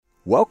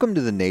Welcome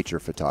to The Nature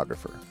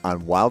Photographer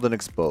on Wild and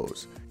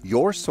Exposed,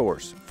 your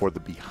source for the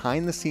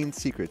behind-the-scenes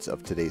secrets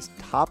of today's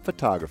top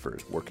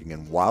photographers working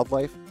in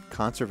wildlife,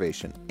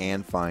 conservation,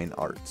 and fine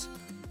arts.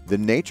 The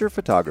Nature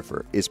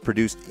Photographer is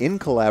produced in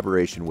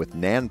collaboration with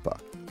NANPA,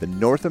 the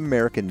North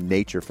American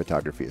Nature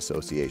Photography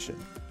Association.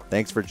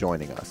 Thanks for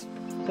joining us.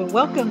 So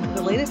welcome to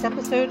the latest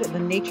episode of the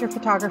Nature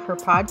Photographer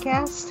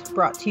podcast,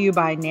 brought to you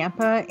by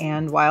NANPA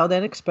and Wild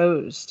and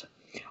Exposed.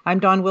 I'm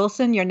Dawn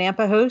Wilson, your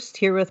NANPA host,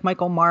 here with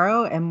Michael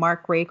Morrow and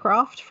Mark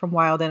Raycroft from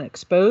Wild and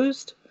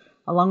Exposed,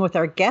 along with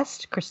our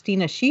guest,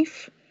 Christina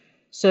Schief.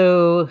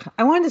 So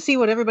I wanted to see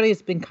what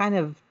everybody's been kind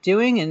of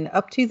doing and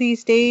up to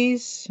these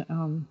days.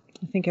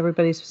 I think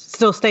everybody's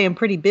still staying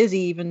pretty busy,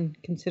 even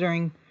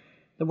considering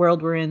the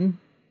world we're in.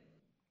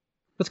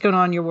 What's going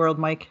on in your world,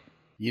 Mike?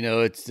 You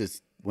know, it's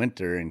just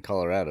winter in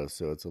Colorado,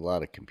 so it's a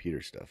lot of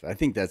computer stuff. I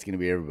think that's going to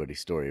be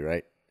everybody's story,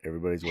 right?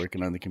 Everybody's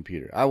working on the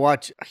computer. I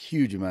watch a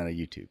huge amount of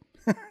YouTube.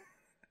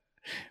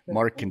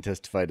 Mark can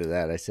testify to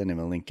that. I send him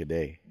a link a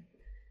day.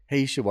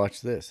 Hey, you should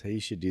watch this. Hey, you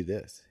should do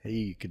this. Hey,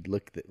 you could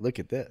look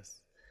at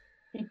this.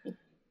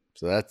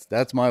 So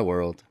that's my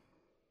world.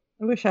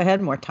 I wish I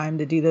had more time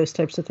to do those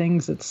types of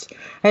things.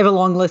 I have a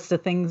long list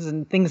of things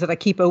and things that I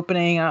keep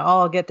opening.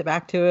 I'll get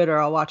back to it, or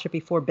I'll watch it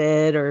before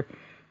bed, or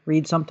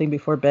read something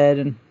before bed,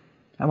 and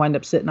I wind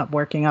up sitting up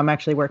working. I'm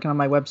actually working on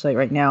my website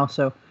right now,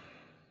 so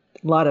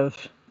a lot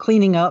of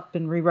cleaning up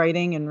and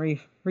rewriting and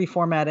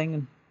reformatting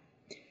and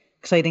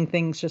exciting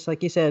things, just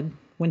like you said,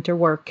 winter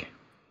work.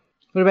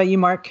 What about you,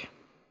 Mark?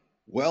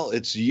 Well,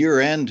 it's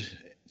year end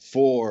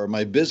for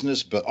my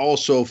business, but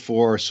also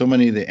for so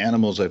many of the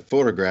animals I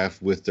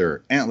photograph with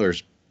their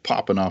antlers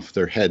popping off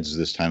their heads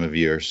this time of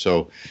year.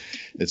 So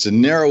it's a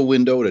narrow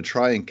window to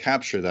try and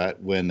capture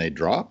that when they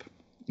drop.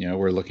 You know,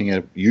 we're looking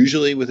at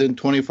usually within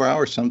 24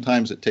 hours.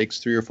 Sometimes it takes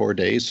 3 or 4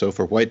 days. So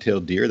for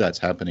white-tailed deer, that's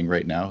happening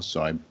right now.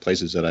 So I'm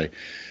places that I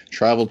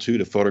travel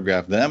to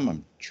photograph them.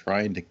 I'm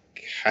trying to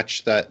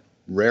catch that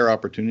rare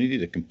opportunity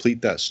to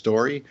complete that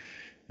story.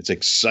 It's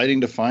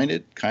exciting to find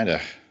it, kind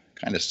of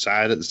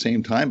sad at the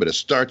same time, but it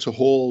starts a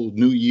whole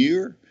new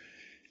year.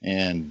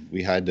 And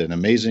we had an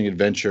amazing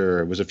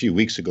adventure. It was a few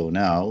weeks ago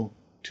now,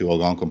 to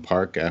Algonquin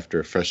Park after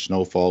a fresh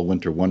snowfall,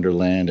 winter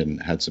wonderland,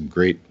 and had some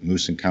great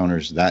moose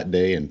encounters that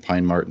day and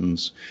pine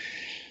martens.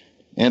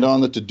 And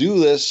on the to-do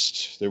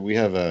list, there we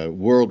have a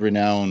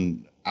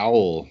world-renowned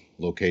owl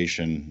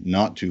location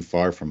not too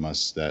far from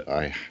us that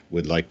I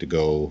would like to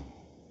go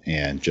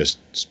and just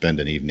spend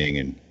an evening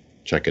and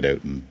check it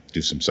out and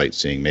do some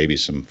sightseeing, maybe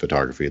some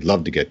photography. I'd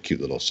love to get cute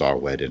little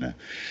saw-whet in a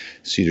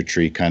cedar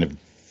tree, kind of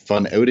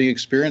fun outing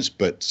experience,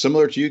 but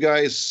similar to you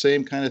guys,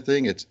 same kind of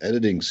thing. It's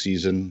editing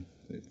season.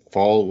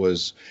 Fall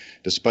was,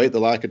 despite the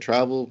lack of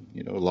travel,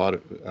 you know, a lot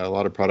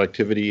of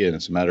productivity, and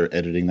it's a matter of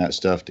editing that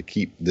stuff to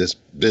keep this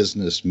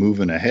business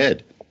moving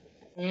ahead.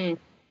 I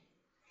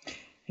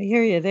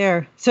hear you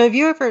there. So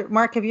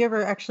Mark, have you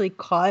ever actually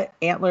caught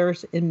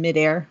antlers in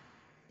midair?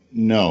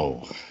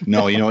 No,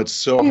 you know, it's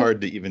so hard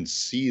to even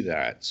see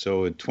that.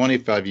 So in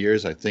 25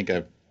 years, I think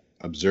I've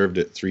observed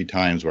it 3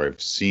 times where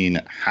I've seen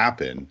it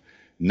happen,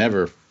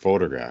 never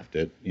photographed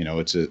it. You know,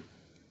 it's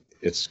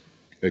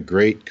a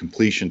great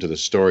completion to the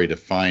story to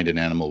find an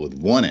animal with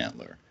one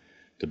antler,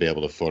 to be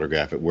able to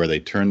photograph it where they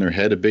turn their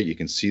head a bit. You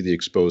can see the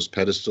exposed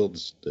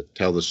pedestals to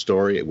tell the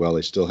story while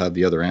they still have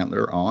the other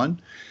antler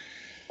on.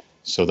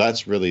 So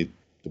that's really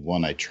the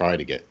one I try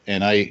to get.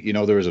 And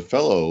there was a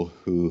fellow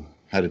who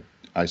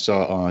I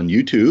saw on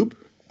YouTube,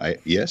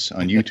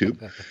 on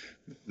YouTube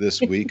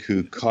this week,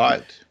 who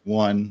caught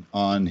one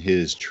on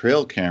his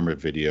trail camera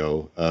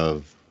video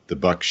of the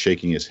buck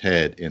shaking his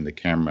head and the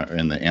camera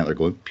and the antler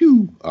going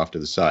pew off to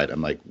the side.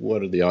 I'm like,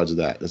 what are the odds of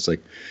that? That's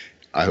like,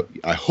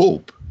 I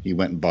hope he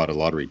went and bought a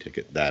lottery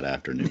ticket that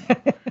afternoon.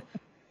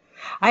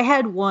 I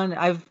had one.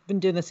 I've been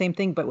doing the same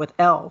thing, but with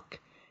elk.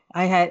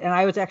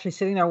 I was actually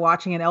sitting there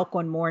watching an elk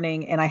one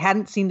morning, and I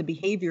hadn't seen the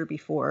behavior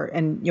before.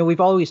 And, you know,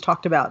 we've always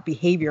talked about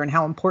behavior and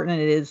how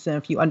important it is. And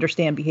if you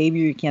understand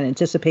behavior, you can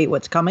anticipate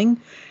what's coming.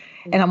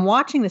 And I'm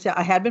watching this.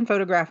 I had been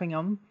photographing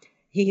him.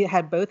 He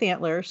had both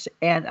antlers,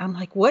 and I'm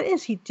like, what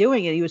is he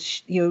doing? And he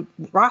was,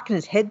 rocking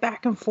his head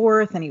back and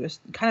forth, and he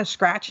was kind of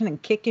scratching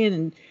and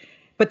kicking,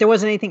 but there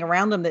wasn't anything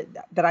around him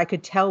that I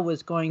could tell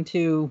was going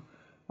to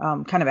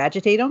kind of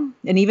agitate him.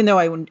 And even though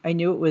I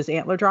knew it was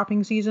antler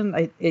dropping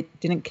season, it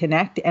didn't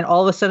connect. And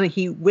all of a sudden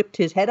he whipped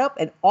his head up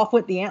and off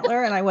went the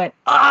antler. And I went,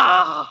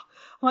 ah,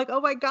 I'm like,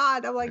 oh my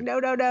God. I'm like,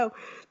 no.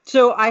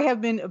 So I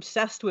have been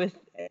obsessed with,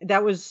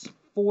 that was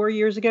 4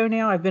 years ago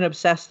now. I've been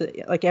obsessed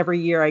that, like, every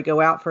year I go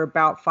out for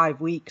about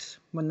 5 weeks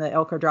when the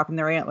elk are dropping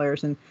their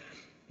antlers. And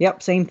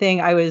yep, same thing.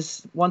 I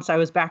was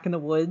back in the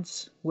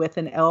woods with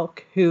an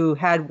elk who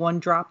had one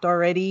dropped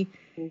already.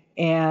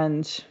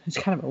 And it's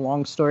kind of a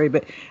long story,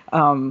 but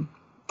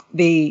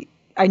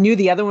I knew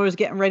the other one was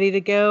getting ready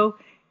to go,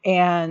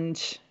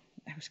 and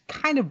I was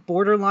kind of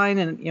borderline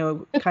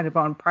and, kind of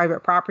on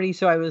private property.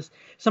 So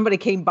somebody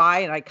came by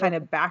and I kind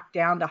of backed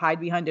down to hide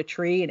behind a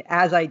tree. And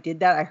as I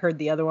did that, I heard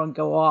the other one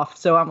go off.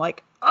 So I'm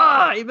like,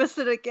 I missed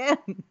it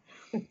again.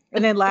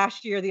 And then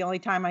last year, the only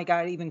time I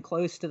got even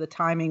close to the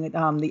timing,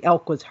 the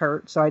elk was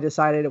hurt. So I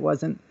decided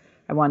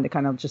I wanted to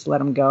kind of just let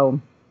him go.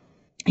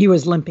 He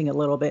was limping a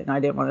little bit and I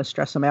didn't want to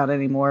stress him out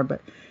anymore.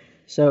 But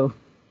so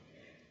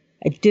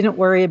I didn't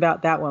worry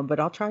about that one, but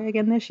I'll try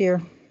again this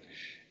year.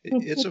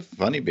 It's a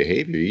funny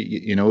behavior.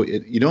 You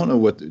don't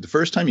know the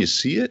first time you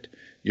see it,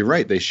 you're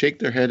right. They shake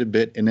their head a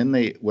bit. And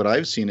then what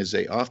I've seen is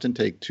they often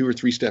take 2 or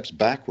 3 steps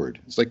backward.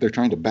 It's like they're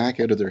trying to back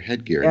out of their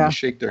headgear and they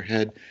shake their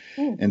head.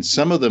 And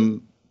some of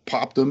them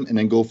pop them and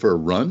then go for a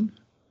run.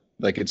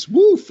 Like it's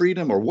woo,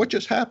 freedom, or what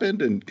just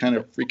happened, and kind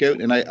of freak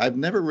out. And I've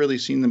never really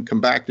seen them come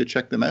back to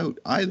check them out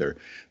either.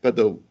 But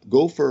they'll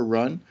go for a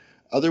run.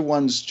 Other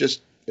ones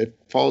it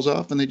falls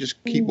off and they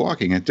just keep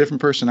walking. At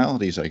different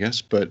personalities, I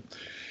guess. But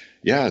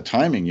yeah,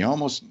 timing, you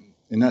almost,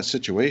 in that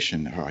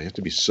situation, you have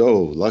to be so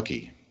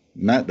lucky.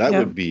 And that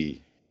would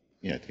be,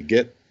 to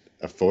get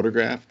a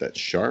photograph that's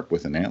sharp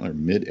with an antler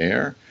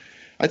mid-air.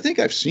 I think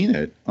I've seen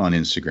it on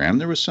Instagram.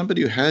 There was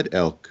somebody who had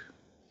elk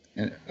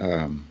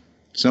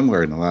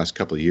somewhere in the last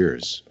couple of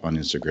years on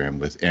Instagram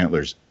with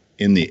antlers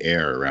in the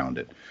air around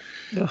it.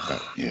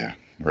 Yeah,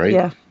 right?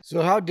 Yeah.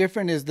 So how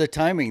different is the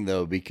timing,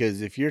 though?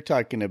 Because if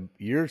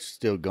you're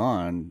still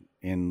gone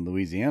in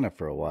Louisiana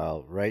for a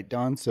while, right,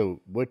 Don?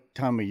 So what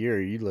time of year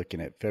are you looking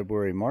at?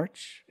 February,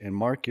 March? And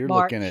Mark, you're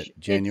looking at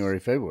January,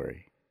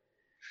 February.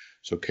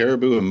 So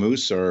caribou and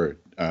moose are,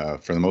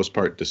 for the most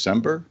part,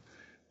 December.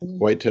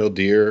 White-tailed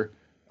deer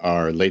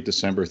are late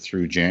December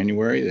through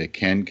January. They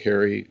can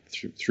carry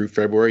through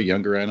February.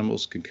 Younger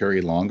animals can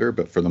carry longer,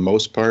 but for the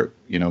most part,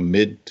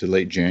 mid to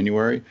late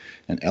January.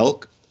 And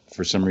elk,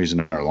 for some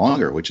reason, are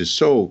longer, which is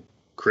so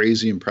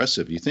crazy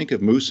impressive. You think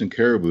of moose and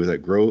caribou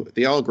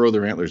they all grow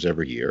their antlers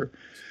every year.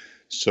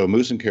 So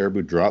moose and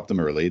caribou drop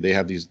them early. They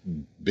have these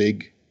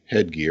big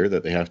headgear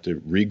that they have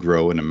to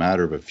regrow in a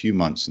matter of a few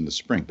months in the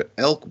spring. But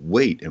elk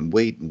wait and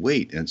wait and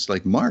wait, and it's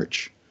like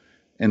March,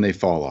 and they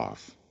fall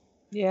off.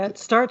 Yeah, it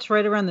starts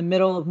right around the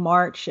middle of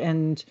March,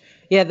 and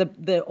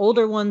the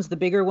older ones, the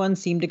bigger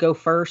ones, seem to go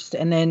first,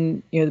 and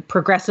then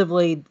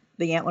progressively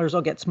the antlers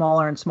will get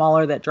smaller and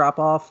smaller that drop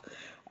off.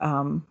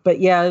 But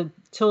yeah,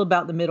 till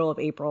about the middle of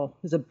April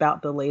is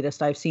about the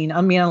latest I've seen. I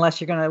mean, unless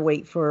you're going to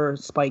wait for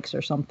spikes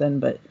or something,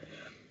 but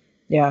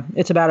yeah,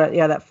 it's about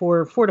that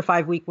 4 to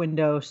 5 week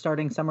window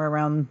starting somewhere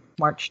around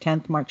March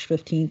 10th, March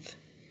 15th.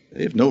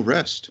 They have no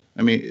rest.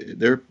 I mean,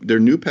 their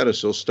new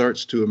pedestal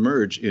starts to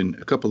emerge in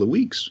a couple of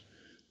weeks.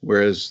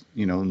 Whereas,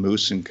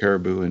 moose and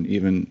caribou and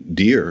even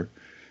deer,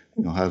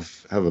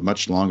 have a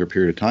much longer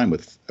period of time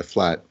with a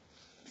flat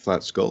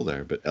skull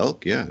there. But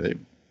elk, they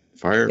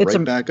fire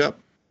back up.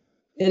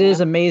 It is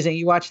amazing.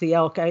 You watch the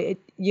elk.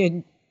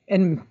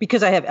 And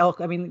because I have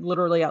elk, I mean,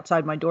 literally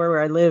outside my door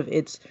where I live,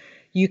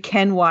 you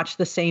can watch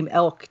the same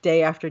elk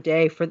day after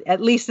day for at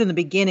least in the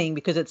beginning,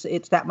 because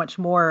it's that much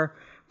more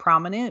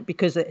prominent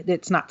because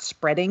it's not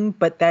spreading,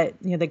 but that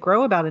they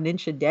grow about an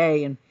inch a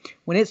day, and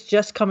when it's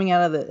just coming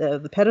out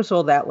of the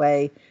pedestal that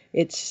way,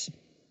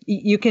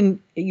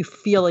 you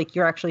feel like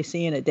you're actually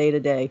seeing it day to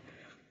day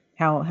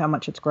how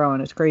much it's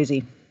growing. It's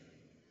crazy.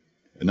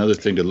 Another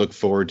thing to look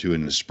forward to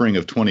in the spring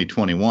of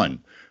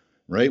 2021,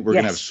 right? We're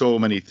gonna have so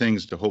many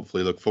things to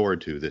hopefully look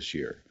forward to this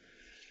year.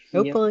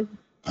 Hopefully.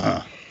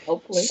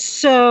 Hopefully.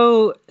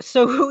 So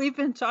we've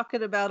been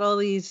talking about all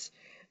these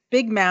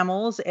big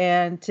mammals,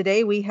 and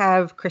today we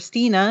have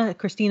Christina.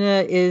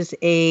 Christina is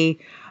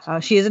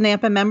she is a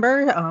NAMPA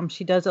member.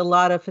 She does a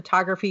lot of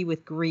photography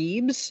with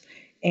grebes,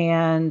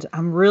 and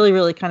I'm really,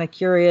 really kind of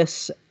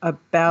curious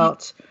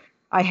about.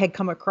 I had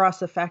come across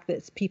the fact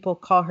that people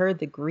call her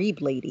the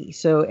grebe lady,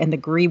 and the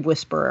grebe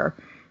whisperer.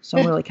 So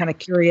I'm really kind of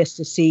curious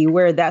to see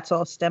where that's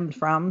all stemmed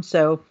from.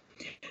 So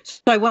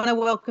I want to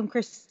welcome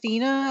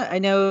Christina. I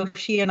know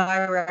she and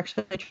I were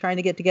actually trying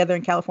to get together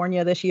in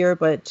California this year,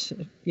 but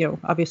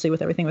obviously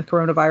with everything with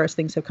coronavirus,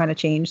 things have kind of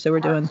changed. So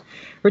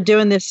we're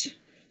doing this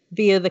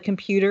via the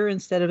computer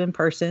instead of in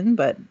person,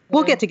 but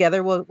we'll get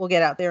together. We'll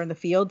get out there in the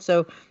field.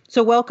 So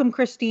welcome,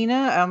 Christina.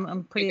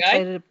 I'm pretty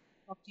excited to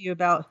talk to you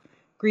about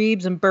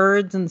grebes and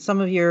birds and some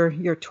of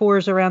your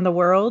tours around the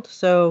world.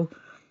 So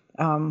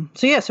why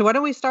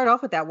don't we start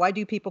off with that? Why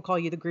do people call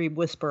you the grebe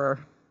whisperer?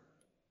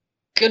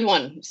 Good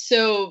one.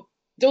 So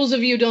those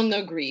of you who don't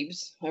know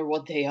grebes or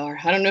what they are,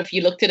 I don't know if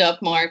you looked it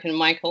up, Mark and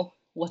Michael.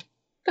 What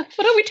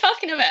are we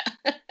talking about?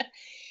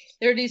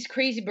 They're these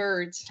crazy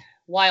birds,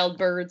 wild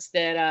birds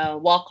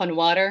that walk on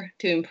water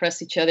to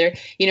impress each other.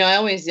 I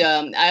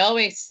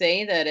always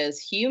say that as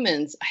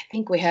humans, I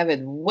think we have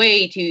it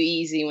way too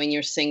easy when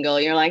you're single.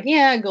 You're like,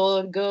 yeah,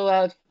 go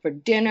out for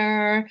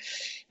dinner,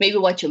 maybe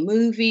watch a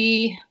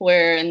movie.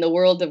 Where in the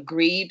world of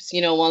grebes,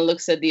 one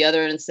looks at the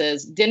other and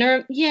says,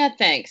 dinner? Yeah,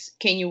 thanks.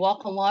 Can you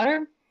walk on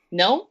water?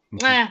 No?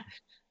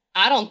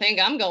 I don't think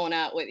I'm going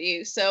out with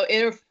you. So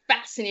they're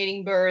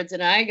fascinating birds,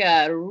 and I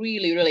got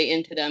really, really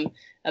into them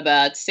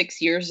about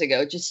 6 years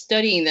ago, just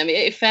studying them.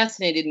 It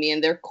fascinated me,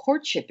 and their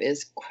courtship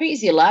is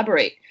crazy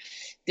elaborate.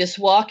 This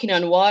walking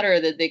on water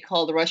that they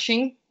call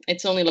rushing,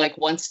 it's only like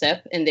one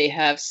step, and they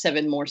have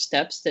 7 more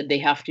steps that they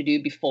have to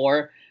do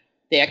before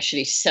they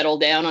actually settle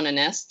down on a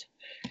nest.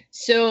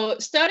 So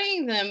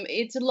studying them,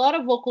 it's a lot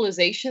of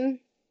vocalization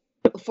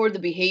for the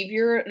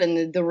behavior,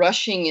 and the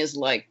rushing is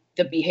like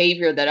the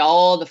behavior that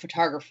all the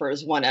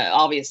photographers want to,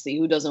 obviously,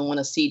 who doesn't want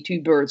to see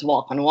two birds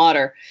walk on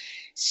water?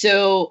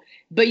 So,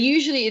 but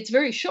usually it's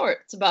very short.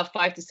 It's about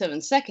 5 to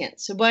 7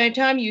 seconds. So by the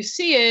time you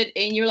see it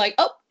and you're like,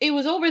 oh, it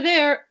was over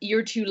there,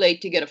 you're too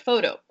late to get a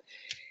photo.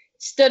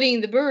 Studying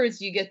the birds,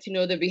 you get to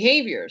know their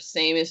behavior.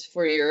 Same as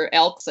for your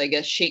elks, I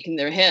guess, shaking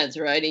their heads,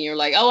 right? And you're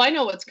like, oh, I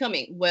know what's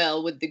coming.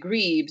 Well, with the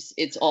grebes,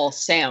 it's all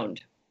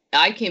sound.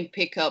 I can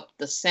pick up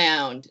the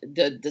sound,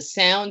 the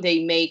sound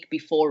they make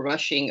before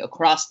rushing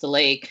across the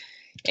lake.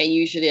 And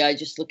usually I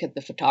just look at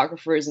the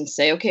photographers and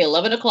say, okay,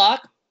 11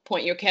 o'clock,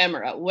 point your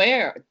camera.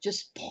 Where?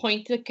 Just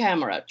point the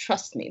camera.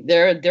 Trust me,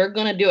 they're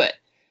going to do it.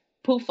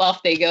 Poof,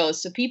 off they go.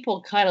 So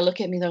people kind of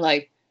look at me, they're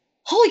like,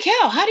 holy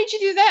cow, how did you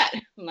do that?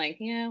 I'm like,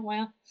 yeah,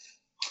 well,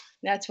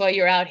 that's why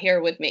you're out here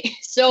with me.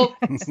 So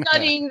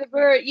studying the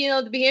bird,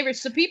 the behavior.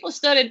 So people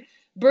studied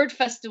Bird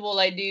Festival.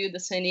 I do the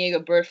San Diego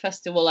Bird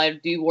Festival. I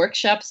do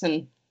workshops,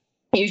 and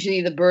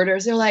usually the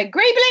birders are like,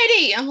 "Grape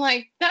lady." I'm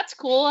like, "That's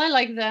cool. I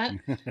like that."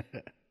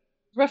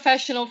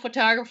 Professional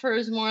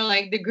photographers more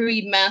like the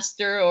grebe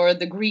master or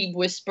the grebe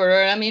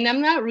whisperer. I mean,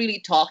 I'm not really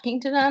talking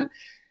to them,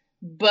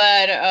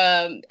 but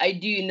I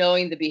do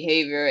knowing the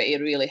behavior. It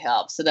really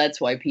helps. So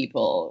that's why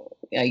people,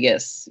 I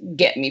guess,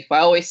 get me. I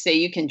always say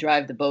you can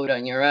drive the boat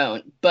on your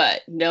own,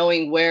 but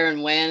knowing where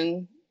and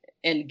when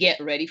and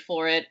get ready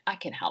for it, I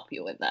can help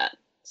you with that.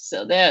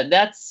 So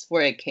that's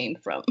where it came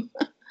from.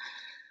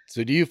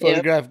 So do you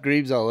photograph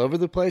grebes all over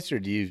the place, or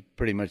do you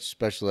pretty much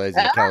specialize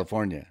in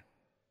California?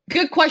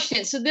 Good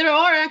question. So there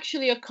are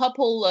actually a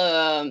couple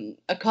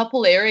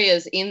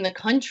areas in the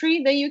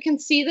country that you can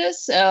see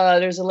this.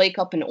 There's a lake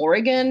up in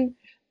Oregon.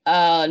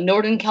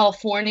 Northern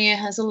California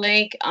has a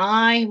lake.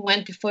 I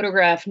went to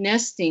photograph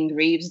nesting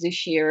grebes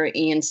this year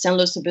in San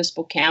Luis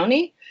Obispo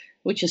County,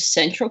 which is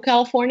Central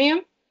California.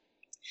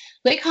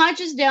 Lake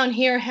Hodges down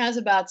here has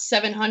about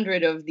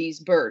 700 of these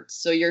birds.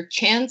 So your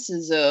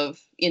chances of,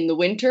 in the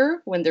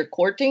winter when they're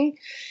courting,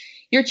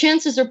 your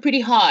chances are pretty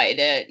high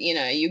that,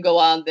 you go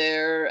out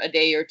there a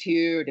day or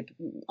two.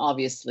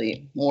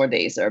 Obviously, more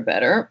days are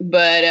better.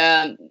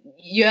 But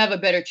you have a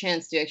better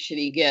chance to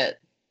actually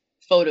get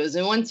photos.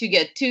 And once you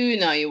get 2,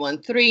 now you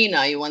want 3.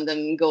 Now you want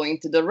them going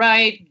to the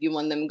right. You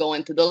want them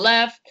going to the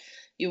left.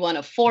 You want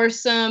to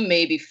force them,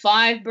 maybe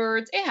 5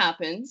 birds. It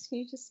happens.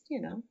 You just,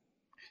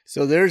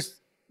 So there's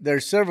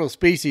several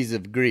species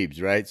of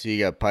grebes, right? So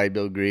you got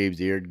pied-billed grebes,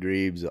 eared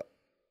grebes.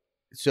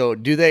 So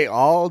do they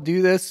all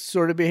do this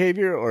sort of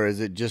behavior, or is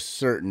it just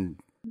certain?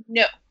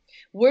 No,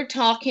 we're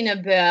talking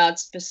about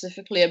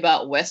specifically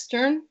about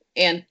Western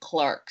and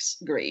Clark's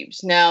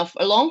grebes. Now,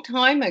 a long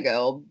time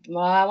ago,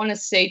 I want to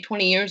say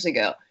 20 years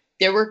ago,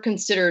 they were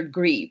considered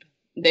grebe.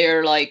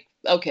 They're like,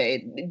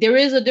 okay, there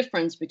is a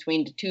difference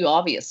between the two,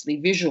 obviously,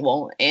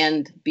 visual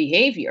and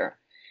behavior.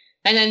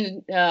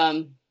 And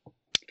then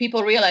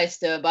people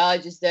realized, the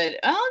biologists, that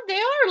they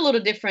are a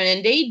little different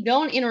and they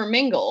don't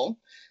intermingle.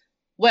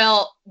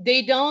 Well,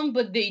 they don't,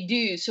 but they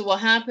do. So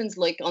what happens,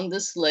 like on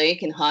this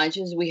lake in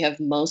Hodges, we have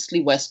mostly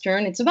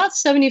Western. It's about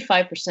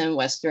 75%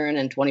 Western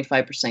and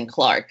 25%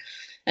 Clark.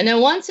 And then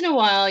once in a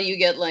while, you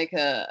get like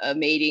a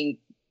mating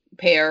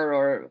pair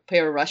or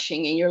pair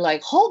rushing, and you're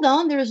like, hold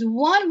on, there's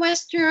one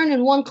Western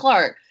and one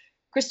Clark.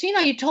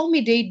 Christina, you told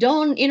me they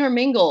don't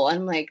intermingle.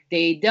 I'm like,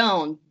 they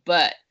don't,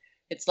 but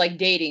it's like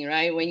dating,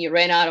 right? When you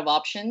ran out of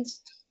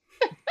options.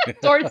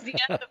 Towards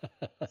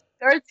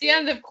the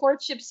end of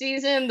courtship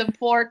season, the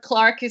poor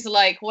Clark is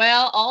like,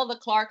 well, all the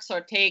Clarks are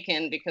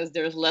taken because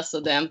there's less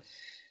of them.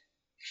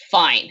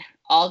 Fine,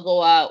 I'll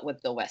go out with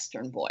the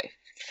Western boy.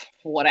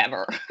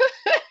 Whatever.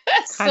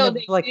 Kind of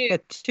like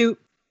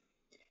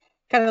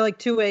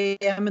 2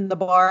 a.m. in the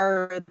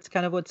bar. It's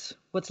kind of what's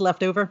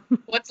left over.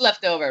 What's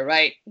left over,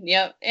 right?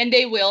 Yeah, and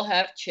they will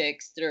have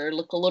chicks that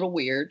look a little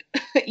weird.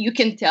 You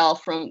can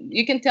tell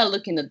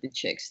looking at the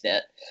chicks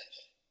that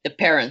the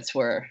parents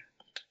were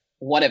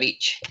one of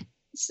each.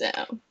 So,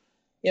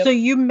 yep. So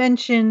you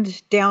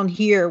mentioned down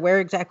here. Where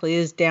exactly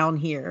is down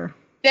here?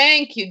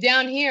 Thank you.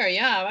 Down here.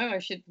 Yeah, I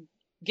should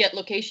get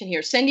location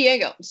here. San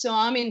Diego. So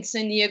I'm in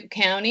San Diego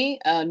County,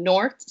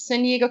 North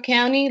San Diego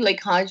County.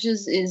 Lake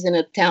Hodges is in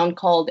a town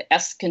called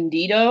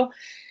Escondido.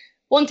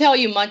 Won't tell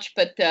you much,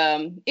 but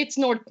it's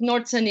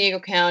North San Diego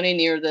County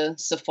near the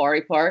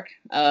Safari Park,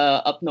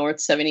 up north,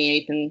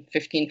 78th and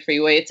 15th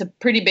Freeway. It's a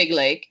pretty big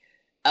lake.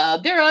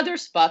 There are other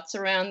spots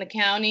around the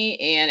county,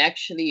 and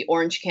actually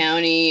Orange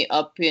County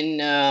up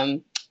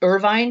in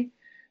Irvine.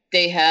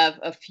 They have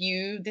a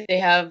few. They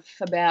have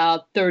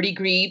about 30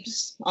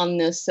 grebes on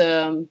this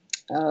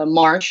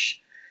marsh,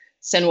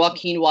 San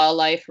Joaquin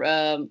Wildlife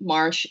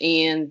Marsh,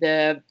 and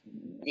 30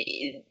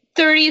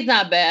 is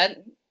not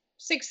bad.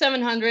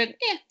 600-700,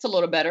 it's a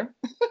little better,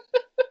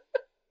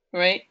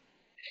 right?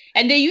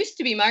 And they used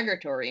to be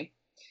migratory.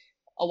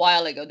 A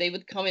while ago, they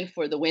would come in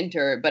for the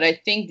winter, but I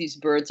think these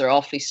birds are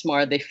awfully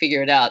smart. They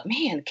figured out,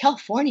 man,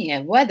 California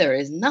weather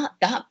is not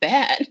that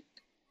bad.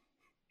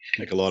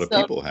 Like a lot of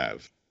people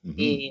have. Mm-hmm.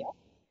 Yeah.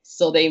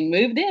 So they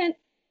moved in.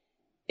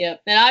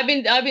 Yep. And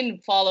I've been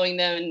following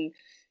them and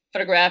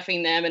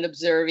photographing them and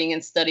observing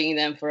and studying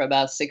them for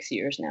about 6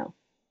 years now.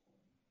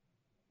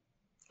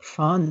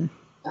 Fun.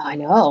 I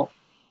know.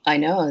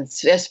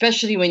 It's,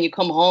 especially when you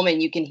come home and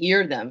you can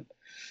hear them.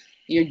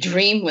 You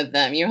dream with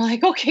them. You're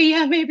like, okay,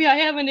 yeah, maybe I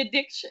have an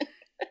addiction.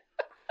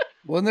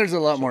 Well, and there's a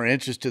lot more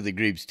interest to the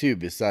grebes too,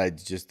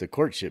 besides just the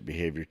courtship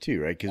behavior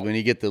too, right? Because when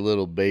you get the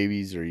little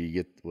babies, or you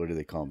get, what do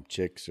they call them,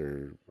 chicks,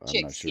 or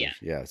I'm not sure.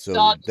 Yeah.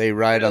 So they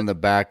ride on the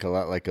back a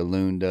lot like a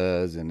loon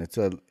does, and it's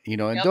a, you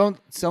know, and Yep. don't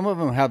some of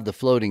them have the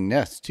floating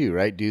nests too,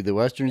 right? Do the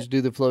Westerns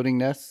do the floating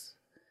nests?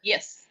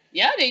 Yes.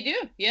 Yeah, they do.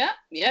 Yeah,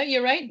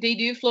 you're right. They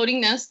do floating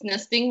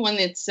nesting when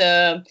it's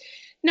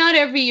not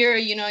every year.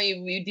 You know,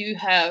 we do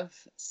have,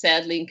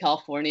 sadly in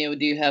California, we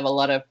do have a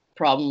lot of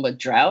problem with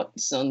drought.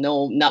 So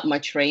not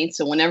much rain.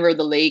 So whenever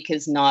the lake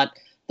is not,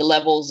 the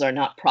levels are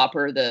not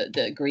proper,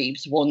 the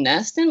grebes won't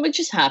nest, and which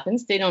just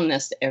happens. They don't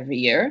nest every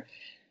year.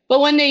 But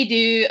when they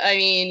do, I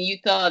mean, you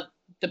thought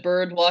the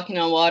bird walking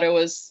on water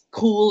was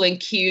cool and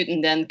cute,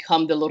 and then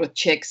come the little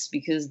chicks,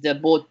 because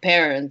both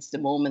parents, the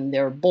moment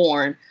they're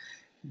born,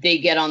 they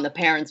get on the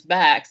parents'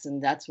 backs,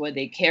 and that's where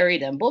they carry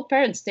them. Both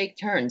parents take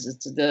turns.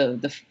 It's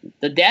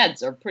the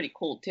dads are pretty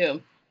cool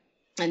too,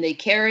 and they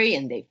carry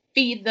and they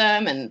feed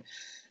them, and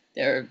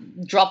they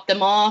drop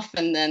them off,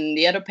 and then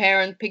the other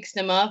parent picks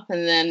them up,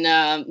 and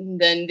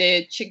then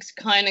the chicks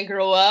kind of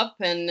grow up,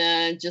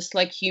 and just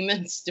like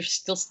humans, they're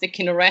still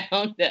sticking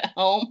around at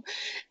home,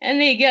 and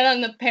they get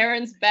on the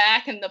parent's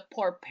back, and the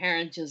poor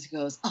parent just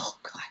goes, "Oh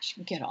gosh,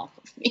 get off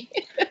of me."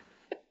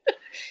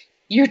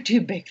 You're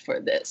too big for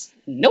this.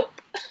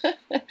 Nope.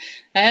 I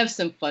have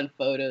some fun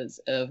photos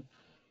of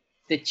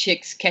the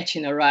chicks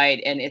catching a ride,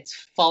 and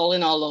it's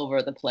falling all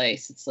over the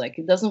place. It's like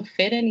it doesn't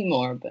fit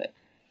anymore. But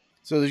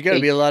so there's got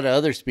to be a lot of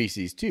other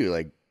species too,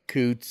 like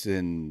coots,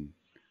 and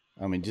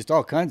I mean, just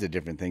all kinds of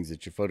different things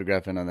that you're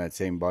photographing on that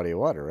same body of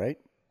water, right?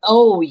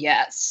 Oh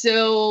yeah.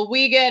 So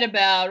we get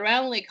about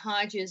around Lake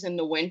Hodges in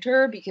the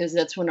winter, because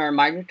that's when a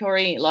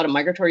lot of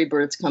migratory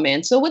birds come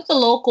in. So with the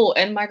local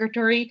and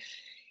migratory,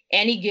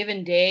 any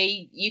given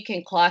day, you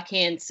can clock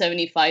in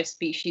 75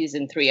 species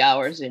in 3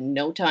 hours in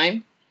no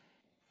time.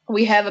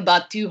 We have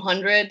about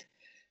 200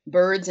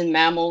 birds and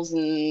mammals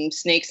and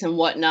snakes and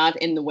whatnot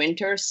in the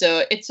winter.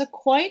 So it's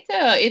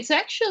it's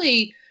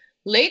actually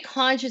Lake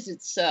Hodges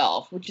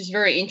itself, which is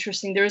very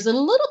interesting. There's a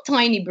little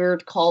tiny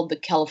bird called the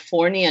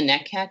California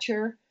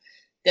neckcatcher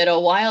that a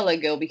while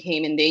ago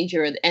became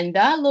endangered. And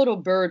that little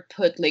bird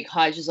put Lake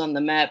Hodges on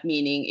the map,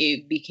 meaning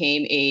it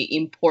became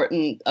a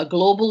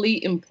globally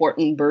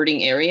important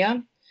birding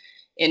area.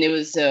 And it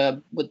was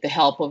with the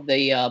help of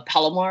the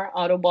Palomar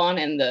Audubon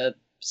and the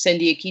San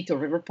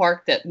Dieguito River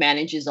Park that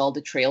manages all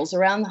the trails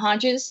around the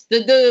Hodges.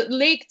 The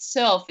lake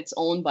itself, it's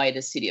owned by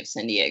the city of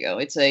San Diego.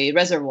 It's a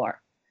reservoir.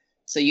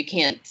 So you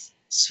can't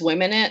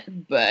swim in it,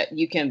 but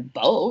you can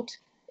boat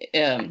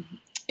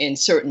in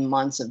certain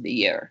months of the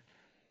year.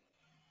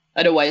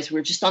 Otherwise,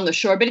 we're just on the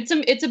shore. But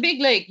it's a big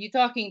lake. You're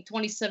talking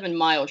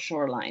 27-mile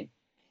shoreline.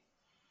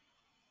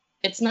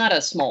 It's not a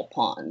small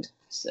pond.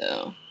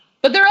 So,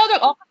 but there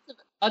are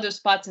other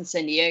spots in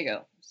San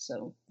Diego.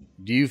 So,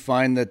 do you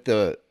find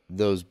that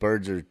those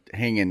birds are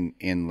hanging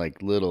in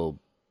like little,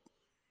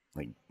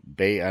 like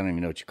bay? I don't even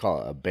know what you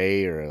call it, a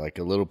bay or like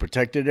a little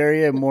protected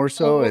area more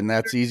so, and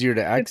that's easier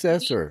to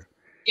access, or?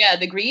 Yeah,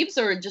 the grebes,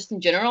 or just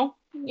in general,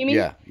 you mean?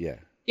 Yeah.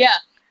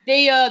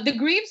 The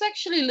grebes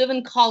actually live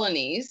in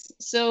colonies.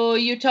 So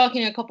you're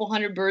talking a couple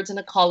hundred birds in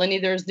a colony.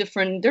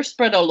 They're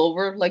spread all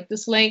over like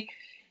this lake.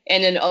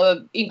 And then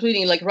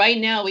including like right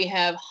now we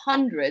have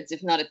hundreds,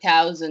 if not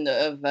 1,000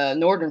 of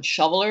northern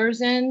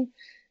shovelers in.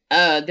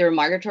 They're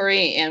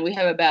migratory, and we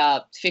have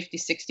about 50,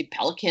 60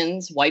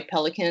 pelicans, white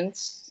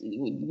pelicans.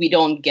 We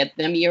don't get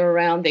them year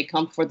round. They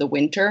come for the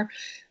winter.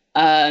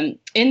 And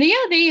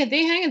yeah,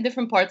 they hang in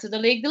different parts of the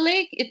lake. The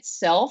lake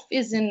itself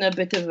is in a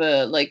bit of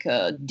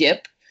a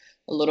dip,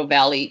 a little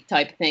valley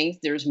type thing.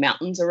 There's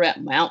mountains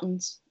around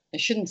mountains. I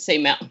shouldn't say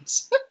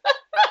mountains.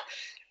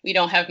 We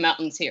don't have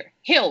mountains here.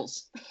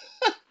 Hills.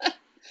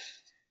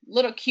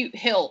 Little cute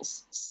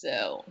hills.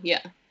 So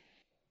yeah.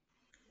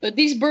 But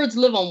these birds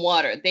live on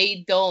water.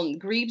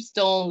 Grebes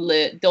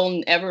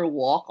don't ever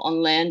walk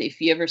on land.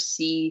 If you ever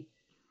see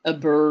a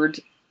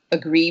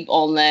grebe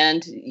on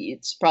land,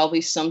 it's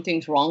probably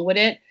something's wrong with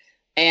it.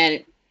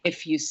 And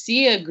if you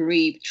see a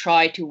grebe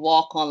try to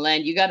walk on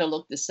land, you got to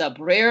look this up.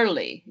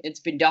 Rarely,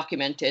 it's been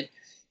documented,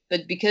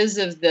 but because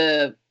of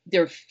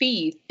their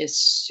feet is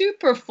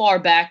super far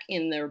back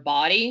in their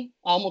body,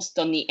 almost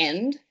on the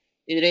end.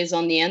 It is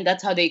on the end.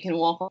 That's how they can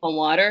walk on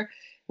water.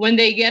 When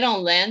they get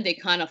on land, they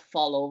kind of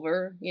fall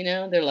over. You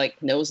know, they're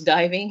like nose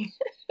diving.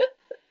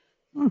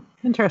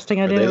 Interesting.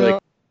 I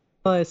didn't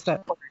realize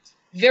that.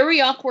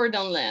 Very awkward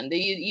on land.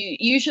 You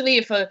usually,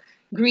 if a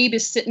grebe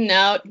is sitting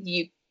out,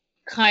 you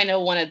kind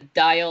of want to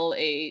dial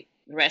a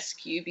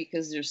rescue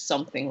because there's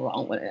something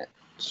wrong with it.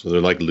 So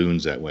they're like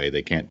loons that way.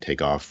 They can't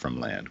take off from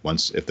land.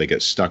 If they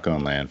get stuck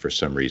on land for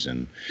some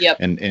reason. Yep.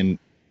 And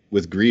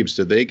with grebes,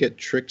 do they get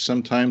tricked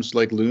sometimes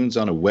like loons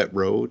on a wet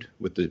road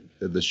with do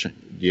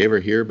you ever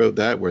hear about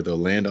that, where they'll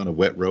land on a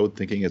wet road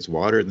thinking it's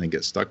water and then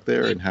get stuck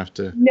there and have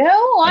to?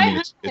 No, I mean,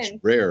 haven't.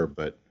 it's rare,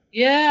 but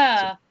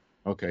Yeah.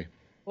 okay.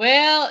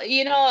 Well,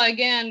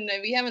 again,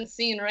 we haven't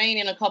seen rain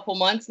in a couple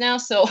months now,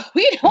 so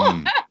we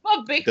don't have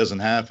a big. It doesn't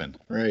happen,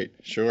 right?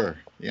 Sure.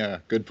 Yeah.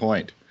 Good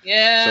point.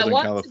 Yeah,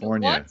 Southern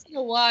California. Once in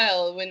a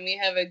while, when we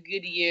have a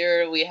good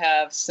year, we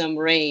have some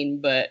rain,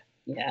 but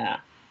yeah.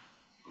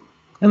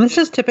 And this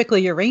is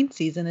typically your rain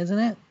season, isn't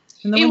it?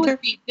 In the winter?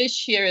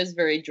 This year is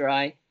very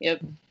dry.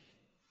 Yep.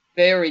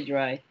 Very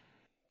dry.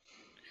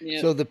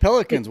 Yep. So the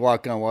pelicans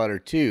walk on water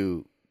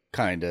too,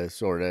 kind of,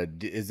 sort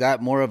of. Is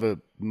that more of a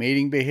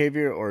mating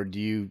behavior, or do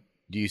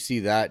you see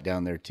that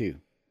down there too?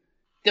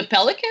 The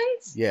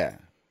pelicans? Yeah.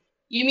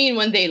 You mean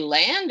when they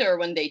land or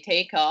when they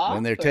take off?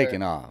 When they're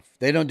taking off.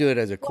 They don't do it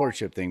as a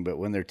courtship thing, but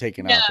when they're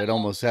taking off, it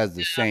almost has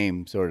the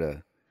same sort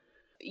of.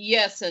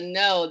 Yes and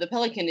no. The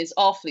pelican is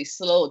awfully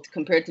slow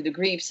compared to the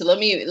grebe. So let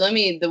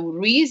me. The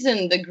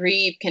reason the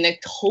grebe can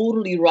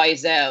totally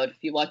rise out, if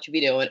you watch a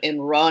video,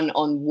 and run,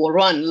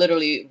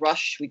 literally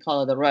rush. We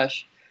call it a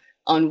rush,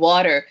 on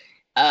water.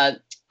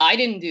 I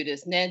didn't do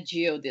this. Nat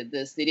Geo did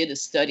this. They did a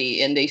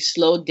study and they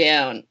slowed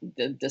down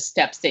the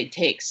steps they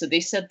take. So they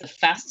said the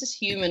fastest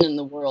human in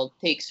the world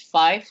takes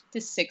 5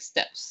 to 6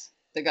 steps.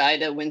 The guy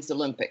that wins the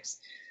Olympics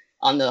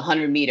on the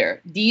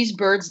 100-meter. These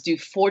birds do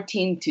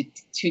 14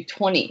 to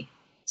 20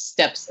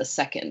 steps a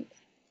second.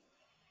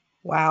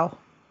 Wow.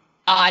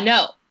 I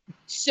know.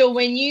 So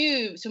when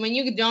you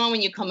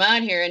come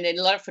out here, and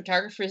a lot of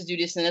photographers do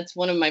this, and that's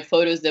one of my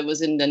photos that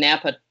was in the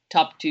Napa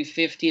Top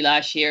 250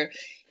 last year.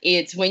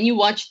 It's when you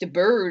watch the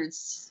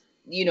birds,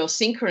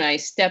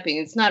 synchronized stepping.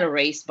 It's not a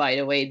race, by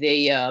the way.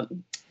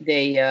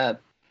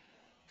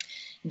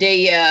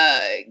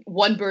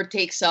 One bird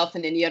takes off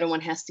and then the other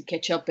one has to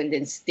catch up, and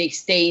then they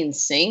stay in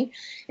sync.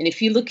 And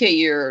if you look at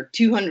your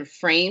 200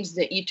 frames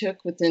that you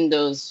took within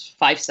those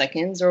 5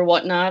 seconds or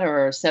whatnot,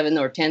 or 7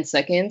 or 10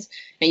 seconds,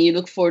 and you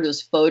look for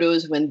those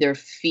photos when their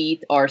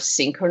feet are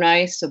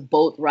synchronized, so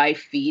both right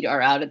feet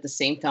are out at the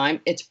same time,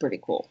 it's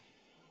pretty cool.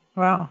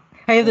 Wow.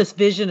 I have this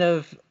vision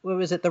of, what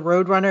was it, the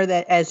Roadrunner,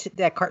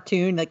 that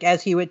cartoon, like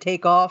as he would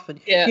take off, and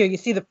you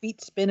see the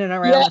feet spinning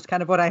around. That's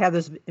kind of what I have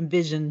this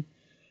envision.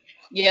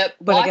 Yep.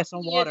 But I guess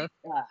on water.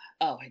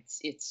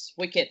 It's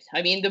wicked.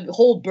 I mean, the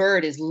whole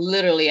bird is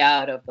literally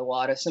out of the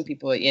water. Some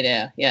people,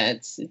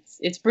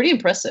 it's pretty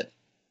impressive.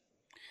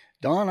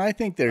 Don, I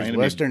think there's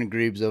western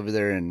grebes over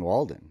there in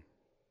Walden.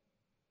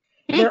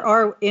 There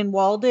are in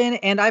Walden,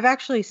 and I've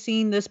actually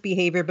seen this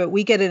behavior, but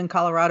we get it in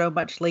Colorado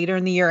much later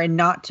in the year and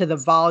not to the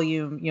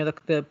volume,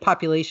 the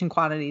population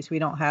quantities we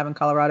don't have in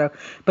Colorado.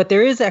 But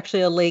there is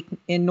actually a lake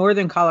in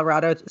northern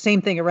Colorado,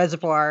 same thing, a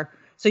reservoir.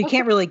 So you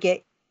can't really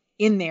get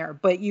in there,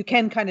 but you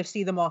can kind of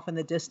see them off in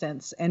the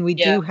distance. And we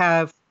get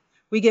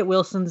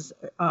Wilson's,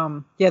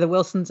 the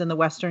Wilsons and the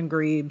western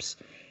grebes.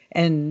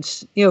 And,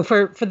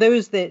 for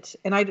those that,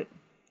 and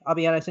I'll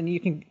be honest, and you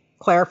can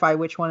clarify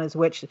which one is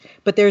which,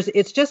 but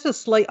it's just a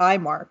slight eye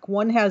mark.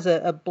 One has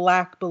a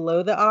black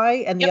below the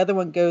eye and the other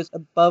one goes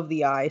above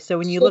the eye. So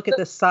when you look at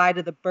the side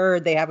of the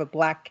bird, they have a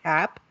black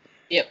cap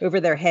over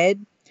their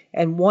head,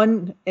 and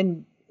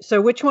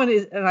so which one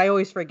is, and I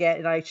always forget,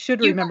 and I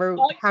should remember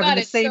having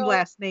the same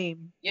last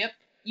name. Yep.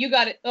 You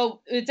got it.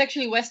 Oh, it's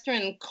actually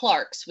Western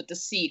Clarks with the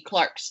C,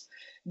 Clarks.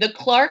 The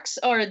Clarks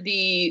are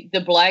the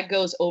black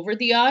goes over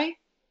the eye,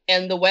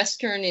 and the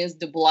Western is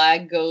the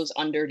black goes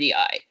under the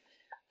eye.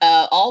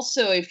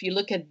 Also, if you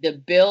look at the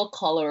bill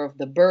color of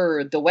the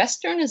bird, the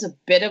Western is a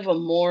bit of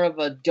more of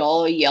a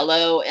dull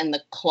yellow, and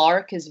the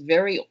Clark is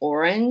very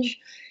orange.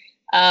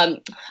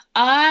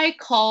 I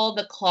call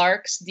the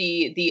Clarks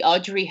the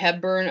Audrey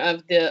Hepburn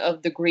of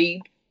the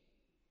grebe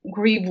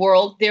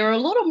world. They're a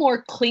little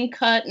more clean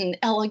cut and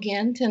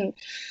elegant, and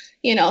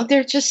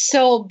they're just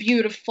so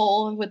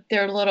beautiful with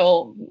their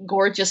little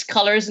gorgeous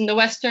colors. And the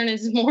Western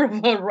is more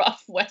of a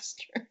rough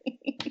Western.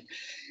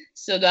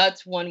 So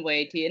that's one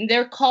way to, and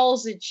their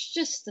calls, it's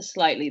just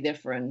slightly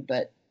different,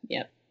 but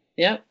yeah.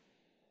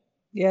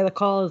 Yeah, the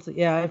calls,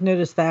 I've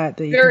noticed that.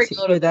 You can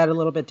see that a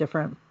little bit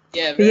different.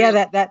 Yeah.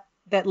 But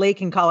that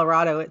lake in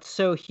Colorado, it's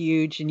so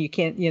huge, and you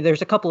can't,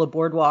 there's a couple of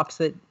boardwalks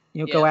that,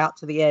 go out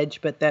to the edge,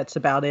 but that's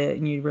about it.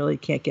 And you really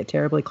can't get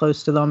terribly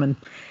close to them. And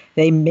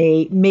they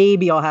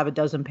maybe I'll have a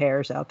dozen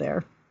pairs out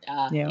there.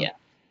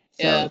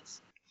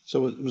 So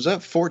was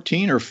that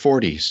 14 or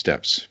 40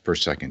 steps per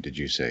second, did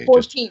you say?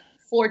 14.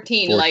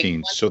 14, like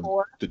 1, so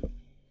 4.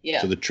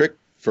 So the trick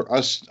for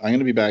us, I'm going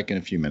to be back in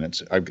a few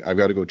minutes. I've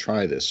got to go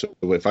try this. So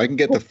if I can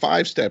get to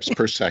 5 steps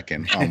per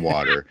second on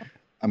water,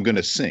 I'm going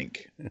to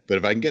sink. But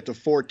if I can get to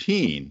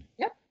 14,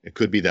 it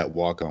could be that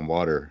walk on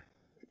water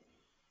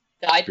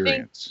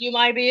experience. I think you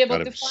might be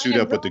able to suit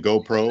up with the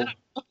GoPro.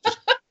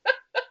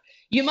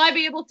 You might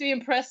be able to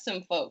impress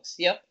some folks.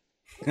 Yep.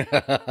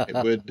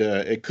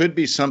 It could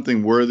be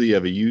something worthy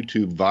of a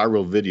YouTube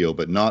viral video,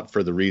 but not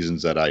for the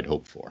reasons that I'd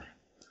hope for.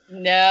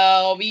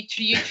 No,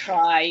 you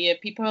try.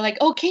 People are like,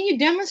 "Oh, can you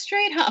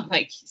demonstrate?" I'm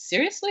like,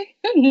 seriously?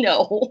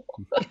 No.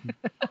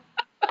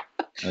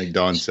 I think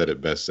Don said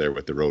it best there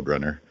with the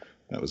Roadrunner.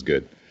 That was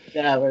good.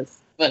 That was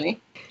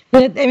funny.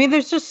 But I mean,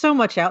 there's just so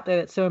much out there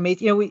that's so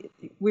amazing. You know,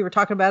 we were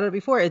talking about it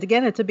before.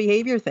 Again, it's a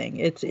behavior thing.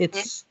 It's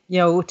you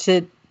know,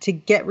 to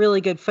get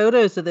really good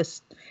photos of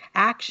this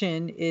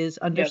action is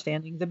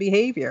understanding the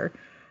behavior.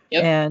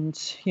 Yep.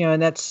 And you know,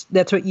 and that's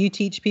what you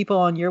teach people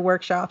on your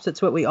workshops.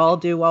 It's what we all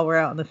do while we're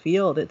out in the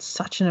field. It's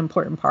such an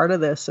important part of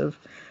this, of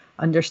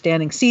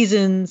understanding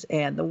seasons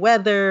and the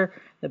weather,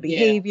 the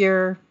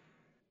behavior,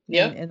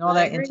 and all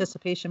that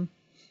anticipation.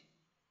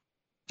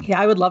 Yeah,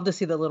 I would love to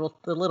see the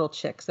little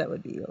chicks. That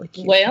would be really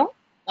cute. Well,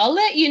 I'll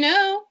let you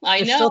know.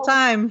 There's know. Still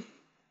time.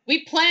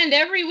 We planned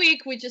every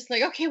week. We just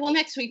like, okay, well,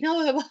 next week,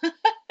 no,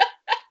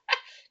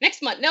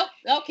 next month, nope.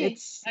 Okay,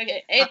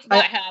 it's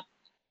not happening.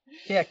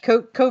 Yeah,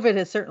 COVID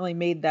has certainly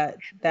made that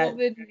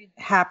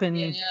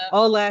happen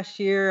all last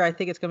year. I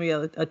think it's going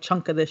to be a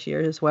chunk of this year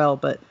as well.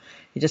 But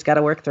you just got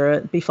to work through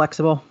it. Be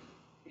flexible.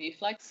 Be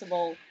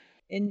flexible.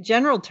 In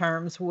general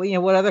terms, you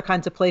know, what other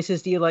kinds of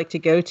places do you like to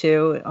go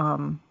to?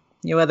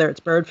 You know, whether it's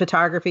bird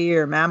photography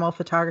or mammal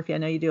photography. I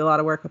know you do a lot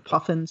of work with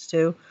puffins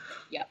too.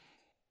 Yeah.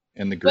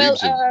 And the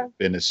grebes have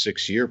been a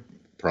 6-year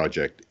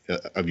project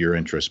of your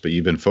interest, but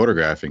you've been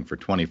photographing for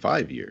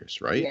 25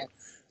 years, right? Yes.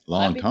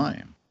 Long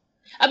time.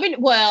 I mean,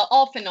 well,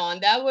 off and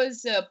on. That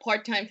was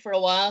part-time for a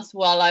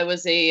while I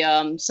was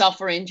a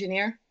software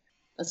engineer,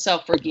 a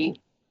software geek.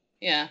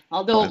 Yeah.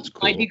 Although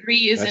my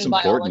degree is in biology.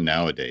 That's important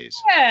nowadays.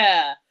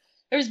 Yeah.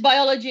 There's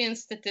biology and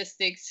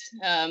statistics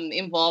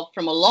involved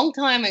from a long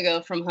time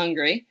ago from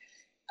Hungary.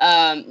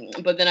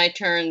 But then I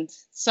turned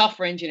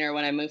software engineer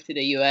when I moved to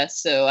the US.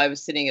 So I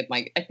was sitting at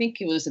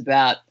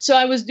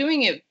I was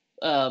doing it.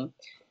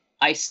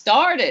 I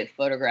started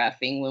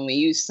photographing when we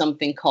used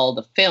something called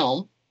a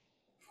film.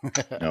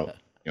 No,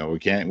 we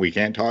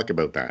can't talk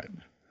about that.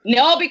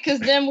 No, because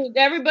then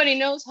everybody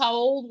knows how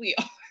old we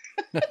are.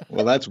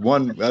 Well, that's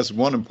one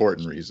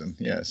important reason.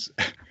 Yes.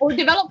 Or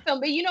develop film,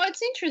 but you know,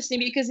 it's interesting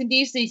because in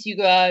these days you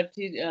go out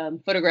to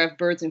photograph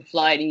birds in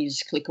flight and you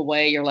just click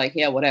away. You're like,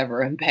 yeah,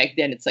 whatever. And back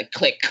then it's like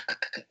click,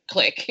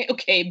 click.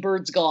 Okay,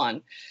 bird's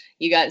gone.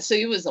 So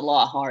it was a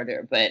lot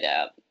harder. But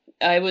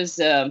I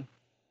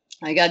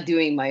got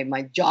doing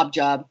my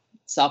job,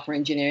 software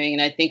engineering,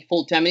 and I think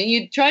full time. And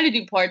you try to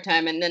do part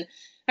time, and then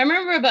I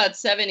remember about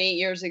 7-8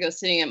 years ago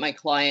sitting at my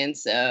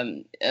client's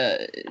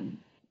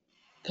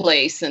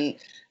place, and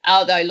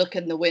out I look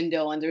in the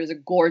window and there's a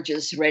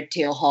gorgeous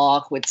red-tailed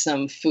hawk with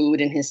some food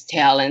in his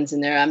talons,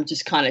 and there I'm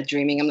just kind of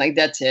dreaming. I'm like,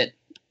 that's it,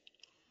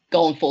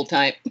 going full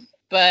time.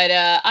 But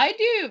I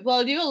do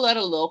a lot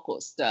of local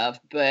stuff.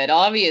 But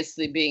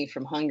obviously, being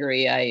from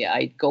Hungary,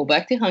 I go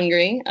back to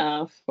Hungary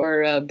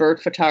for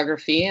bird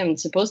photography. I'm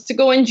supposed to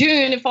go in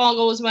June if all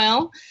goes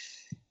well.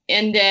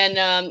 And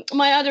then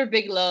my other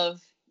big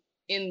love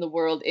in the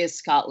world is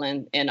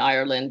Scotland and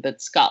Ireland,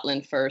 but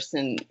Scotland first.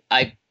 And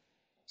I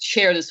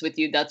share this with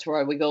you. That's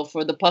where we go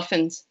for the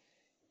puffins.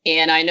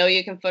 And I know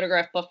you can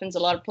photograph puffins a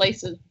lot of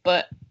places,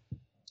 but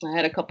I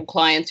had a couple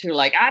clients who are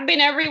like, I've been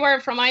everywhere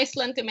from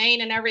Iceland to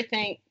Maine and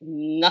everything.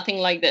 Nothing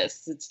like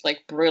this. It's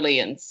like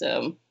brilliant.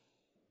 So,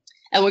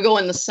 and we go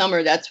in the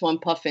summer. That's when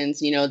puffins,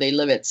 they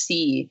live at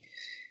sea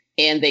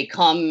and they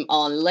come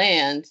on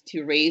land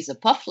to raise a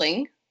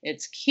puffling.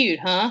 It's cute,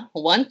 huh?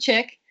 One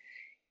chick.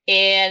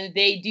 And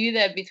they do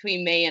that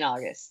between May and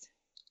August.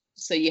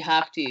 So you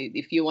have to,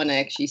 if you want to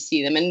actually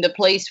see them. And the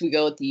place we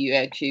go to, you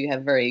actually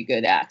have very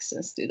good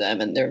access to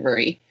them. And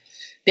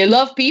they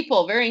love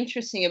people. Very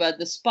interesting about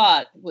the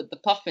spot with the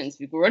puffins,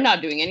 because we're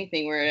not doing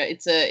anything where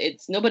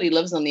it's nobody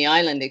lives on the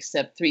island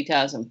except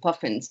 3,000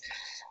 puffins.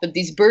 But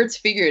these birds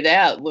figured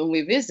out when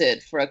we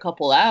visit for a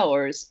couple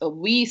hours,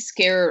 we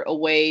scare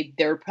away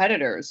their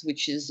predators,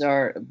 which is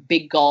our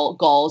big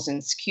gulls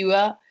and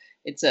skua.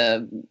 It's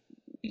a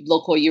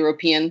local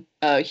European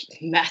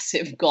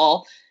massive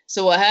gull.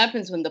 So what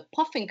happens when the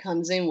puffin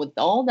comes in with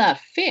all that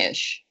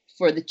fish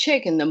for the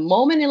chick, and the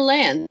moment it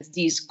lands,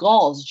 these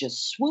gulls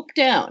just swoop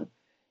down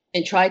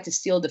and try to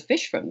steal the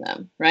fish from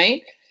them,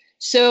 right?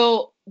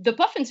 So the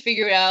puffins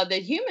figured out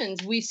that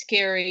humans, we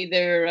scare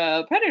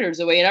their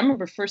predators away. And I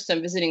remember first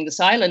time visiting this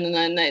island, and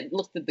then I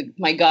looked at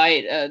my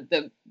guide,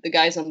 the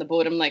guys on the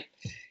boat. I'm like,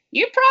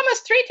 you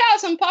promised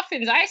 3,000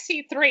 puffins. I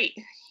see 3.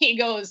 He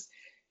goes,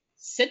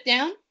 sit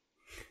down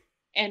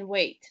and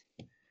wait.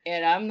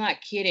 And I'm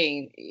not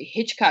kidding.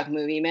 Hitchcock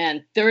movie,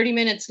 man. 30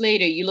 minutes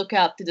later, you look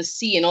out to the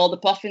sea and all the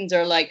puffins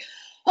are like,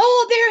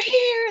 oh, they're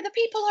here. The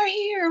people are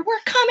here.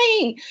 We're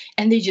coming.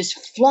 And they're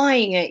just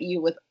flying at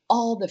you with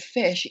all the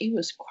fish. It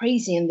was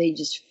crazy. And they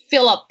just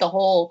fill up the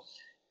whole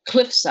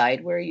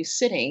cliffside where you're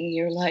sitting.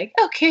 You're like,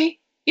 okay,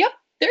 yep,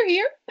 they're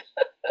here.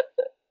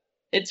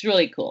 It's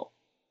really cool.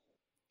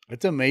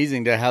 It's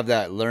amazing to have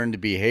that learned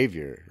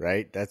behavior,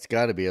 right? That's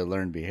got to be a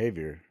learned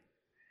behavior.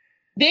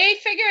 They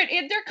figured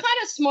they're kind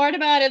of smart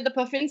about it, the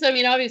puffins. I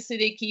mean,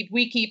 obviously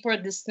we keep our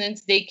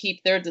distance, they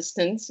keep their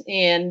distance,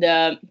 and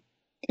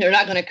they're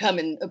not going to come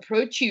and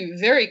approach you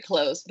very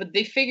close, but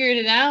they figured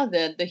it out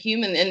that the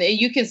human, and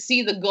you can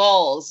see the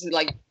gulls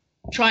like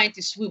trying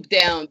to swoop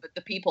down, but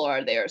the people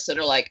are there. So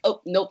they're like, oh,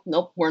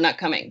 nope, we're not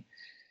coming.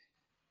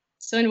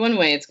 So in one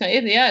way, it's kind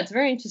of, yeah, it's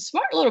very interesting.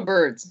 Smart little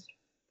birds.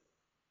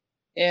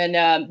 And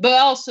but I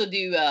also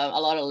do a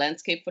lot of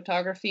landscape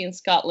photography in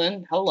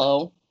Scotland.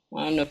 Hello,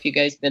 I don't know if you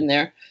guys been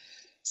there.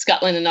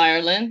 Scotland and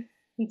Ireland.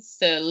 It's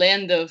the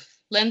land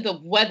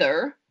of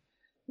weather,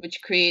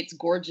 which creates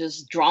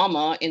gorgeous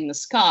drama in the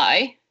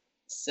sky.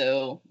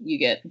 So you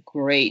get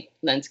great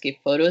landscape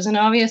photos, and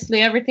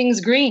obviously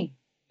everything's green.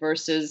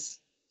 Versus,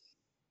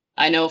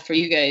 I know for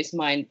you guys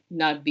might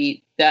not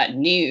be that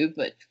new,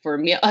 but for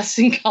me, us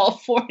in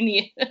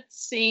California,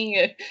 seeing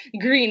a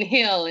green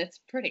hill, it's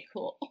pretty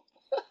cool.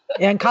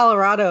 Yeah, in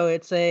Colorado,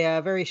 it's a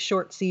very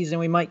short season.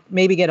 We might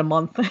maybe get a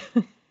month,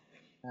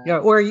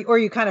 or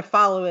you kind of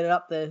follow it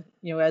up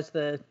as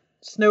the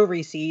snow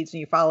recedes and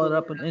you follow it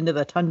up into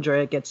the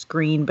tundra, it gets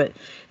green. But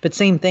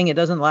same thing, it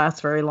doesn't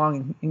last very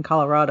long in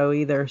Colorado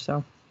either.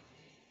 So,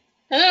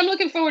 and I'm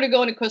looking forward to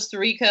going to Costa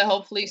Rica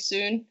hopefully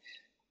soon.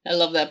 I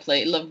love that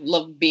place.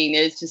 Love being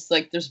there. It's just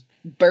like there's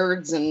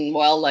birds and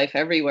wildlife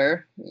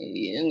everywhere.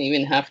 You didn't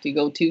even have to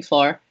go too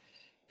far.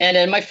 And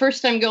then my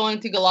first time going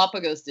to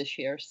Galapagos this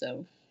year.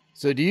 So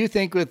do you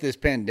think with this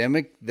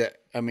pandemic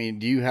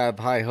do you have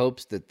high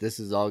hopes that this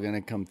is all going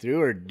to come through,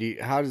 or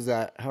how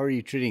are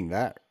you treating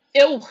that?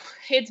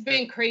 It's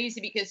been crazy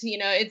because,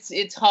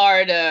 it's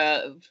hard.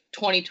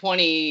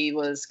 2020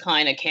 was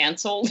kind of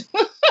canceled.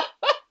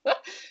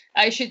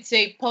 I should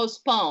say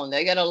postponed.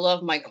 I got to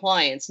love my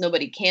clients.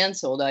 Nobody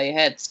canceled. I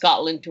had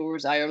Scotland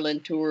tours,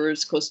 Ireland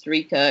tours, Costa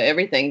Rica,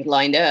 everything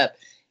lined up.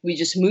 We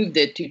just moved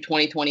it to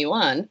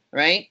 2021,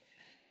 right?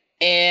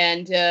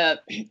 And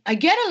I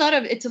get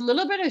it's a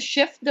little bit of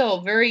shift,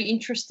 though. Very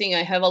interesting.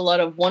 I have a lot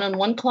of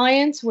one-on-one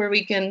clients where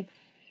we can,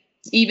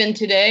 even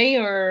today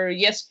or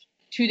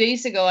 2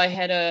 days ago, I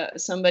had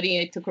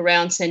somebody I took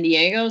around San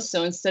Diego.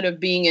 So instead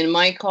of being in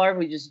my car,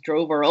 we just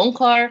drove our own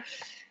car.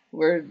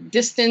 We're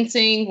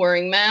distancing,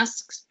 wearing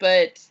masks,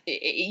 but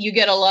you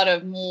get a lot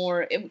of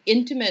more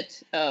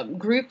intimate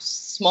groups,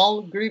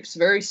 small groups,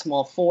 very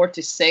small, 4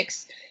 to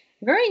 6.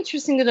 Very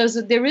interesting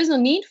because there is a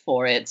need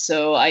for it.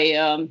 So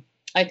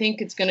I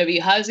think it's going to be,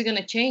 how's it going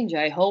to change?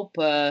 I hope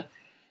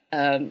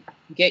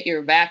get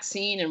your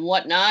vaccine and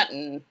whatnot,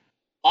 and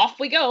off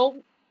we go.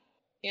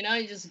 You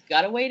just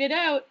got to wait it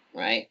out,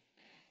 right?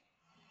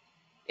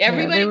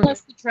 Everybody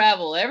wants to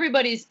travel.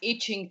 Everybody's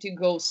itching to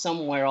go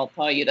somewhere, I'll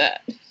tell you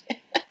that.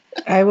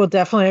 I will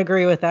definitely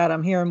agree with that.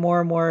 I'm hearing more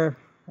and more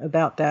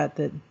about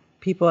that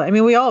people,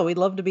 we'd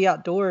love to be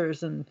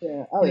outdoors, and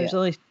there's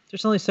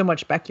only so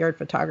much backyard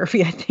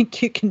photography I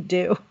think you can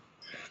do,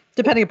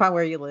 depending upon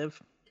where you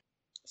live.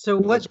 So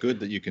it's good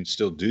that you can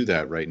still do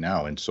that right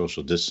now in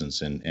social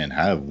distance and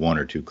have 1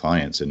 or 2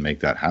 clients and make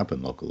that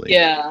happen locally.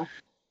 Yeah.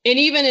 And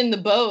even in the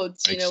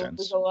boats, when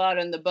we go out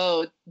in the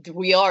boat,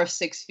 we are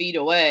 6 feet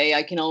away.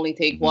 I can only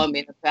take one.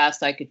 In the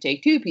past, I could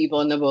take 2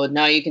 people in the boat.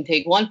 Now you can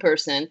take 1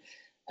 person,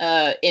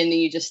 and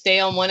you just stay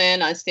on one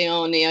end. I stay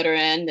on the other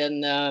end,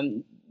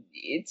 and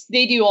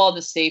they do all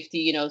the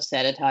safety,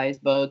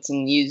 sanitize boats,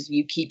 and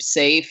you keep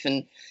safe.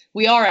 And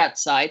we are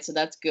outside, so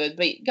that's good.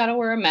 But you gotta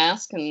wear a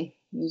mask, and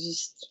you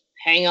just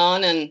hang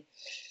on and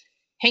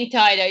hang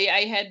tight.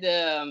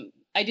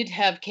 I did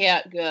have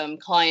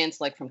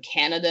clients like from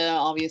Canada,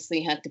 obviously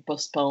had to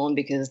postpone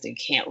because they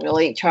can't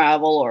really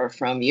travel, or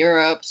from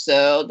Europe.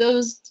 So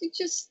those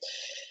just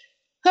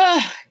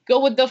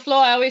go with the flow.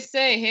 I always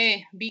say,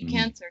 hey, beat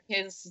cancer.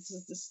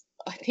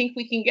 I think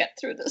we can get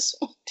through this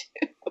one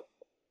too.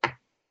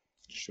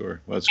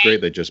 Sure. Well, it's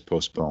great they just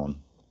postpone.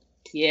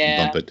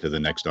 Yeah. Bump it to the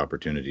next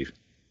opportunity.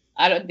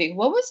 I don't think,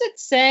 what was it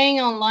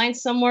saying online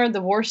somewhere?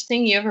 The worst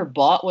thing you ever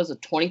bought was a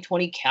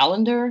 2020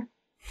 calendar.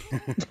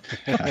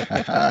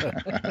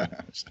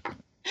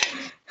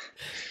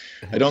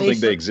 I don't think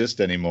they exist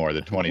anymore,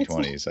 the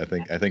 2020s.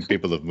 I think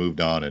people have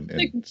moved on and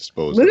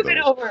disposed of those. Move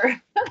it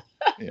over.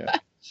 Yeah.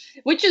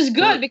 Which is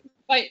good, because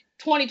by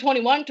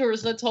 2021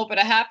 tours, let's hope it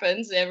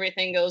happens.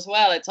 Everything goes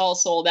well. It's all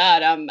sold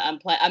out. I'm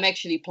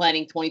actually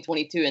planning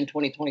 2022 and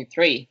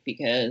 2023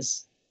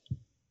 because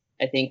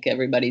I think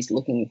everybody's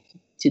looking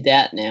to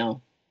that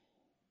now.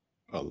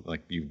 Well,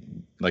 like you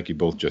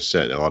both just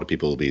said, a lot of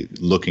people will be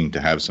looking to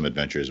have some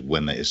adventures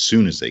as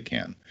soon as they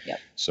can. Yep.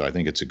 So I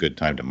think it's a good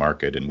time to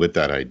market. And with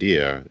that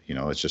idea,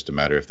 it's just a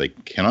matter if they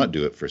cannot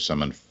do it for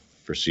some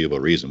unforeseeable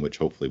reason, which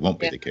hopefully won't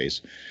be the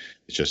case.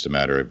 It's just a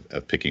matter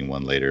of picking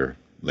one later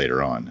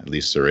on. At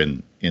least they're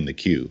in the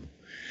queue.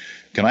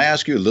 Can I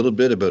ask you a little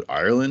bit about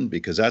Ireland?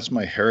 Because that's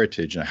my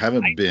heritage, and I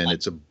haven't been.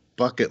 It's a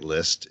bucket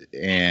list.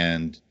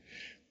 And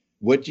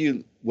what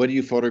do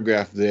you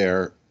photograph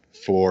there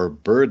for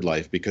bird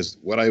life? Because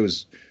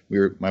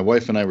my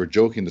wife and I were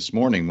joking this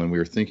morning when we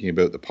were thinking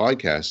about the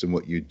podcast and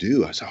what you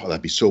do. I said,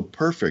 that'd be so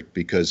perfect,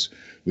 because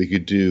we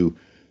could do.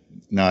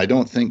 Now, I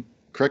don't think,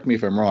 correct me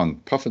if I'm wrong,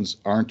 puffins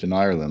aren't in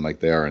Ireland like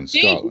they are in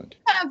Scotland.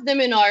 They have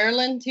them in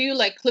Ireland too,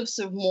 like Cliffs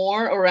of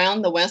Moher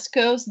around the West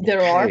Coast.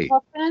 There are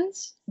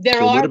puffins.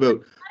 What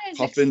about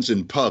puffins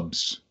in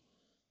pubs?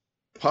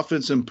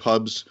 Puffins in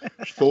pubs,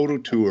 photo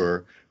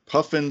tour,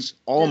 puffins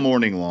all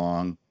morning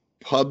long,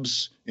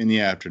 pubs in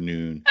the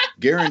afternoon,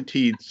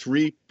 guaranteed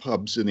 3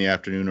 pubs in the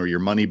afternoon or your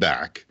money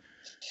back.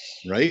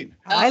 right?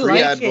 I Free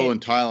like Advil it.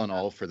 and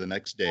Tylenol for the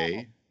next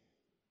day.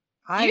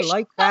 I You should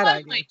like come that on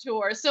idea. my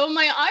tour. So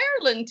my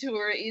Ireland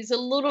tour is a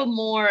little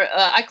more.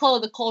 I call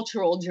it the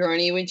cultural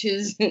journey, which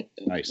is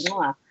Nice.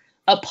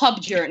 a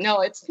pub journey.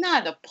 No, it's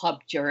not a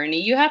pub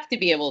journey. You have to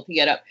be able to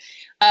get up.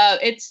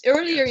 It's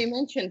earlier you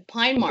mentioned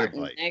Pine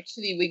Martin. Light.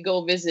 Actually, we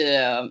go visit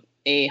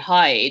a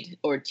hide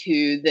or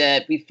two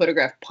that we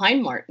photograph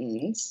Pine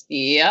Martins.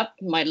 Yep,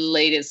 my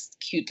latest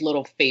cute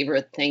little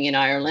favorite thing in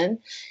Ireland.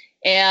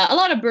 A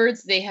lot of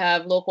birds, they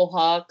have local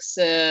hawks,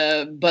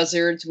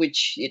 buzzards,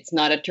 which it's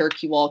not a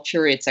turkey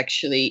vulture, it's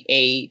actually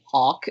a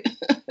hawk,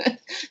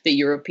 the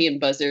European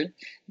buzzard.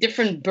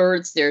 Different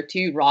birds there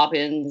too,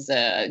 robins,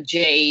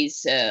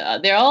 jays.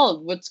 They're all,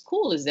 what's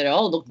cool is they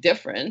all look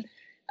different.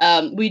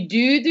 We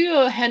do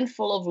a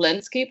handful of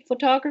landscape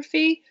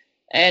photography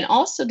and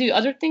also do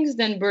other things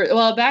than birds.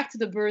 Well, back to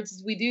the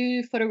birds, we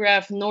do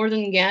photograph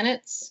northern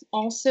gannets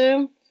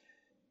also.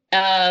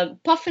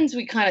 Puffins,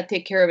 we kind of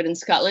take care of it in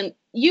Scotland.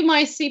 You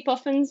might see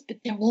puffins, but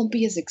they won't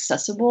be as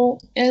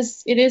accessible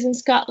as it is in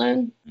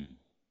Scotland.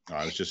 Oh,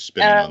 I was just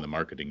spinning on the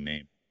marketing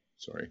name.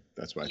 Sorry,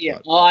 that's why I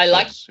thought. Oh, I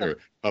like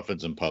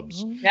puffins and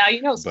pubs.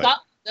 Now Scotland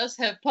does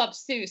have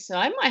pubs too, so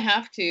I might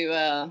have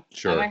to.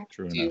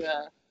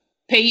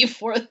 Pay you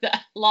for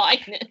that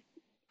line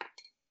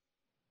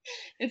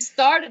and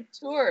start a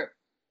tour,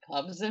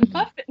 pubs and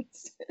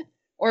puffins.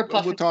 Or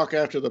we'll talk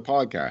after the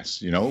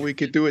podcast. We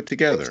could do it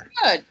together.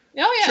 That's good.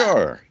 Oh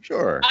yeah.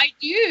 Sure. I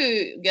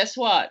do. Guess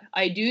what?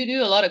 I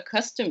do a lot of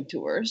custom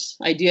tours.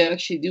 I do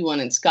actually do one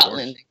in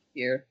Scotland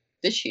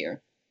this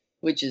year,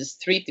 which is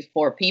 3 to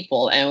 4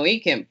 people, and we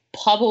can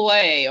pub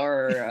away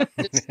or a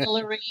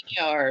distillery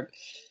or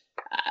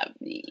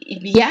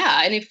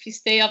and if you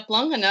stay up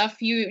long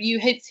enough, you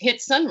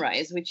hit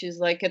sunrise, which is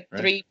like at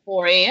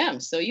 3-4 a.m.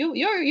 So you'll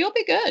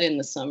be good in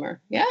the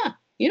summer. Yeah,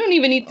 you don't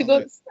even need to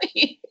go to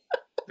sleep.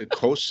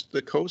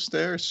 The coast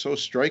there is so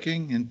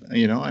striking,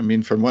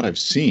 and from what I've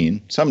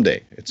seen,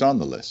 someday it's on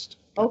the list.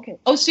 Okay.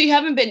 Oh, so you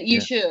haven't been?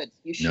 You should.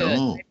 You should.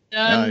 No.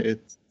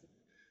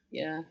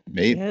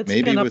 Maybe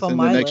within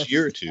the next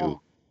year or two.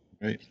 Oh.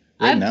 Right.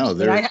 Now,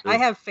 I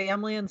have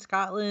family in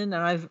Scotland,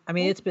 and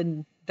it's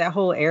been that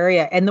whole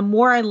area. And the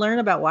more I learn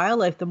about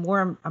wildlife, the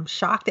more I'm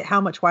shocked at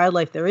how much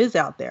wildlife there is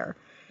out there.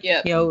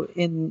 Yeah.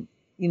 In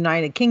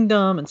United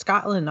Kingdom and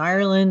Scotland and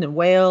Ireland and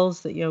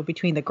Wales, that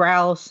between the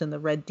grouse and the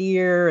red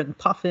deer and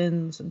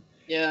puffins, and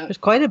there's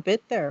quite a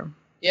bit there.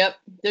 Yep,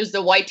 there's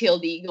the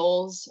white-tailed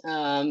eagles,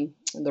 the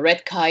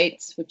red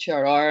kites, which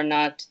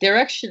they're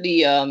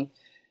actually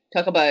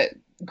talk about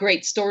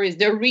great stories.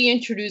 They're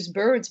reintroduced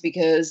birds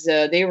because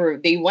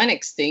they went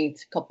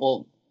extinct a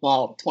couple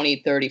 20,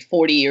 30,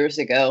 40 years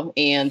ago,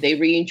 and they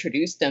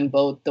reintroduced them,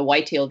 both the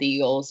white-tailed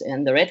eagles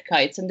and the red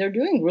kites, and they're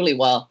doing really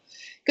well.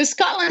 Because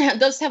Scotland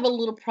does have a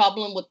little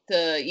problem with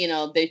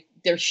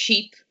their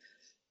sheep,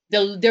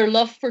 their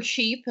love for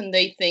sheep, and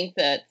they think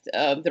that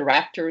the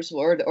raptors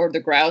or the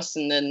grouse,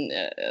 and then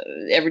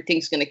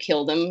everything's going to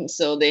kill them.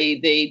 So they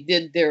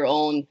did their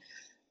own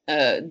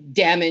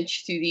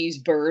damage to these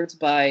birds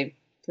by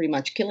pretty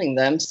much killing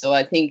them. So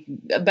I think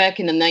back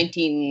in the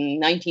 1900s,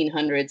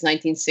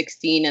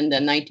 1916, and the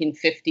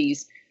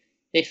 1950s,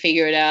 they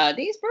figured out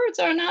these birds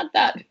are not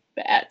that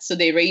bad. So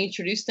they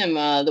reintroduced them,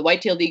 the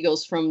white-tailed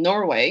eagles from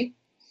Norway.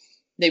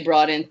 They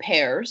brought in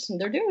pairs, and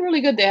they're doing really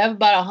good. They have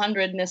about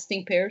 100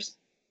 nesting pairs.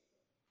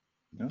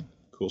 Yeah,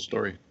 cool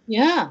story.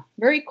 Yeah,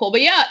 very cool.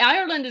 But yeah,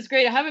 Ireland is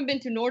great. I haven't been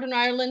to Northern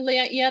Ireland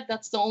yet.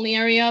 That's the only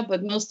area.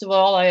 But most of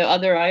all,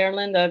 other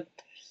Ireland,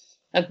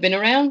 I've been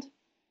around.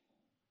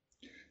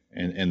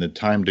 And the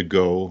time to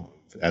go,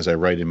 as I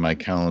write in my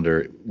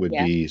calendar, would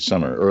be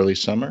summer, early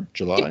summer,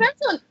 July.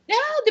 Depends on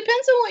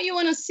what you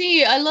want to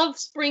see. I love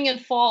spring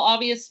and fall.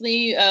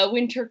 Obviously,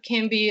 winter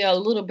can be a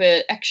little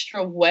bit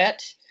extra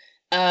wet.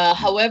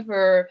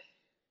 However,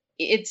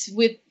 it's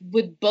with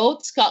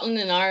both Scotland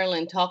and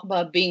Ireland, talk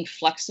about being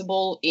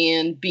flexible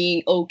and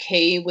being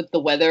okay with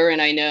the weather.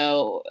 And I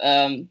know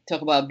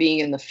talk about being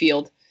in the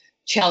field.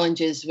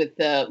 Challenges with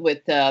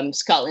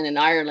Scotland and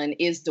Ireland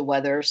is the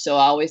weather. So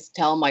I always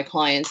tell my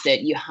clients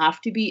that you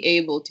have to be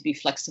able to be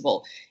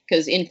flexible,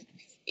 because in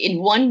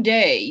one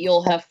day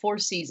you'll have 4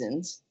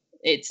 seasons.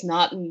 It's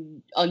not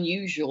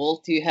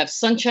unusual to have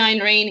sunshine,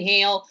 rain,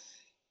 hail,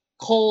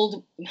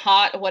 cold,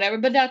 hot, whatever,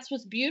 but that's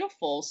what's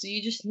beautiful. So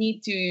you just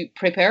need to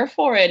prepare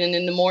for it. And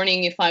in the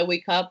morning, if I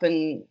wake up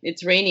and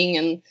it's raining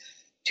and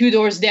 2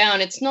 doors down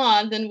it's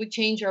not, then we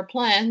change our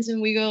plans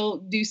and we go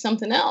do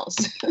something else.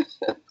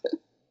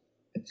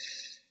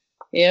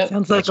 Yeah,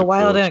 sounds like a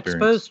wild and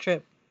exposed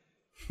trip.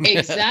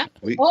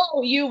 Exactly.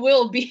 You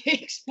will be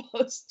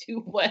exposed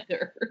to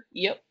weather.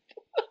 Yep.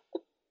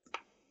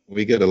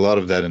 We get a lot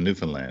of that in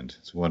Newfoundland.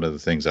 It's one of the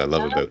things I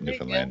love about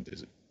Newfoundland.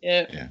 Is it?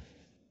 Yeah.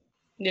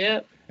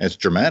 And it's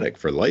dramatic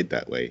for light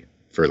that way,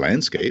 for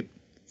landscape,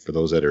 for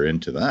those that are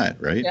into that,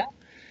 right? Yeah.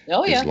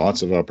 Oh, There's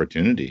lots of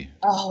opportunity.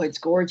 Oh, it's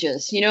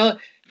gorgeous.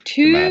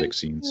 Dramatic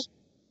scenes.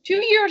 2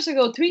 years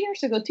ago,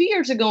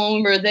 when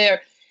we were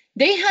there,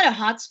 they had a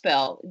hot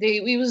spell.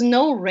 It was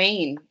no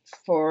rain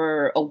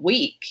for a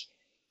week.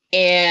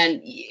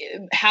 and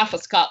half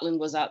of Scotland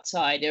was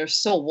outside. They're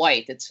so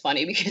white. It's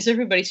funny because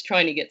everybody's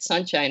trying to get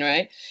sunshine,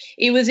 right?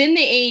 It was in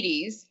the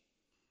 80s,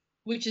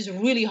 which is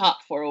really hot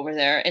for over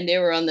there. And they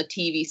were on the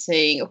TV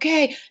saying,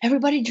 okay,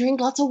 everybody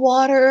drink lots of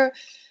water,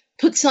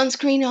 put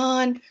sunscreen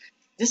on.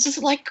 This is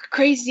like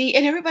crazy.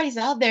 And everybody's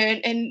out there.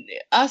 And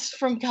us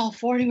from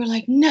California were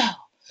like, no,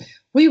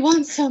 we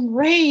want some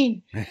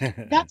rain.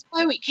 That's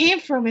why we came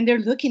from. And they're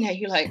looking at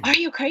you like, are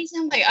you crazy?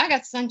 I'm like, I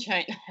got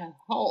sunshine at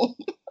home.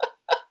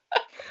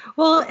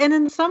 Well, and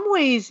in some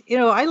ways,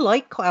 I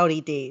like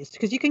cloudy days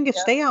because you can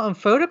stay out and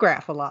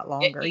photograph a lot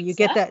longer. Exactly. You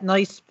get that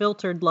nice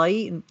filtered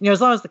light, and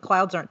as long as the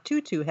clouds aren't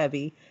too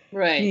heavy,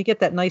 right? You get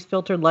that nice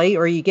filtered light,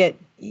 or you get,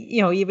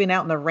 even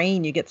out in the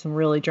rain, you get some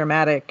really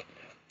dramatic,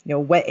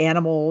 wet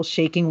animals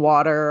shaking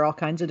water, all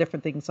kinds of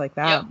different things like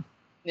that.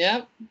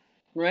 Yep.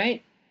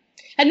 Right.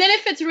 And then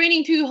if it's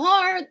raining too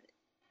hard,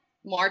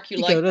 Mark, you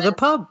like go to the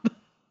pub.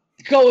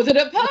 Go to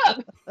the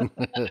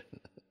pub.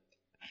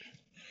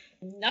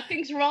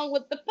 Nothing's wrong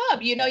with the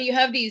pub. You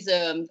have these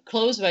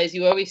clothes-wise,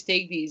 you always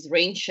take these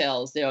rain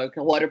shells. They're like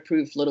a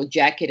waterproof little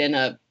jacket and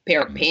a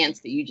pair of pants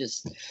that you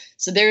just.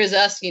 So there is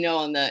us, in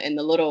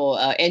the little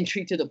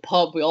entry to the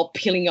pub. We're all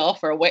peeling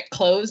off our wet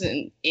clothes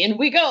and in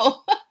we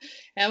go.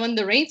 And when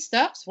the rain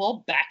stops,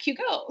 well, back you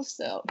go.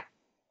 So,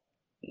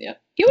 yeah,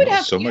 you would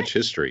have so much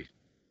history.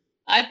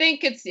 I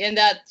think it's in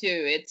that too.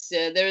 It's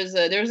there's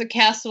a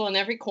castle in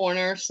every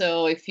corner.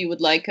 So if you would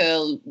like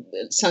a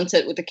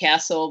sunset with a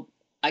castle,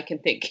 I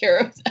can take care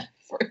of that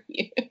for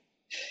you.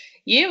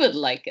 You would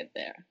like it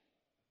there.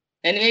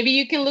 And maybe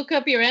you can look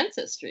up your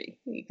ancestry.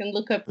 You can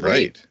look up where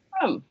you're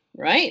from,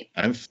 right?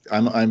 I'm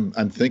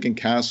thinking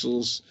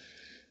castles,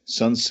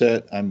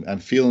 sunset. I'm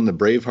feeling the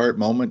Braveheart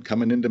moment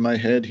coming into my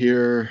head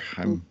here.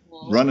 I'm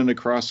running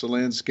across the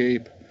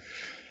landscape.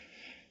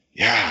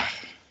 Yeah.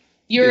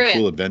 You're a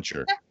cool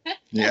adventure.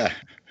 Yeah.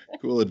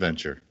 Cool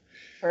adventure.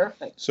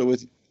 Perfect. So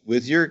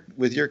with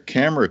your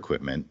camera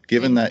equipment,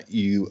 given that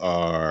you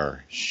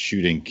are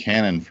shooting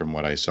Canon from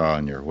what I saw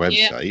on your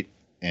website,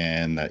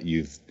 and that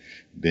you've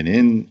been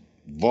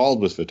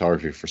involved with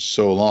photography for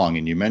so long,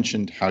 and you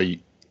mentioned how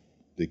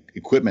the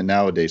equipment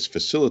nowadays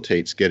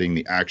facilitates getting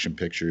the action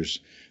pictures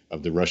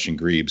of the Russian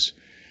grebes.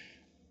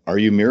 Are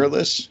you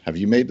mirrorless? Have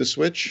you made the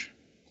switch?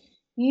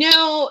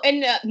 No,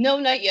 and no,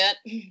 not yet.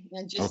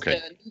 I just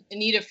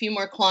need a few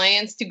more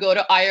clients to go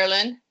to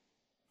Ireland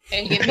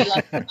and give me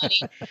lots of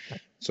money.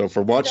 So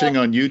for watching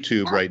on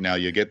YouTube right now,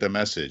 you get the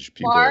message,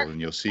 people, and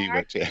you'll see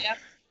what. Yep.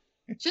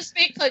 Just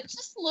make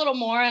just a little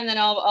more, and then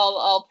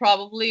I'll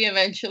probably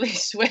eventually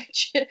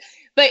switch.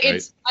 But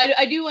it's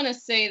I do want to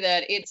say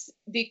that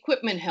the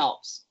equipment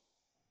helps,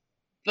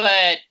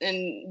 but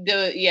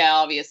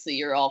obviously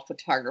you're all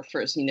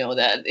photographers,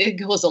 that it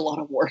goes a lot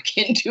of work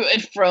into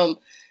it from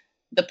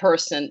the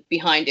person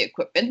behind the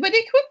equipment. But the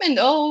equipment,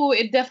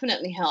 it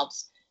definitely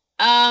helps.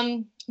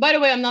 By the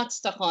way, I'm not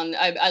stuck on.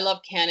 I love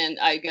Canon.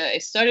 I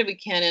started with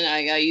Canon.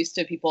 I used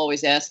to. People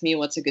always ask me,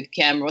 "What's a good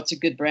camera? What's a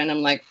good brand?"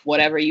 I'm like,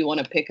 whatever you want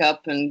to pick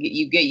up, and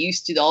you get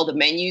used to all the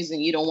menus,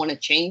 and you don't want to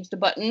change the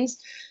buttons.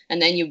 And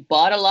then you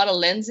bought a lot of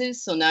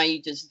lenses, so now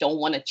you just don't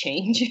want to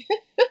change,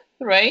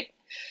 right?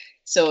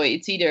 So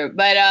it's either.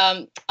 But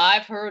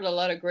I've heard a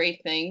lot of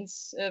great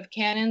things of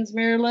Canon's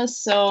mirrorless.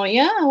 So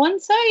yeah,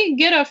 once I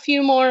get a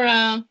few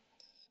more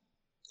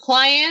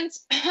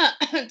clients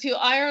to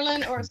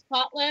Ireland or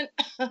Scotland,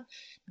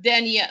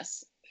 then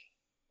yes,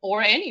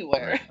 or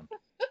anywhere.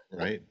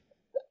 Right.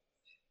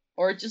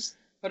 Or just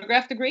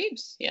photograph the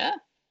grebes. Yeah.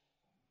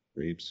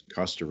 Grebes,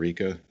 Costa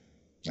Rica.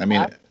 I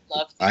mean,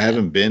 I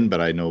haven't been,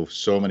 but I know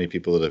so many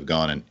people that have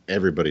gone, and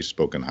everybody's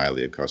spoken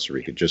highly of Costa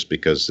Rica just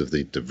because of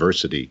the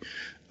diversity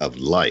of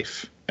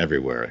life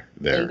everywhere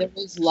there. There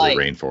is life.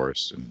 The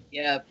rainforest.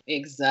 Yeah,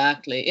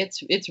 exactly.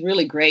 It's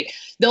really great.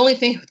 The only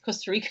thing with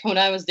Costa Rica when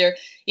I was there,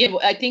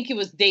 I think it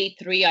was day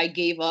 3, I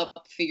gave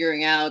up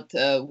figuring out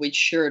which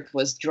shirt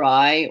was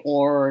dry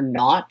or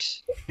not,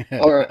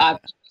 or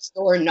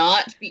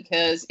not,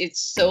 because it's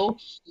so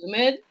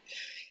humid.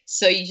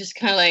 So you just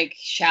kind of like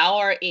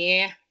shower.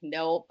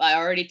 Nope, I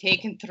already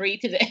taken 3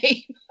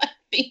 today. I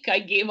think I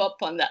gave up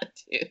on that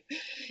too.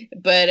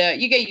 But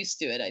you get used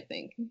to it, I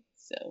think.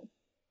 So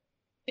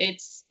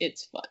it's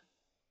fun.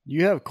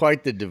 You have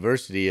quite the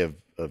diversity of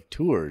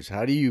tours.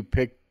 How do you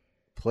pick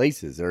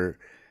places, or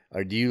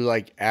do you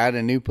like add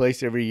a new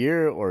place every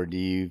year, or do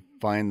you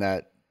find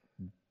that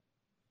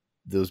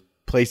those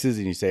places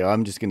and you say,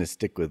 I'm just going to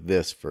stick with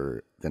this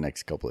for the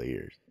next couple of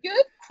years?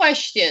 Good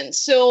question.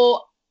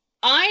 So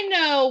I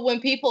know when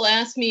people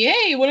ask me,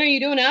 hey, when are you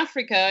doing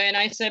Africa? And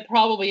I said,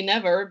 probably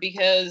never,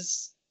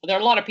 because there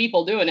are a lot of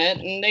people doing it,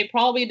 and they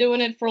probably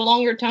doing it for a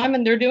longer time,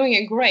 and they're doing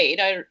it great.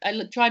 I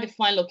try to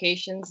find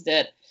locations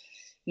that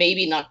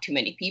maybe not too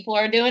many people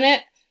are doing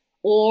it,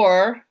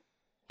 or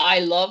I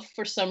love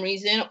for some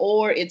reason,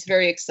 or it's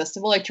very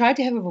accessible. I try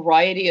to have a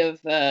variety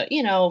of,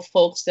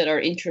 folks that are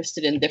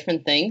interested in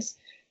different things.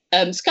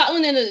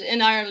 Scotland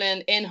and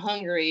Ireland and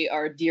Hungary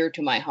are dear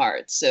to my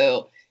heart.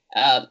 So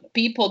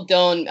people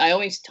I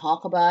always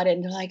talk about it,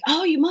 and they're like,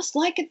 oh, you must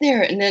like it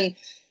there. And then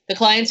the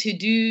clients who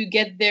do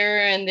get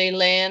there and they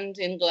land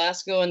in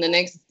Glasgow, and the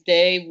next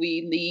day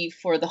we leave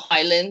for the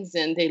Highlands,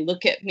 and they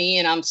look at me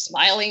and I'm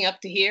smiling up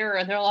to here,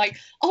 and they're like,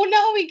 "Oh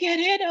no, we get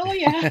it. Oh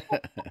yeah."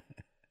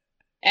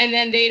 And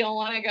then they don't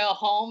want to go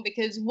home,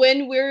 because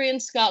when we're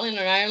in Scotland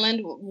or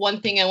Ireland,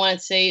 one thing I want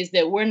to say is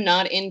that we're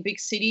not in big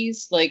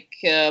cities. Like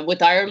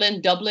with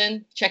Ireland,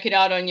 Dublin, check it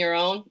out on your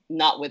own.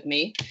 Not with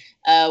me.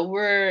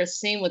 We're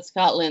same with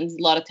Scotland.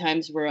 A lot of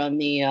times we're on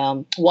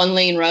the one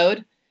lane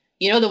road.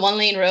 You know, the one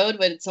lane road,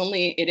 but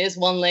it is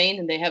one lane,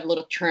 and they have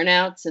little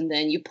turnouts, and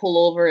then you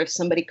pull over. If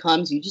somebody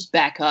comes, you just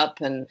back up,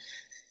 and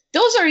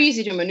those are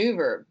easy to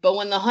maneuver. But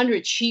when the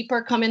 100 sheep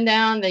are coming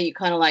down, then you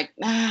kind of like,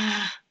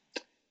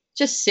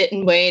 just sit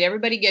and wait.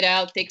 Everybody get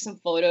out, take some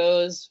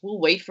photos. We'll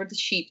wait for the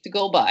sheep to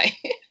go by.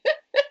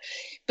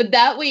 But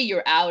that way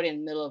you're out in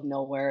the middle of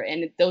nowhere.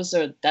 And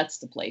that's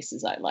the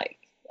places I like.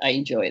 I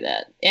enjoy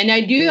that. And I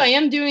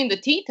am doing the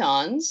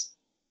Tetons,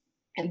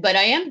 but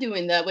I am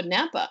doing that with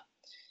Napa.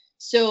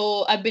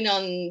 So I've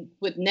been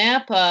with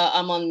Napa,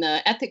 I'm on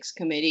the ethics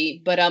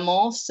committee, but I'm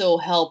also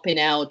helping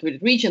out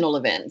with regional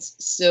events.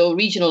 So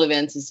regional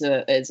events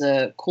is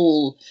a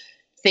cool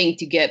thing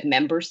to get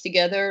members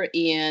together,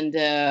 and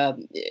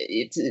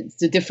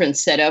it's a different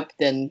setup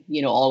than,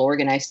 you know, all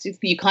organized.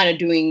 You're kind of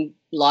doing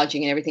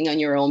lodging and everything on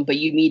your own, but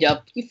you meet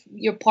up.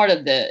 You're part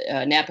of the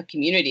Napa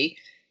community,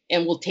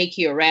 and we'll take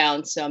you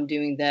around. So I'm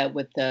doing that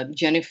with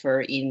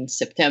Jennifer in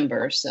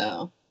September.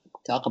 So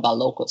talk about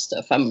local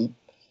stuff.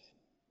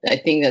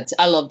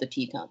 I love the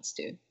Tetons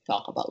too.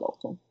 Talk about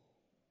local.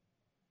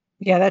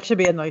 Yeah, that should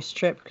be a nice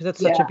trip, because it's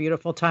such a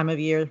beautiful time of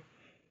year.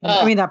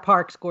 I mean, that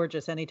park's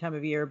gorgeous any time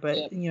of year,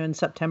 but you know, in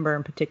September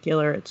in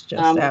particular, it's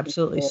just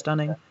absolutely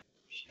stunning.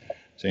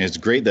 So it's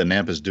great that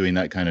Napa's doing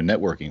that kind of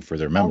networking for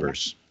their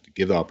members, to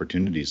give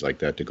opportunities like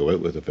that to go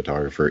out with a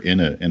photographer in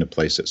a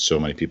place that so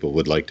many people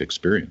would like to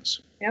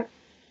experience. Yep.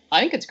 I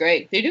think it's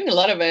great. They're doing a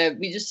lot of it.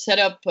 We just set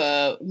up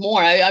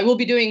more. I will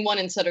be doing one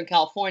in Southern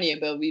California,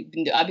 but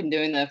I've been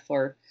doing that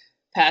for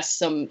past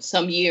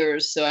some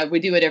years. So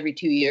we do it every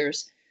 2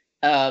 years.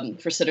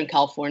 For Southern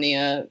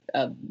California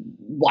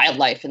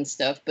wildlife and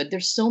stuff, but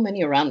there's so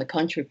many around the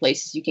country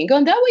places you can go,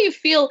 and that way you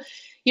feel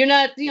you're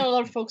not, you know, a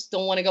lot of folks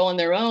don't want to go on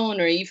their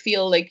own, or you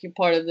feel like you're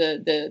part of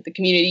the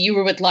community. You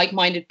were with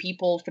like-minded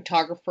people,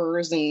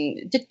 photographers,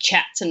 and the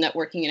chats and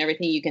networking and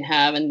everything you can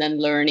have, and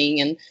then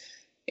learning and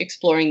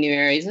exploring new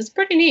areas. It's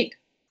pretty neat.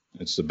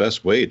 It's the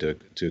best way to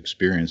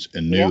experience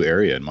a new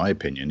area, in my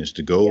opinion, is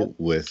to go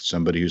with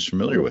somebody who's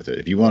familiar with it.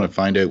 If you want to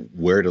find out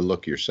where to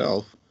look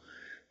yourself,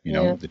 you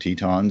know, the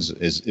Tetons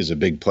is a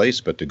big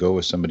place, but to go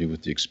with somebody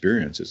with the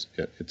experience,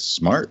 it's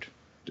smart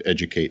to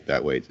educate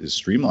that way. It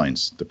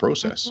streamlines the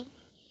process.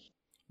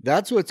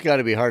 That's what's got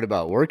to be hard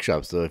about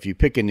workshops, though. If you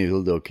pick a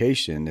new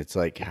location, it's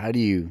like, I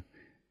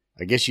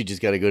guess you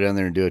just got to go down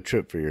there and do a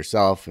trip for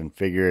yourself and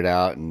figure it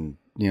out. And,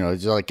 you know,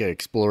 it's like an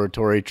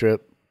exploratory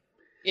trip.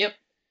 Yep,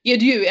 you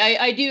do.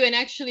 I do. And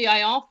actually,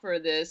 I offer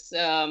this.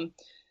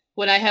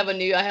 When I have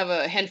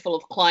a handful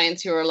of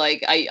clients who are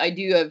like, I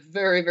do a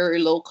very, very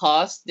low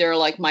cost. They're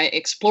like my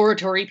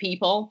exploratory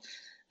people.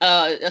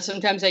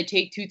 Sometimes I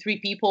take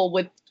 2-3 people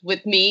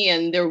with me,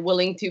 and they're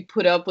willing to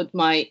put up with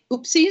my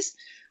oopsies,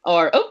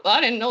 or, oh,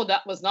 I didn't know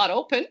that was not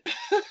open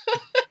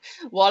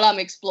while I'm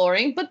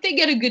exploring, but they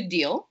get a good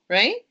deal,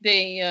 right?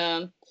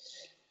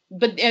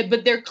 But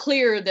they're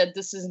clear that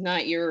this is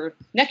not your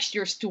next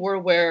year's tour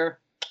where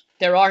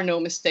there are no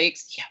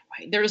mistakes. Yeah,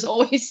 right. There's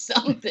always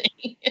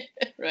something,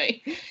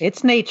 right?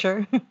 It's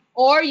nature.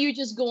 Or you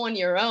just go on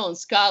your own.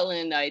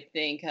 Scotland, I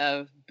think,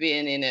 have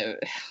been in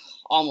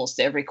almost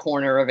every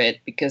corner of it,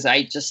 because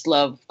I just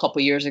love. A couple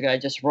of years ago, I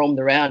just roamed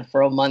around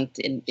for a month,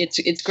 and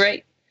it's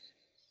great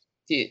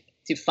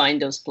to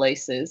find those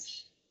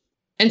places.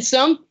 And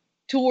some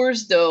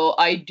tours, though,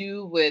 I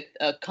do with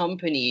a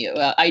company.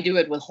 I do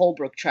it with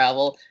Holbrook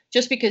Travel,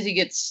 just because you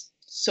get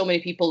so many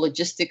people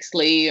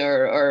logistically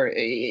or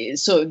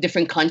so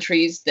different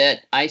countries,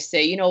 that I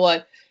say, you know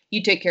what,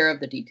 you take care of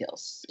the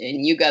details,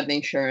 and you got the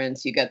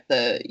insurance, you got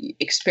the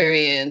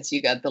experience,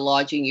 you got the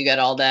lodging, you got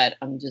all that.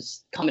 I'm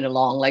just coming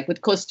along. Like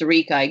with Costa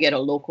Rica, I get a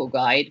local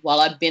guide. While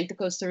I've been to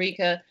Costa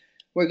Rica,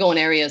 we're going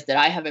areas that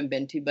I haven't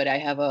been to, but I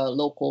have a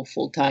local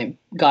full-time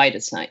guide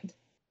assigned,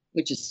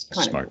 which is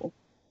kind of cool.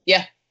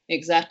 Yeah,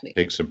 exactly.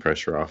 Take some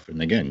pressure off.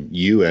 And again,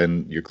 you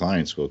and your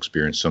clients will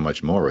experience so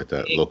much more with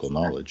that local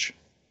knowledge.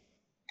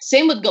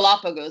 Same with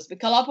Galapagos, but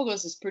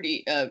Galapagos is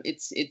pretty,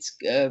 it's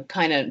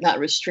kind of not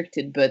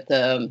restricted, but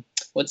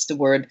what's the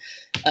word?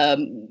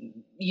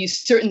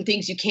 Certain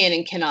things you can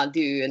and cannot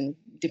do, and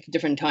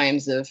different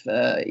times of,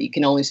 you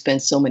can only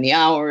spend so many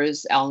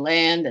hours on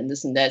land and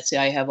this and that. So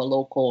I have a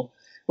local,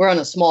 we're on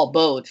a small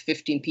boat,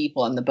 15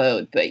 people on the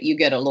boat, but you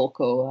get a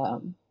local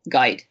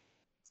guide.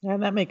 Yeah,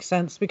 that makes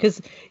sense,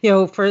 because, you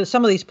know, for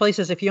some of these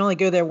places, if you only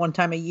go there one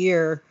time a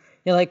year,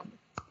 you're like,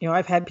 you know,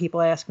 I've had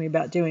people ask me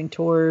about doing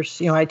tours.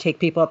 You know, I take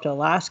people up to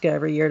Alaska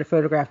every year to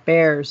photograph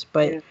bears,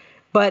 but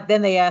But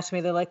then they asked me,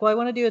 they're like, well, I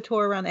want to do a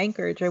tour around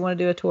Anchorage. I want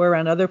to do a tour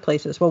around other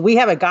places. Well, we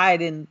have a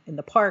guide in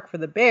the park for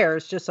the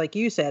bears, just like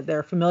you said,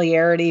 their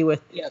familiarity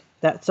with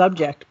that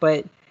subject.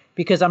 But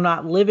because I'm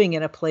not living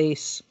in a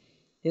place,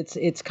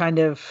 it's kind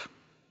of,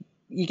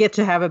 you get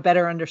to have a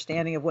better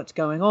understanding of what's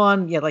going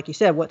on. Yeah, like you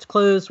said, what's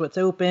closed, what's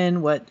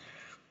open, what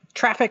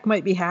traffic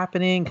might be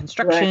happening,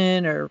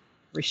 construction or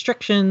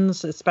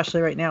restrictions,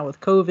 especially right now with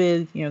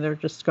COVID. You know, they're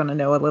just going to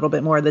know a little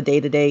bit more of the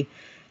day-to-day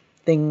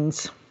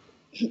things.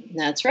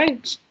 That's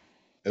right.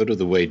 Out of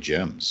the way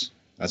gems.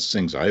 That's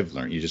things I've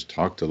learned. You just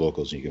talk to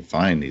locals and you can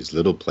find these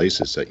little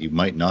places that you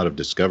might not have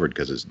discovered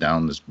because it's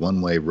down this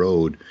one-way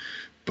road,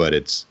 but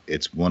it's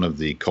one of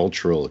the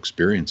cultural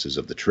experiences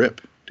of the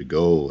trip to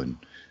go, and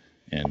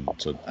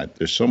so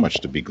there's so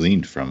much to be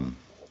gleaned from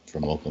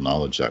local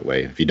knowledge that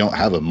way. If you don't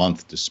have a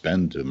month to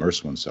spend to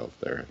immerse oneself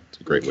there, it's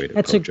a great way to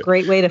approach it. That's a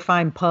great way to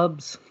find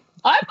pubs.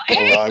 Well,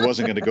 I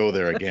wasn't going to go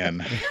there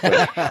again.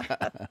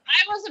 I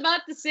was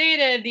about to say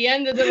that at the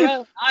end of the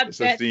road.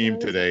 It's a theme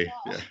today.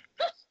 Yeah.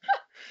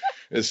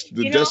 It's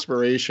the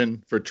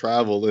desperation for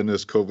travel in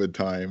this COVID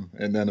time.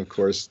 And then, of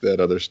course, that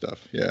other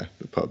stuff. Yeah,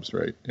 the pubs,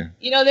 right?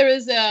 Yeah. There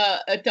was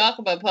a talk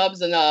about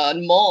pubs in a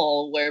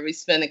mall where we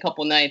spent a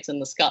couple nights in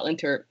the Scotland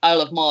Tour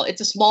Isle of Mull.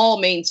 It's a small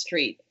main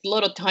street. It's a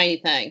little tiny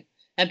thing.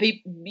 And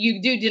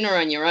you do dinner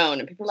on your own.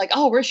 And people are like,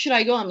 oh, where should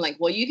I go? I'm like,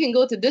 well, you can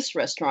go to this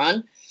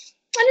restaurant.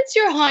 And it's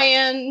your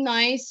high-end,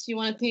 nice. You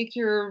want to take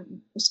your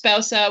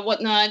spouse out,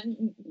 whatnot.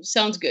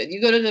 Sounds good. You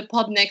go to the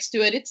pub next to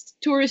it. It's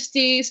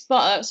touristy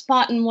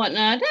spot and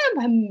whatnot.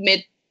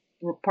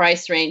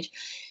 Mid-price range.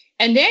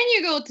 And then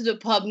you go to the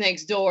pub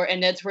next door,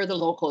 and that's where the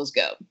locals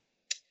go.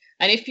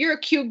 And if you're a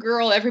cute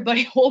girl,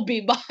 everybody will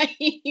be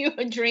buying you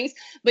drinks.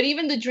 But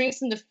even the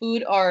drinks and the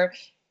food are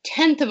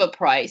tenth of a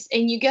price,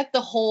 and you get the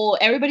whole,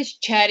 everybody's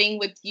chatting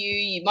with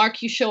you.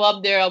 Mark, you show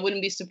up there, I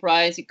wouldn't be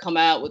surprised. You come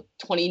out with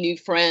 20 new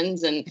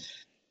friends, and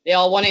they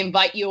all want to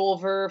invite you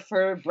over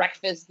for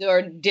breakfast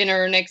or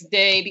dinner next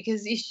day,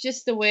 because it's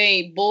just the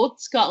way both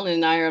Scotland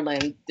and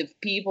Ireland, the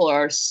people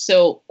are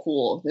so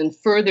cool. And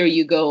further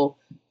you go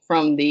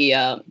from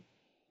the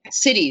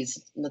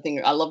cities,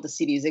 I love the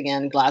cities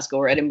again, Glasgow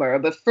or Edinburgh,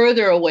 but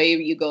further away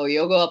you'll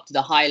go up to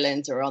the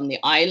Highlands or on the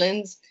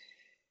islands.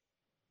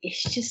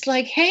 It's just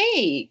like,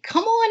 hey,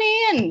 come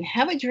on in,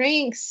 have a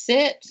drink,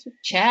 sit,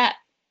 chat,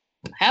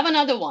 have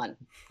another one.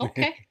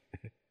 Okay.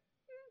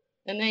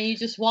 And then you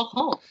just walk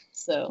home.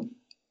 So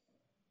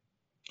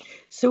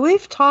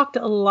we've talked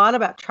a lot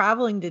about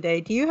traveling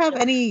today. Do you have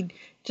any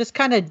just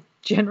kind of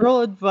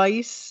general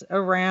advice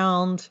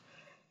around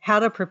how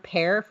to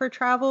prepare for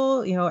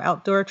travel,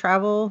 outdoor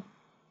travel,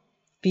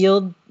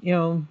 field,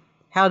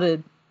 how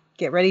to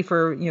get ready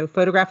for,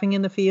 photographing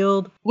in the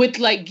field? With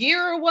like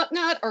gear or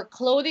whatnot, or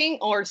clothing,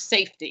 or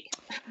safety,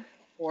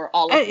 or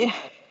all of it?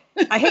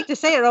 I hate to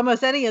say it,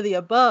 almost any of the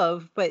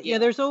above, but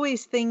there's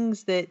always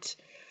things that,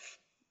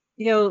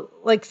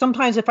 like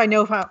sometimes if I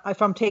know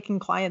if I'm taking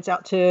clients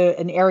out to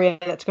an area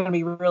that's going to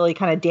be really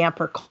kind of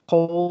damp or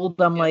cold,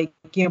 I'm like,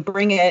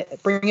 bring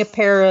a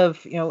pair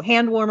of,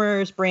 hand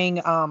warmers,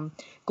 bring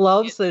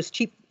gloves, those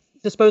cheap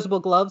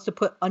disposable gloves to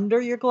put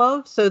under your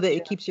gloves so that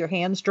it keeps your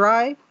hands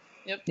dry.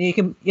 Yep. You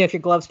can, if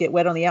your gloves get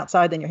wet on the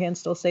outside, then your hands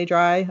still stay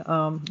dry.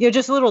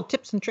 Just little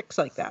tips and tricks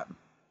like that.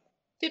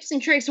 Tips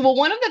and tricks. Well,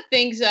 one of the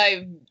things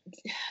I've,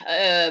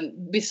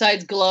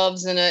 besides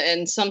gloves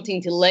and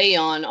something to lay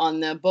on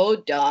the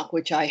boat dock,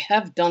 which I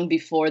have done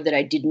before that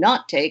I did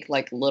not take,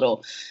 like a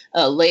little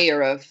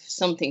layer of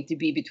something to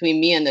be between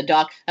me and the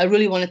dock. I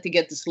really wanted to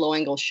get this low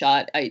angle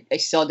shot. I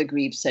saw the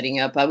Grebe setting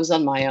up. I was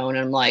on my own.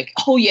 And I'm like,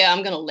 oh yeah,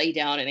 I'm going to lay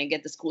down and I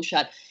get this cool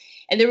shot.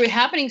 And they were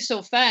happening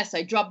so fast.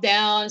 I dropped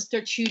down,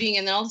 start shooting,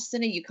 and then all of a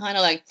sudden you kind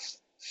of like,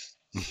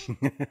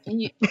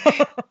 and you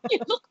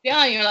look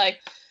down, and you're like,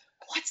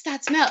 what's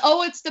that smell?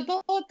 Oh, it's the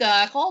boat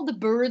dock. All the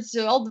birds,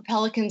 all the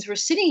pelicans were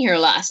sitting here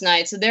last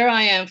night. So there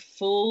I am,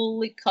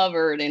 fully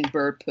covered in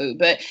bird poo.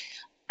 But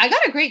I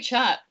got a great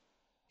shot.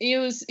 It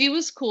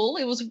was cool.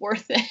 It was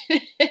worth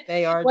it.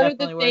 They are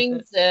definitely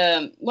worth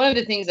it. One of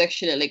the things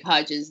actually at Lake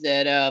Hodge is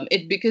that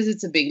because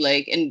it's a big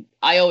lake, and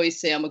I always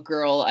say I'm a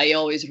girl, I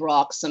always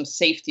rock some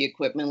safety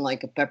equipment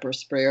like a pepper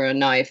spray or a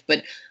knife.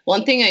 But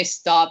one thing I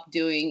stopped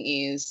doing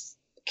is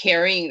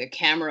carrying the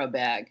camera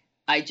bag.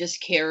 I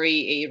just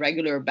carry a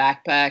regular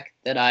backpack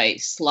that I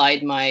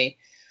slide my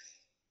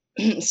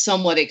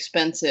somewhat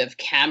expensive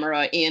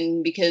camera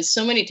in, because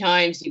so many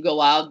times you go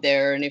out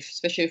there, and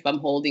especially if I'm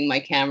holding my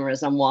camera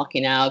as I'm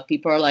walking out,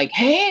 people are like,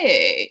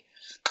 hey,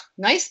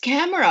 nice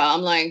camera.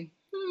 I'm like,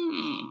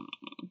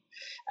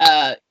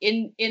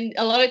 in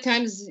a lot of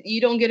times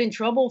you don't get in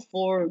trouble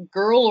for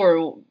girl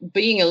or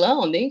being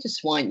alone. They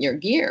just want your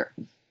gear.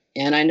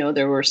 And I know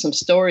there were some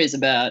stories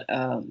about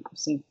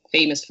some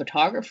famous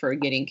photographer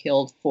getting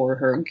killed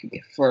for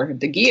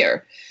the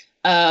gear.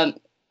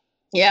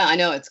 Yeah, I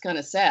know, it's kind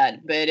of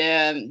sad. But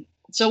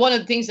so one of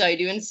the things I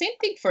do, and the same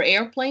thing for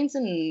airplanes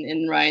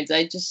and rides,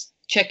 I just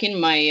check in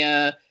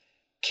my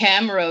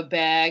camera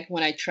bag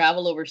when I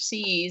travel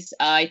overseas.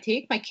 I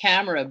take my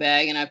camera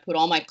bag and I put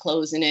all my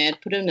clothes in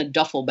it, put it in a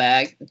duffel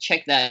bag,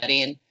 check that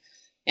in.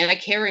 And I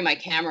carry my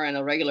camera in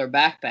a regular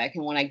backpack.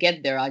 And when I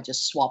get there, I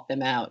just swap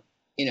them out.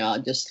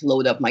 I'll just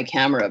load up my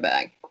camera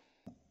bag.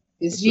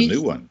 It's a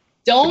new one.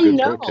 Don't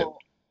know.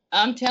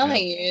 I'm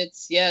telling you,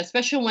 it's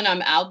especially when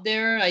I'm out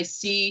there, I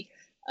see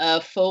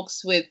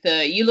folks with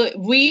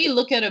we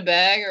look at a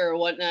bag or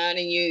whatnot,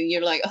 and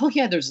you're like, oh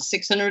yeah, there's a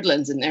 600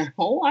 lens in there.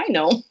 Oh, I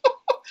know.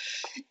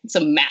 It's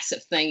a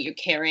massive thing you're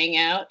carrying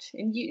out,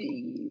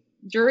 and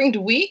during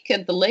the week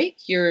at the lake,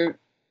 there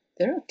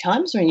are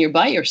times when you're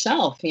by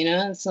yourself.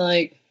 It's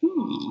like,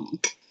 I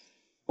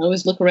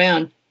always look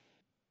around.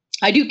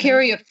 I do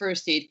carry a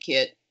first aid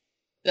kit.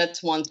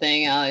 That's one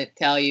thing I'll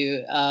tell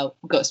you,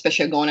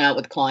 especially going out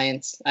with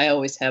clients. I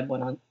always have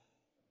one on.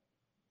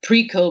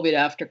 Pre-COVID,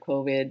 after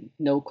COVID,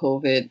 no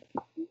COVID.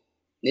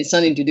 It's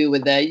nothing to do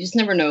with that. You just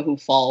never know who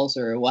falls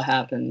or what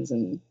happens.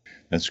 And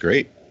that's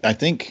great. I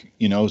think,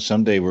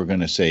 someday we're going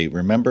to say,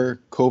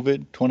 remember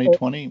COVID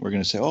 2020? We're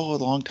going to say, oh, a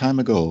long time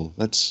ago.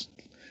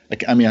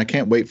 I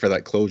can't wait for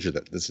that closure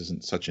that this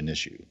isn't such an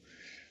issue.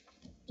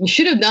 You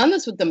should have done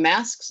this with the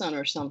masks on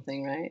or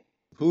something, right?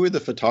 Who are the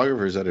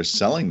photographers that are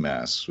selling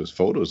masks with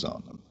photos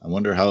on them? I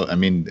wonder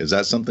is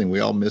that something we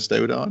all missed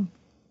out on?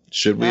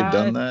 Should we have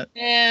done that?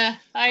 Yeah,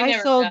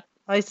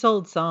 I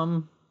sold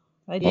some.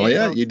 Oh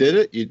yeah, you did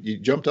it. You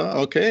jumped on.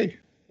 Okay.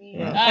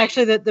 Yeah.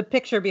 Actually, the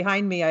picture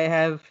behind me, I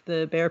have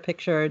the bear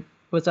picture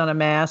was on a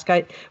mask.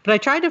 But I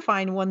tried to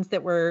find ones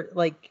that were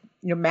like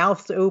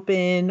mouths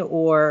open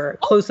or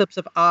close-ups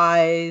of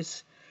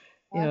eyes.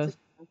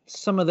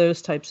 Some of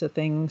those types of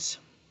things.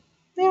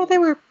 Yeah, they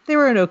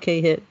were an okay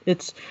hit.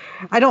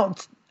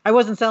 I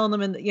wasn't selling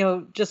them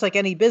in just like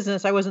any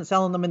business. I wasn't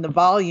selling them in the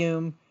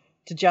volume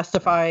to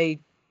justify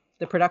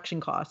the production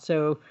cost.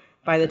 So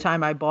by the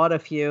time I bought a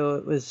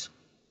few, it's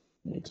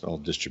all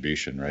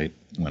distribution, right?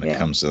 When it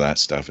comes to that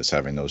stuff, it's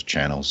having those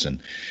channels.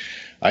 And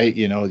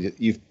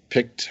you've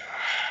picked,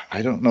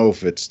 I don't know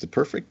if it's the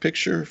perfect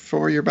picture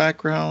for your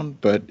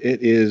background, but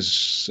it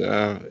is,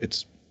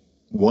 it's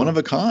one of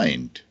a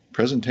kind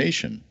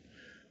presentation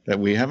that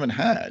we haven't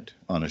had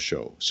on a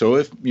show. So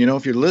if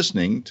you're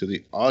listening to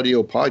the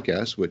audio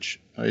podcast, which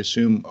I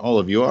assume all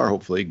of you are,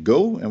 hopefully,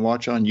 go and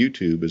watch on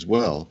YouTube as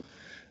well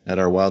at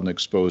our Wild and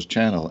Exposed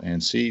channel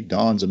and see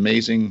Dawn's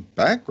amazing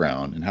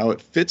background and how it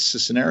fits the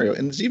scenario.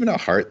 And there's even a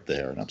heart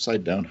there, an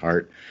upside down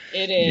heart.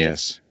 It is.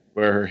 Yes,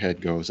 where her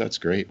head goes. That's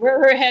great. Where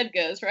her head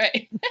goes,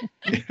 right?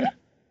 Yeah.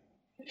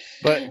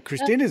 But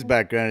Christina's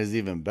background is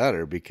even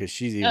better because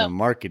she's even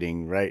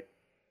marketing, right?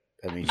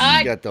 She's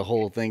got the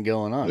whole thing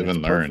going on. It's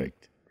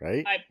perfect,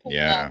 right? I pulled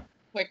up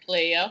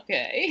quickly.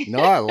 Okay. No,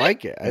 I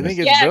like it. I think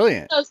it's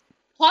brilliant. Those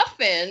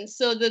puffins.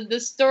 So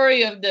the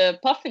story of the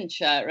puffin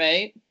shot,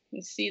 right?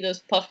 You see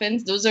those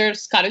puffins? Those are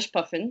Scottish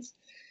puffins.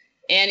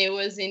 And it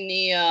was in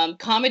the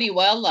Comedy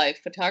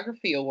Wildlife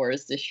Photography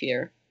Awards this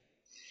year.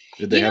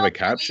 Did they have a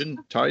caption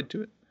tied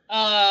to it?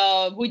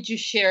 Would you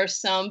share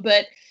some?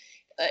 But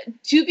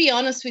to be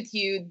honest with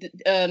you,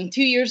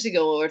 2 years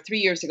ago or 3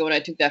 years ago when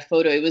I took that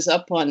photo, it was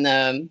up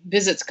on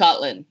Visit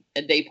Scotland.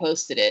 They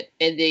posted it.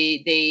 And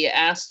they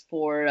asked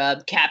for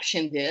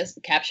caption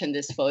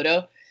this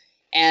photo.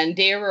 And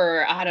there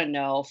were,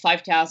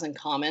 5,000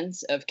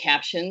 comments of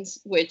captions,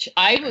 which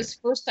I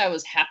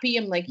was happy.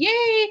 I'm like,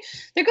 yay,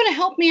 they're going to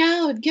help me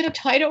out, get a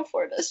title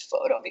for this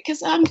photo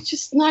because I'm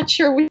just not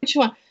sure which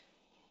one.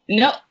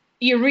 No,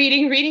 you're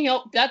reading.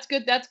 Oh, that's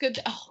good.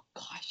 Oh,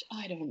 gosh,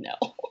 I don't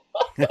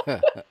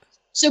know.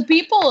 So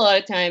people, a lot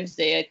of times,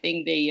 I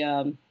think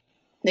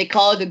they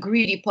call it a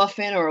greedy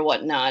puffin or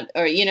whatnot,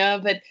 or,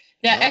 but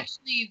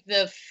actually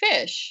the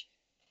fish,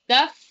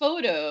 that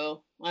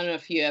photo, I don't know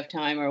if you have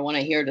time or want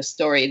to hear the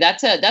story.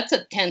 That's a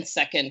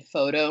 10-second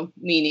photo,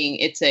 meaning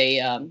it's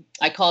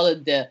I call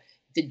it the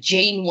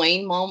Jane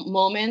Wayne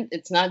moment.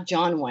 It's not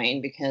John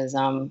Wayne because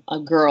I'm a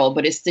girl,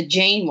 but it's the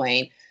Jane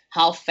Wayne.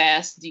 How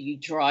fast do you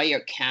draw your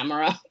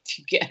camera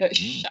to get a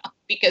shot?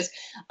 Because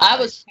I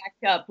was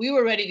packed up. We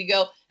were ready to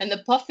go. And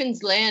the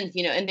puffins land,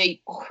 and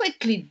they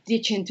quickly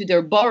ditch into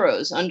their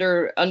burrows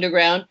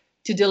underground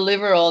to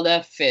deliver all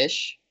that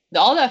fish.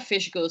 All that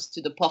fish goes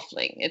to the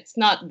puffling. It's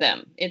not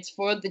them. It's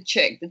for the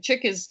chick. The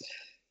chick is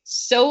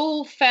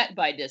so fat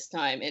by this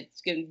time.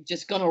 It's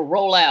just going to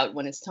roll out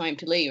when it's time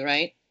to leave,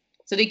 right?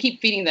 So they keep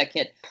feeding that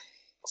kid.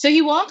 So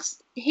he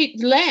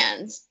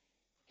lands,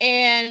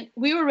 and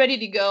we were ready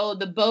to go.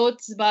 The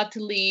boat's about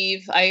to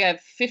leave. I have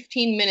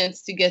 15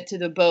 minutes to get to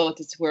the boat.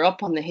 We're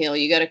up on the hill.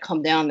 You got to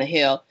come down the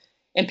hill.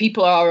 And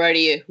people are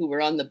already, who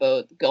were on the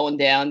boat, going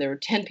down. There were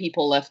 10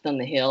 people left on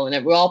the hill,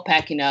 and we're all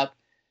packing up.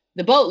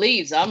 The boat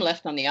leaves. I'm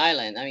left on the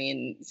island.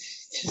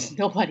 There's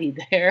nobody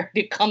there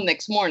to come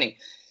next morning.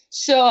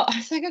 So I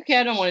was like, okay,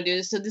 I don't want to do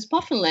this. So this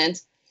puffin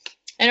lands.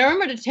 And I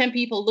remember the 10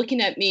 people looking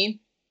at me.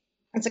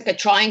 It's like a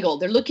triangle.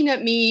 They're looking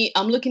at me.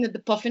 I'm looking at the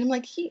puffin. I'm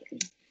like,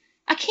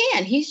 I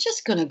can't. He's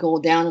just going to go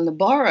down in the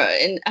burrow.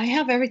 And I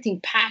have everything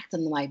packed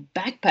in my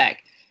backpack.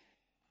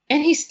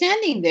 And he's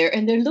standing there.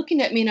 And they're looking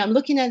at me. And I'm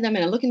looking at them.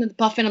 And I'm looking at the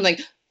puffin. I'm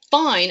like,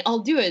 fine, I'll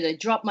do it. I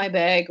drop my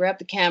bag, grab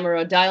the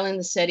camera, dial in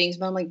the settings.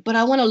 But I'm like, but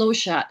I want a low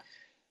shot.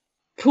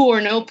 Poo or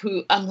no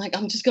poo. I'm like,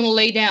 I'm just going to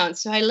lay down.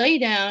 So I lay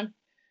down.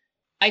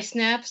 I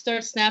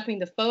start snapping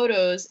the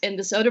photos, and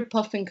this other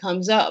puffin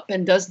comes up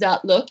and does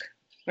that look,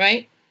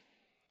 right?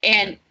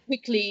 And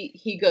quickly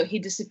he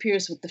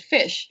disappears with the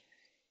fish.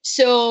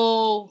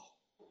 So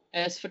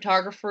as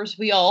photographers,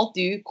 we all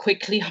do.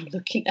 Quickly, I'm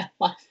looking at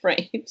my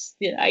frames.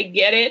 Did I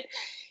get it?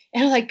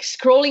 And like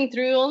scrolling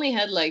through, only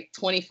had like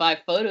 25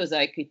 photos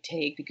I could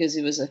take because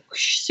it was a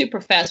super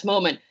fast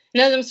moment.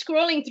 And as I'm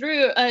scrolling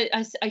through,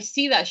 I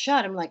see that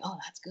shot. I'm like, oh,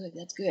 that's good.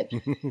 That's good.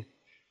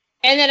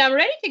 And then I'm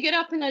ready to get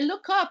up, and I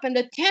look up, and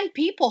the 10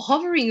 people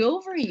hovering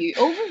over you,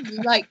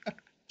 like,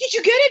 did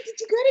you get it? Did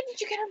you get it? Did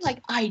you get it? I'm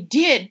like, I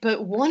did,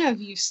 but one of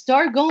you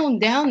start going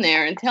down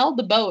there and tell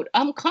the boat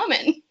I'm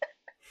coming.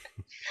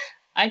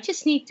 I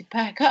just need to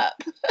pack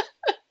up.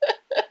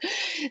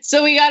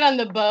 So we got on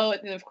the boat,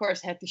 and of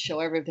course had to show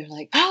everybody. They're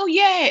like, oh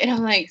yeah. And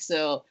I'm like,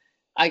 so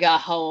I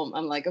got home.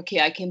 I'm like, okay,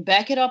 I can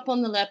back it up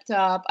on the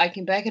laptop. I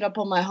can back it up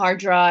on my hard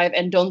drive,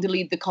 and don't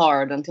delete the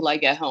card until I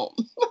get home.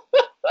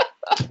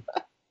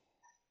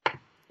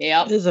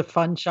 Yeah, It is a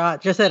fun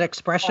shot. Just that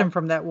expression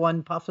from that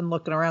one puffin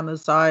looking around the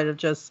side of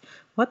just,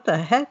 what the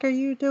heck are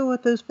you doing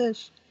with those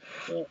fish?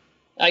 Yeah.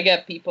 I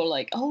get people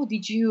like, oh,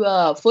 did you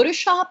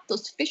Photoshop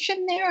those fish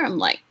in there? I'm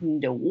like,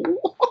 no.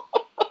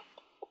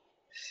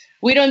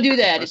 We don't do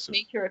that. It's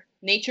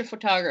nature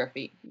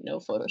photography, no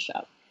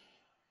Photoshop.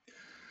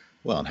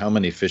 Well, and how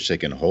many fish they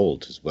can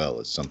hold as well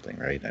is something,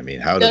 right? I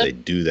mean, how do they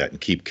do that and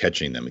keep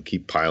catching them and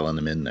keep piling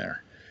them in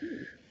there?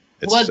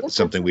 It's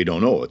something we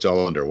don't know. It's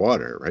all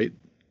underwater, right?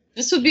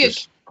 This would be a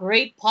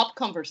great pop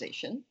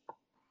conversation.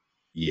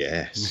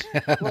 Yes.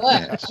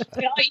 Yes.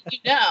 You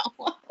know.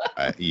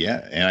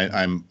 Yeah,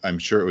 and I'm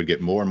sure it would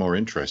get more and more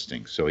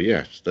interesting. So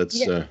yes, let's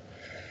plan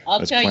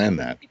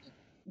that.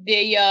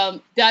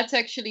 That's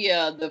actually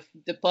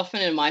the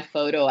puffin in my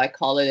photo. I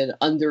call it an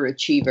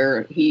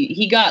underachiever.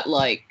 He got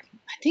like,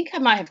 I think I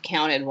might have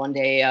counted one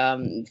day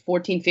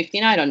 14,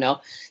 15. I don't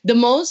know. The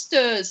most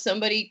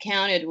somebody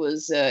counted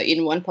was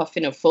in one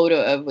puffin a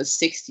photo of was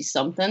 60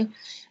 something.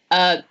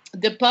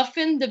 The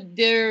puffin,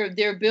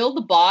 their bill,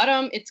 the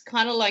bottom, it's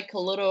kind of like a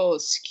little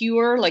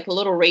skewer, like a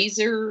little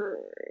razor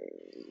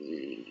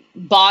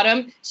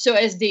bottom. So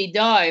as they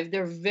dive,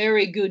 they're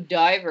very good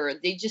diver.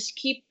 They just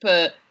keep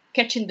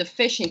catching the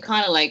fish and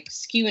kind of like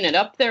skewing it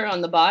up there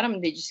on the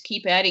bottom. They just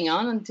keep adding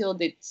on until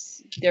they're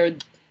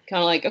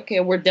kind of like, okay,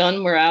 we're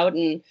done, we're out,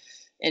 and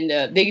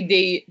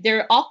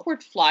they're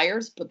awkward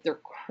flyers, but they're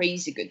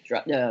crazy good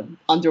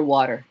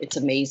underwater. It's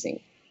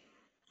amazing.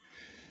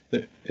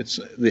 It's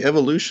the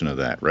evolution of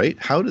that, right?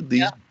 How did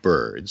these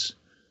birds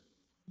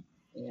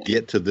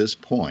get to this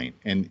point?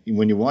 And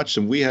when you watch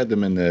them, we had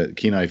them in the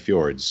Kenai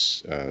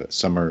Fjords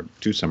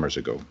 2 summers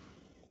ago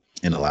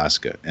in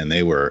Alaska, and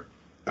they were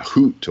a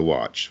hoot to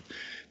watch.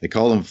 They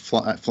call them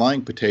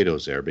flying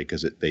potatoes there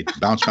because they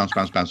bounce,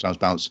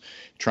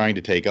 trying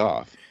to take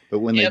off.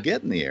 But when they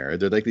get in the air,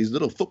 they're like these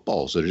little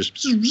footballs that are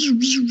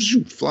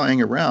just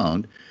flying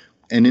around.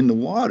 And in the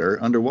water,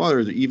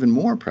 underwater, they're even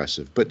more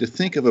impressive. But to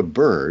think of a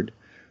bird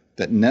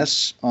that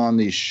nests on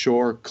these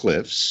shore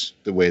cliffs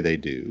the way they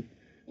do,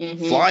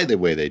 fly the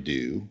way they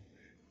do,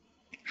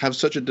 have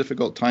such a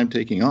difficult time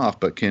taking off,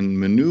 but can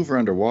maneuver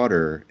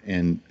underwater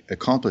and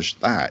accomplish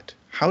that.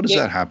 How does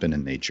that happen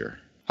in nature?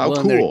 How cool.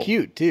 And they're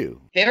cute too.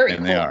 Very and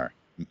cool. They are.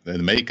 The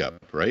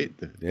makeup, right?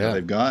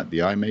 They've got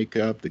the eye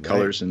makeup, the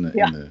colors in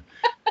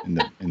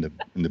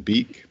the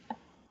beak.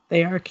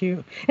 They are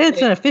cute. And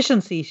it's an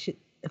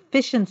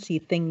efficiency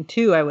thing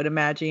too, I would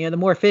imagine. You know, the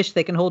more fish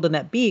they can hold in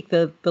that beak,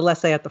 the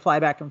less they have to fly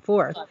back and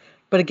forth.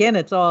 But again,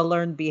 it's all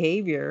learned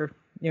behavior,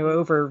 you know,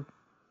 over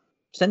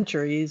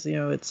centuries. You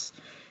know, it's,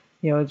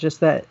 you know, just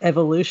that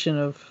evolution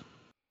of.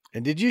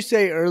 And did you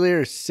say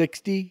earlier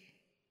 60?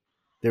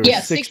 There were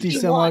 60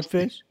 some odd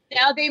fish?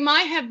 Now, they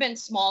might have been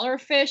smaller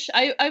fish.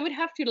 I would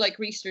have to like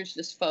research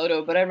this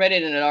photo, but I read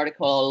it in an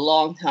article a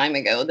long time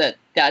ago that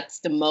that's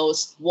the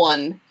most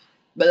one,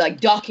 but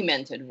like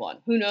documented one.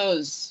 Who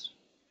knows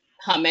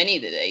how many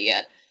did they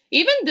get?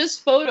 Even this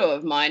photo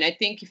of mine, I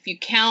think if you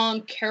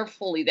count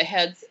carefully the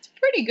heads, it's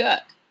pretty good.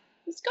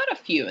 It's got a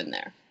few in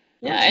there.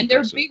 That's and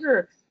impressive. They're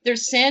bigger. They're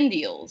sand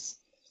eels.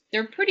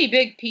 They're pretty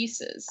big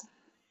pieces.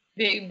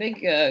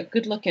 Big,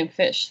 good looking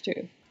fish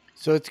too.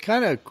 So it's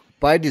kind of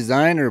by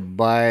design or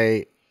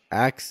by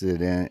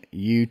accident,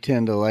 you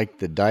tend to like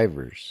the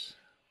divers,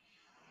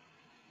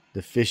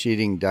 the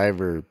fish-eating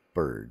diver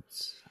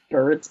birds.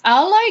 Birds.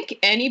 I like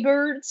any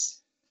birds.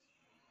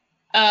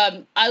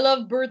 I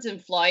love birds in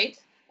flight.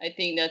 I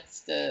think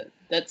that's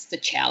the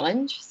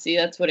challenge. See,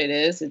 that's what it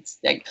is. It's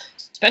like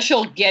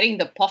special getting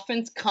the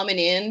puffins coming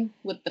in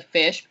with the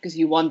fish because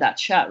you want that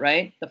shot,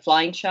 right? The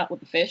flying shot with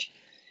the fish.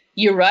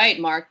 You're right,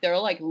 Mark. They're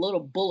like little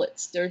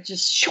bullets. They're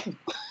just.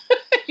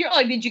 You're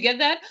like, did you get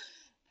that?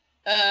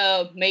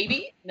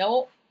 Maybe.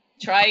 No.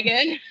 Try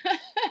again.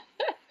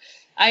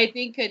 I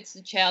think it's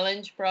a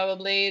challenge.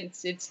 Probably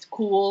it's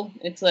cool.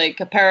 It's like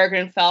a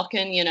peregrine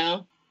falcon, you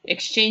know,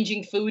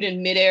 exchanging food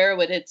in midair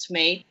with its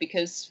mate.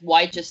 Because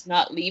why just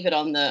not leave it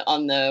on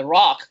the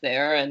rock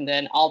there and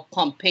then I'll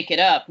come pick it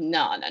up?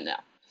 No.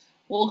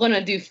 We're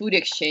gonna do food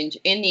exchange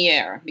in the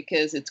air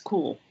because it's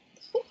cool.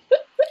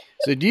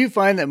 So do you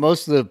find that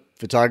most of the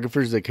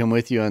photographers that come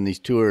with you on these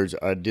tours,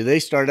 do they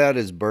start out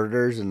as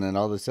birders and then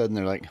all of a sudden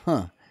they're like,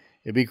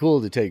 it'd be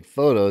cool to take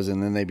photos,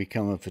 and then they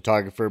become a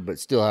photographer but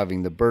still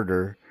having the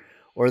birder?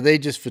 Or are they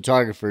just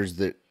photographers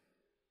that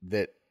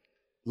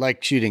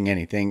like shooting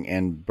anything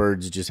and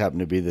birds just happen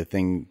to be the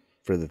thing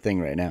for the thing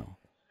right now?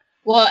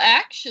 Well,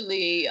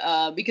 actually,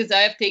 because I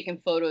have taken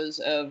photos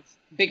of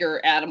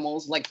bigger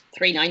animals like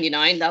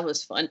 399, that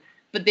was fun,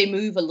 but they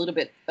move a little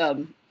bit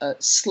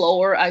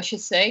slower, I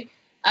should say.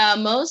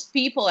 Most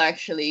people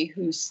actually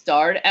who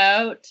start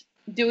out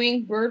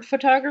doing bird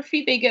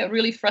photography, they get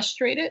really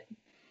frustrated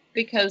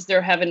because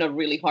they're having a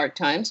really hard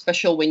time,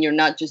 especially when you're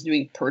not just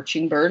doing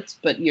perching birds,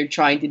 but you're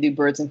trying to do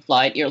birds in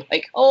flight. You're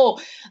like, oh,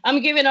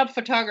 I'm giving up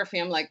photography.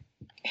 I'm like,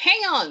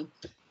 hang on.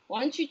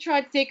 Why don't you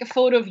try to take a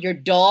photo of your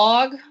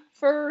dog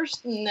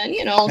first, and then,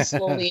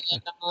 slowly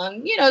add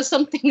on,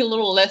 something a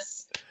little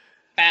less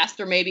fast,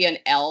 or maybe an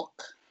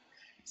elk,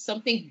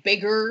 something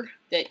bigger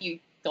that you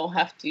don't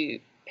have to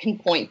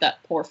pinpoint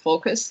that poor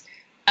focus.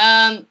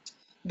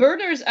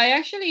 Birders, I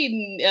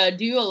actually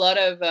do a lot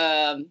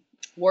of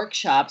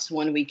workshops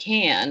when we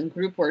can,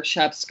 group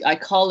workshops. I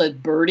call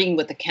it birding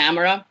with the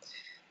camera.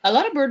 A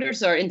lot of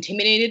birders are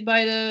intimidated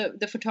by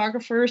the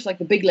photographers, like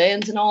the big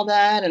lens and all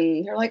that,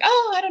 and they're like,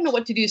 oh, I don't know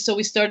what to do. So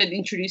we started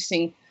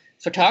introducing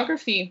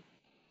photography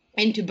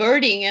into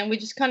birding, and we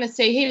just kind of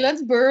say, hey,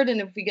 let's bird, and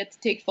if we get to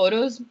take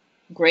photos,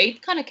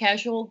 great, kind of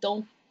casual,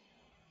 don't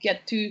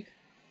get too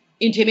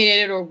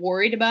intimidated or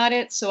worried about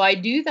it. So I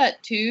do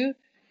that too.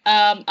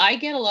 I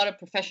get a lot of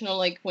professional,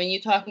 like when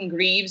you're talking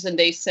grebes and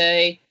they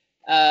say,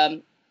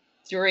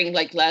 during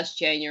like last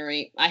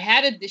January, I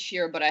had it this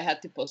year, but I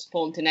had to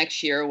postpone to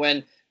next year,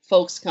 when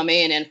folks come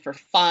in and for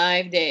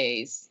 5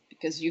 days,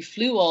 because you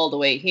flew all the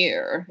way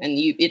here, and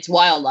it's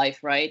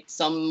wildlife, right?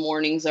 Some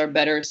mornings are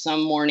better,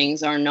 some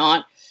mornings are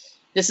not.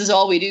 This is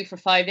all we do for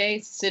 5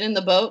 days. Sit in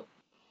the boat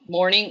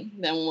morning,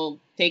 then we'll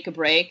take a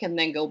break and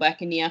then go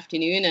back in the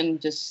afternoon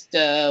and just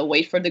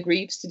wait for the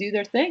grebes to do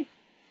their thing.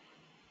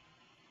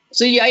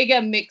 So yeah, I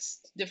get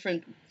mixed,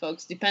 different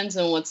folks. Depends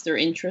on what's their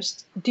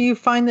interest. Do you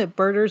find that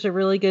birders are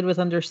really good with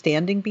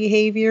understanding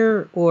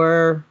behavior,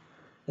 or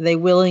are they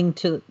willing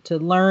to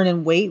learn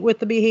and wait with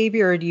the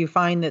behavior, or do you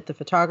find that the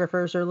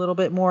photographers are a little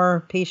bit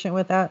more patient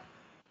with that?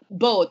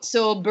 Both.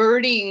 So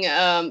birding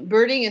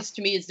is,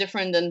 to me, is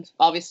different than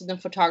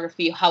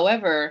photography.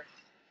 However,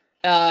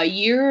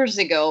 years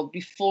ago,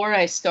 before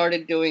I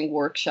started doing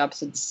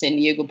workshops at the San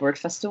Diego Bird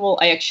Festival,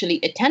 I actually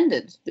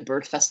attended the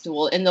Bird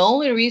Festival, and the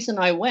only reason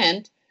I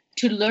went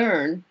to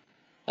learn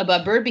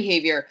about bird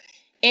behavior.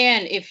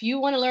 And if you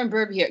want to learn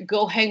bird behavior,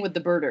 go hang with the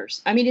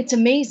birders. I mean, it's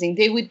amazing.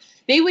 They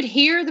would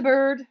hear the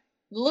bird,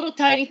 the little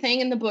tiny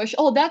thing in the bush.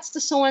 Oh, that's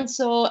the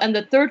so-and-so, and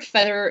the third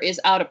feather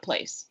is out of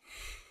place.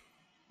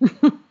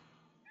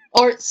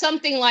 Or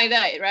something like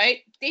that, right?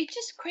 They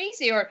just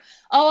crazy. Or,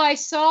 oh, I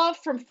saw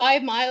from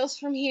 5 miles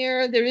from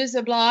here, there is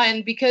a blah,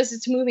 and because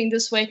it's moving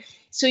this way.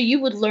 So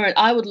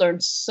I would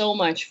learn so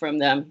much from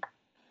them.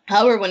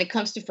 However, when it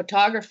comes to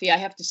photography, I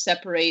have to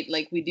separate,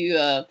 like we do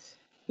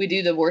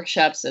the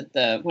workshops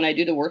when I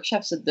do the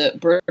workshops at the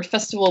Bird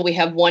Festival, we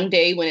have one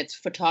day when it's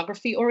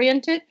photography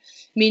oriented,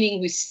 meaning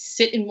we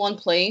sit in one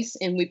place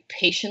and we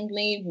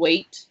patiently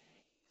wait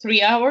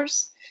 3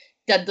 hours.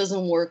 That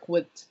doesn't work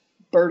with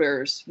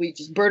birders.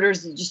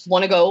 Birders just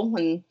want to go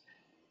and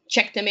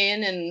check them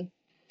in and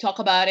talk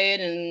about it.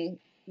 And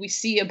we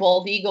see a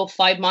bald eagle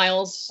 5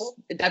 miles.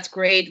 That's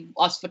great.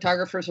 Us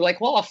photographers are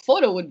like, well, a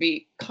photo would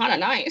be kind of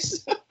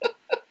nice.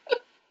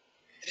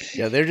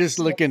 Yeah, they're just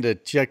looking to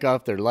check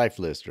off their life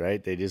list,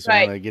 right? They just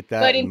want to get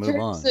that and move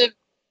on.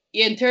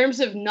 In terms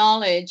of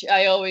knowledge,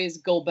 I always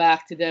go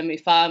back to them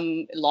if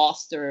I'm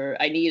lost or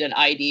I need an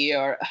ID,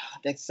 or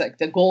that's like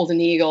the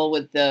golden eagle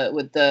with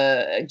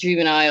the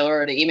juvenile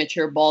or the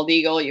immature bald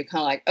eagle. You're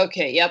kind of like,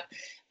 okay, yep.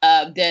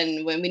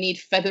 Then when we need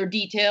feather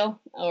detail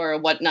or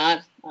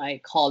whatnot, I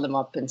call them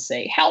up and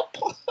say, help.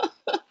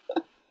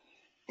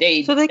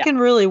 So they can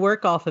really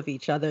work off of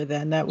each other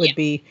then. That would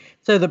be,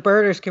 so the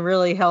birders can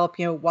really help,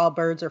 while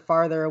birds are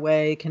farther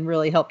away, can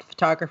really help the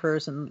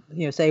photographers and,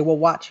 say, well,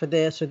 watch for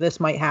this, or this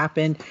might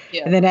happen.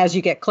 Yeah. And then as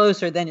you get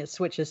closer, then it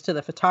switches to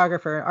the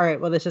photographer. All right,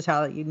 well, this is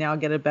how you now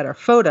get a better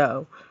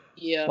photo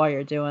while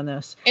you're doing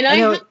this.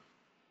 And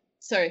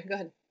sorry, go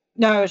ahead.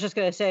 No, I was just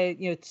going to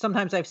say,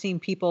 sometimes I've seen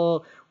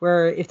people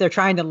where if they're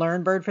trying to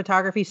learn bird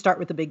photography, start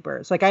with the big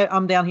birds. Like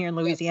I'm down here in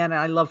Louisiana.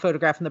 I love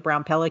photographing the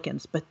brown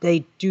pelicans, but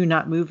they do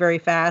not move very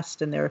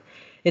fast. And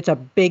it's a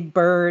big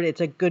bird. It's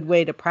a good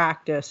way to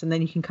practice. And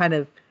then you can kind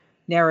of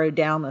narrow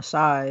down the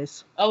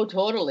size. Oh,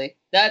 totally.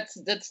 That's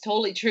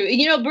totally true.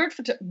 And,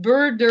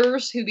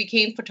 birders who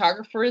became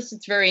photographers,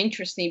 it's very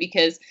interesting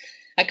because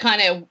I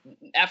kind of,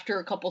 after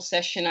a couple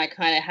sessions, I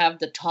kind of have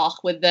the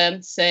talk with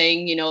them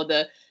saying,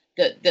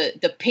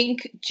 the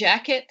pink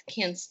jacket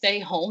can stay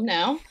home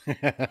now.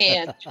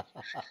 And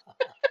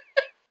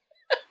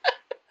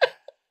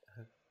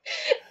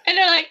and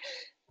they're like,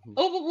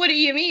 oh, but what do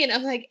you mean?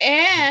 I'm like,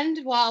 and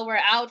while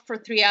we're out for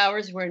 3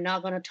 hours, we're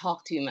not going to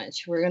talk too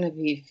much. We're going to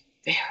be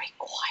very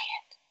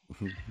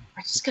quiet.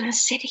 we're just gonna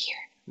sit here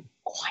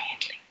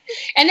quietly.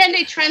 And then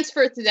they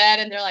transfer to that,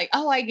 and they're like,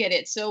 "Oh, I get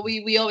it." So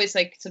we always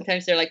like,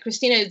 sometimes they're like,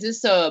 "Christina, is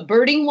this a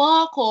birding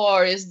walk,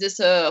 or is this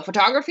a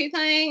photography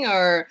thing,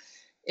 or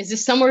is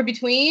this somewhere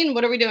between?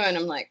 What are we doing?"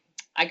 I'm like,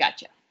 "I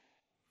got you.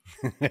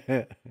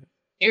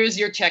 Here's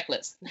your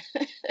checklist."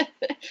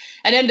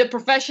 And then the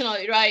professional,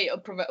 right?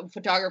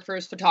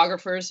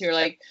 Photographers who are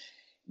like,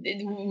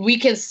 we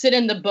can sit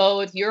in the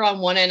boat. You're on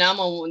one end, I'm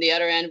on the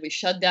other end. We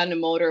shut down the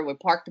motor, we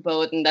park the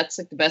boat, and that's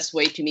like the best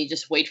way to me.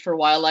 Just wait for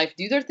wildlife,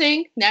 do their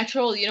thing,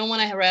 natural. You don't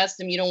want to harass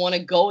them. You don't want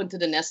to go into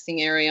the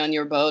nesting area on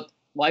your boat.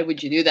 Why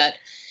would you do that?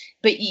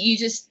 But you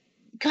just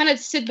kind of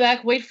sit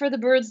back, wait for the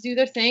birds, do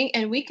their thing,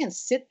 and we can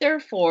sit there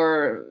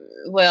for,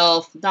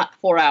 well, not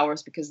 4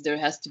 hours because there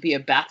has to be a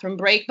bathroom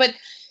break, but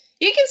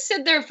you can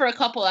sit there for a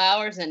couple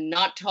hours and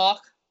not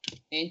talk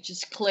and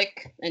just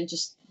click and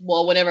just,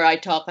 well, whenever I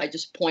talk, I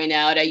just point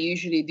out. I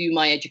usually do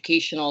my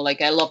educational,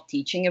 like I love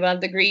teaching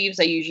about the grebes.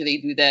 I usually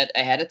do that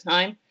ahead of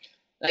time.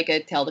 Like I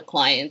tell the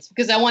clients,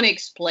 because I want to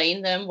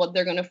explain them what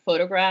they're going to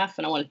photograph,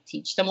 and I want to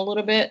teach them a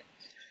little bit.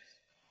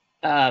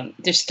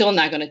 They're still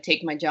not going to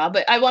take my job,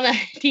 but I want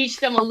to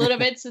teach them a little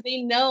bit so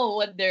they know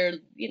what they're,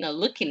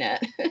 looking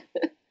at.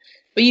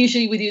 But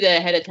usually we do that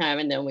ahead of time,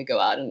 and then we go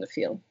out in the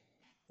field.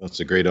 That's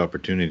a great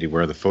opportunity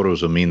where the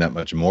photos will mean that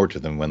much more to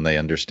them when they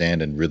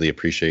understand and really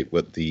appreciate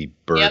what the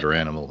bird or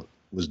animal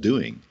was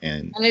doing,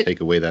 and take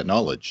away that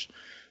knowledge.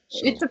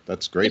 So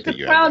that's great. It's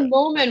a proud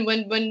moment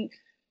when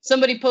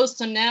somebody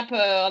posts on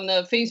Napa on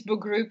the Facebook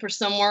group or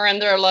somewhere,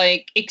 and they're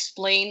like,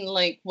 explain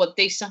like what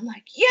they sound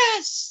like.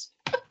 Yes,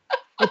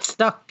 it's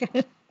stuck.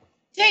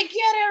 They get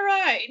it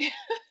right.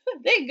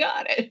 They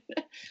got it.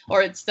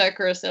 Or it's stuck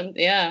or something.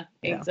 Yeah,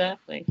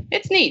 exactly.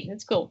 It's neat.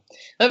 It's cool.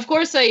 Of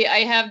course,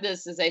 I have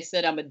this, as I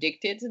said, I'm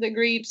addicted to the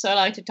grebes, so I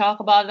like to talk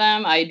about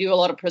them. I do a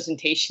lot of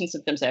presentations.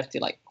 Sometimes I have to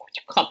like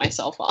cut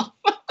myself off.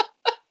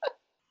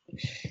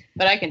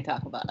 But I can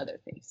talk about other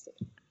things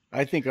too.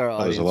 I think our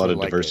audience there's a lot of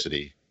like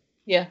diversity. It.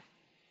 Yeah.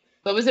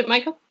 What was it,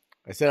 Michael?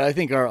 I said I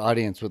think our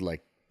audience would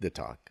like the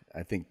talk.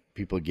 I think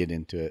people get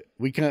into it.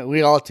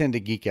 We all tend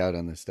to geek out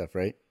on this stuff,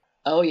 right?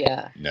 Oh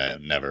yeah. No,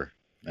 never.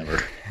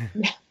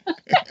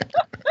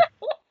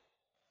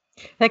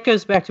 That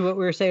goes back to what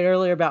we were saying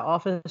earlier about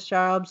office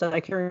jobs. I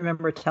can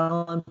remember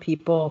telling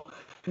people,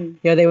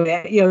 they would,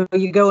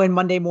 you go in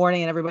Monday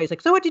morning and everybody's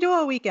like, "So what'd you do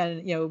all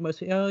weekend?"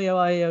 Most,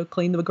 I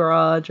cleaned the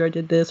garage, or I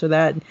did this or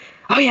that. And,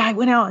 "Oh yeah, I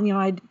went out and,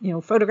 I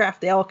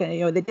photographed the elk,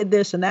 and, they did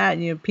this and that."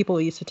 And, people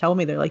used to tell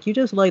me, they're like, "You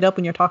just light up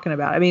when you're talking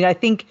about it." I mean, I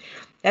think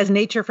as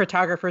nature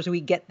photographers,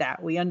 we get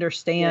that. We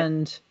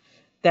understand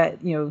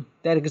that,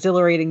 that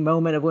exhilarating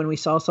moment of when we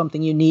saw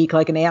something unique,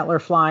 like an antler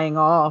flying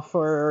off,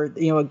 or,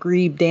 a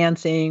grebe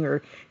dancing,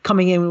 or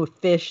coming in with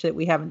fish that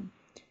we haven't,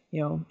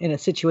 in a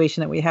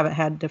situation that we haven't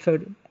had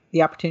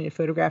the opportunity to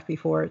photograph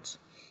before.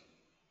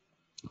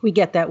 We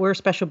get that. We're a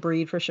special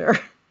breed for sure.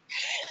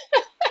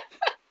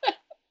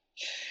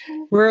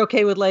 We're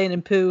okay with laying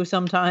in poo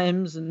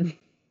sometimes. And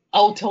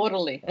oh,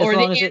 totally. As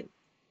long as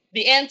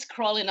the ants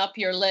crawling up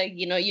your leg,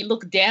 you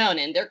look down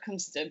and there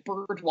comes the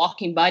bird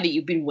walking by that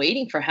you've been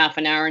waiting for half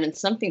an hour, and then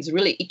something's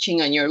really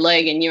itching on your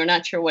leg and you're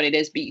not sure what it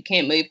is, but you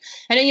can't move.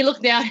 And then you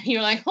look down and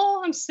you're like,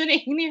 "Oh, I'm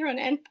sitting near an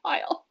ant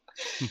pile."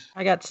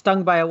 I got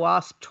stung by a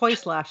wasp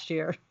twice last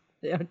year.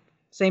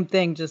 Same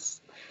thing,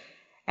 just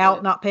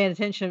out, not paying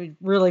attention,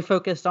 really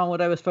focused on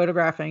what I was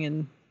photographing.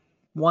 And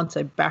once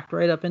I backed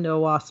right up into a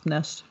wasp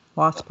hive.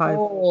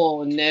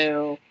 Oh,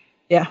 no.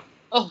 Yeah.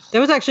 Oh. That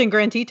was actually in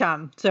Grand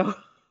Teton. So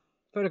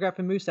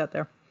photographing moose out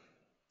there.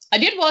 I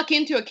did walk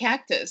into a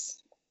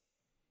cactus.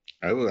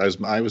 I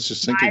was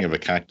just thinking of a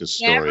cactus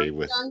story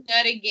with. Done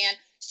that again.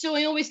 So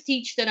I always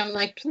teach that I'm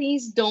like,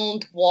 please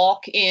don't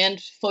walk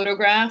and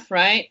photograph,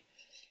 right?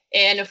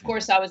 And of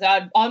course, I was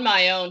out on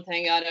my own.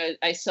 Thank God,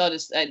 I saw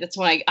this. That's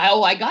when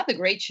I got the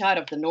great shot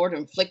of the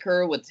northern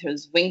flicker with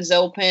his wings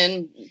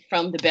open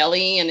from the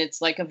belly, and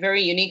it's like a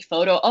very unique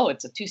photo. Oh,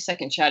 it's a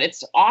 2-second shot.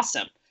 It's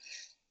awesome.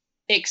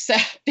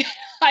 Except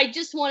I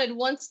just wanted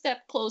one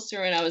step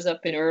closer, and I was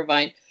up in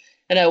Irvine,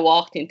 and I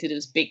walked into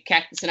this big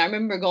cactus, and I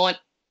remember going,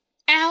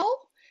 "Ow!"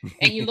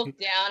 And you look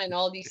down, and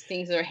all these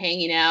things are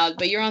hanging out,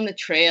 but you're on the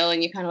trail,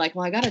 and you're kind of like,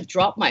 "Well, I got to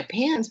drop my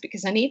pants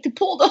because I need to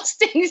pull those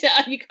things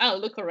out." You kind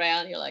of look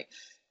around, you're like,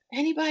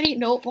 "Anybody?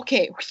 Nope.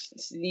 Okay."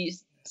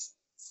 These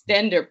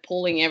stand there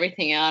pulling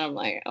everything out. I'm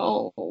like,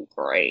 "Oh,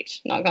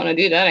 great. Not going to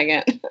do that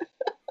again."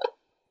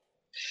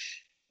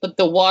 But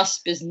the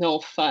wasp is no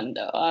fun,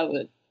 though. I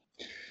would.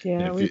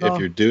 Yeah, if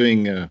you're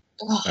doing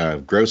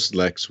grouse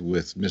leks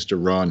with Mr.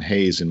 Ron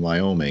Hayes in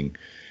Wyoming,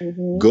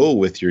 go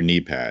with your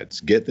knee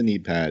pads. Get the knee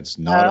pads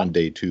not on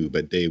day 2,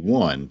 but day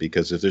 1,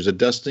 because if there's a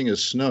dusting of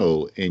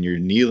snow and you're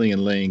kneeling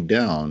and laying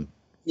down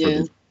for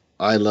the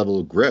eye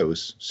level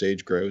grouse,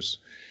 sage grouse,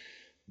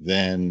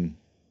 then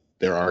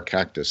there are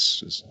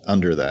cactuses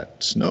under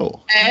that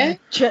snow. And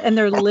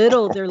they're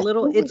little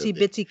itsy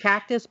bitsy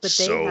cactus, but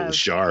they so have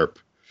sharp,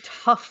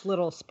 tough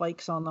little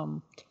spikes on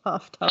them.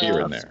 Tough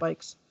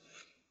spikes.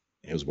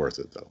 It was worth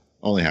it, though.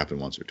 Only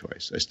happened once or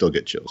twice. I still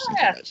get chills.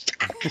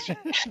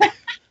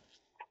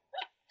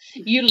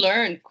 You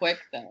learn quick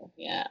though.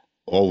 Yeah.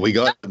 Oh, we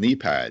got knee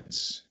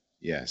pads.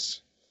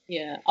 Yes.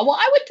 Yeah. Well,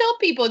 I would tell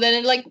people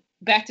that, like,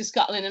 back to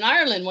Scotland and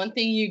Ireland, one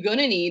thing you're going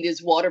to need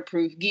is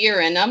waterproof gear.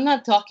 And I'm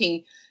not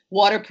talking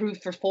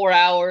waterproof for 4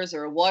 hours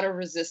or water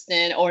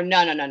resistant or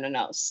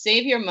no.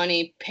 Save your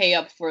money, pay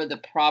up for the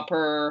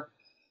proper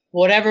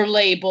whatever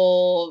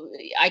label.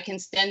 I can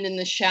stand in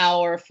the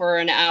shower for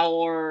an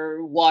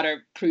hour,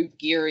 waterproof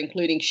gear,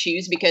 including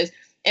shoes, because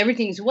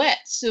everything's wet.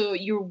 So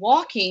you're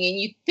walking and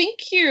you think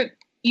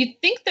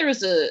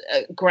there's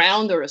a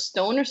ground or a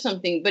stone or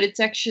something, but it's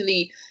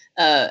actually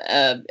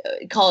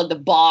call it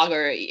the bog,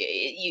 or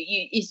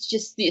it's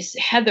just these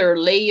heather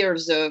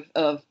layers of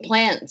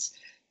plants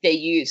that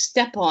you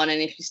step on,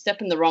 and if you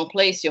step in the wrong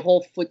place, your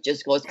whole foot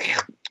just goes,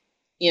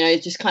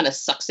 it just kind of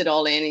sucks it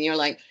all in, and you're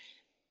like,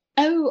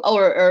 oh,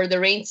 or the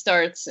rain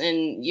starts,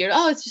 and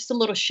it's just a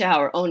little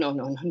shower. Oh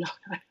no.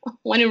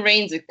 When it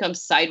rains, it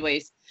comes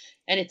sideways,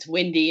 and it's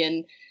windy,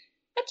 and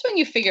that's when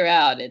you figure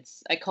out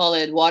I call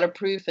it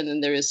waterproof, and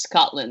then there is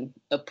Scotland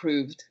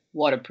approved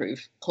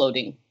waterproof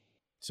clothing.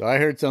 So I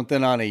heard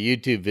something on a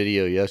YouTube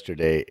video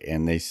yesterday,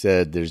 and they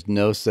said there's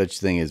no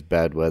such thing as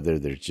bad weather.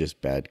 There's just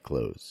bad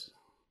clothes.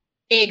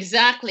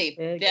 Exactly.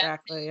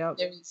 Yep.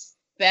 There's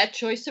bad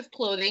choice of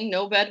clothing,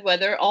 no bad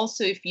weather.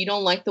 Also, if you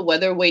don't like the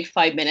weather, wait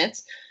 5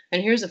 minutes.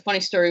 And here's a funny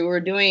story. We were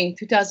doing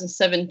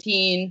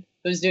 2017.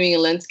 I was doing a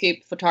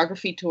landscape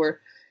photography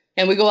tour,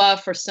 and we go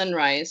out for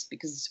sunrise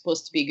because it's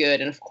supposed to be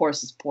good. And of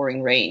course, it's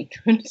pouring rain.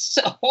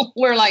 So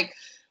we're like,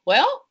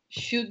 well,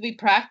 should we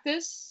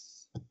practice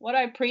what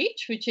I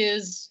preach, which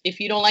is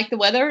if you don't like the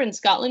weather in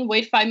Scotland,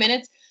 wait 5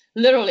 minutes.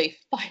 Literally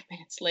 5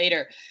 minutes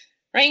later,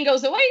 rain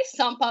goes away,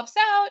 sun pops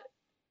out,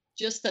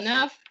 just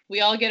enough.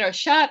 We all get our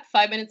shot.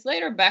 5 minutes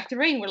later, back to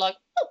rain. We're like,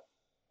 oh,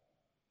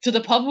 to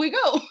the pub we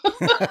go.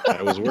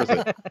 That was worth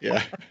it.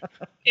 Yeah.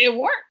 It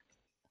worked.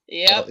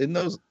 Yeah.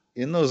 Well,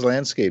 in those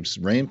landscapes,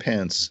 rain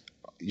pants,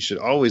 you should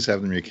always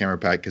have them in your camera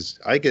pack, because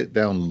I get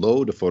down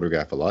low to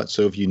photograph a lot.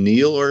 So if you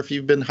kneel, or if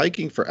you've been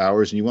hiking for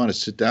hours and you want to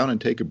sit down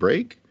and take a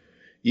break,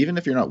 even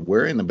if you're not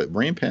wearing them, but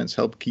rain pants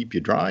help keep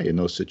you dry in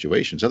those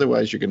situations.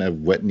 Otherwise, you're going to have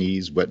wet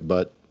knees, wet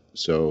butt.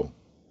 So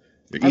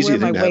they're easy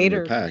thing to have in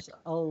your pack.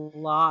 A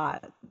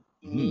lot.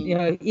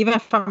 Mm-hmm. Even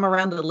if I'm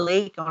around the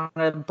lake on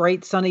a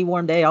bright, sunny,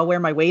 warm day, I'll wear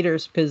my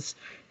waders because,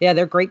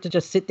 they're great to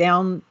just sit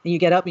down and you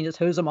get up and you just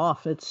hose them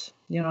off.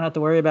 You don't have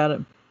to worry about it.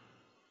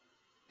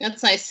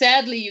 That's nice.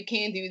 Sadly, you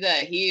can't do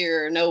that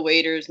here. No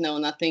waders, no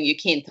nothing. You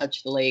can't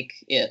touch the lake.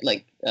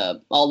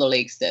 All the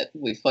lakes that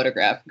we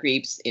photograph,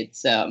 Greeps,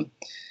 it's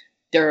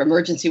they're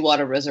emergency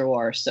water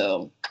reservoirs,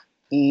 so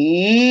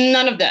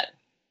none of that.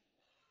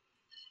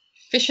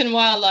 Fish and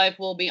Wildlife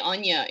will be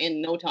on you in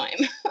no time.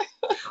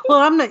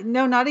 Well,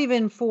 not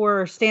even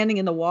for standing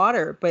in the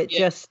water, but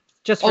just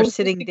for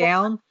sitting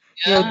down,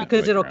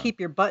 because it'll keep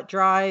your butt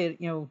dry.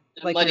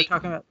 Like we were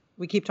talking about.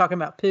 We keep talking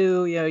about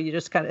poo. You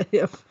just kind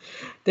of.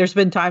 There's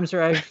been times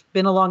where I've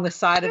been along the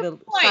side of a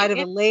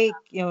lake.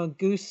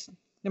 Goose.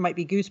 There might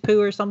be goose poo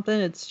or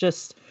something. It's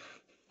just.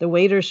 The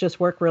waders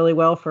just work really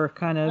well for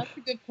kind of. That's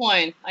a good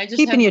point.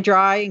 Keeping you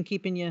dry and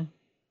keeping you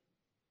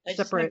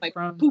separate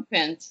from poop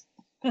pants.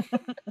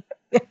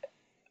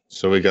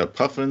 So we got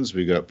puffins,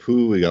 we got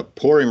poo, we got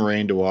pouring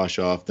rain to wash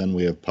off. Then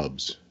we have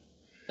pubs.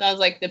 Sounds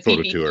like the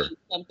photo PPP tour.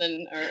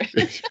 Something or.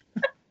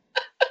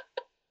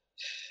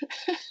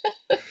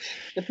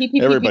 The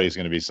PPP. Everybody's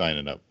going to be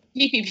signing up.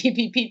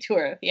 PPP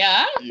tour.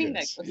 Yeah, I don't think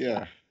that goes.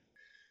 Yeah.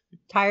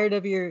 Tired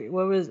of your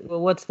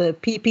what's the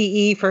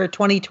PPE for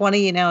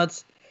 2020? Now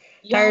it's.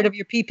 Tired of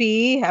your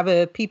PPE? Have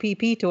a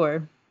PPP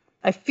tour.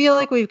 I feel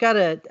like we've got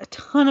a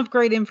ton of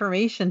great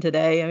information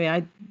today. I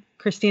mean,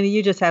 Christina,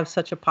 you just have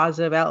such a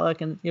positive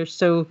outlook, and you're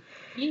so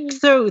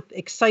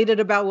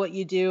excited about what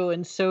you do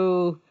and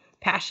so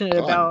passionate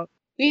about.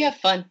 We have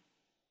fun.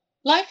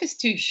 Life is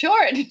too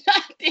short.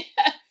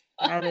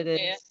 That it is.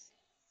 Yeah.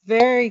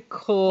 Very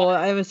cool.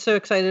 I was so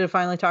excited to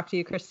finally talk to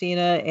you,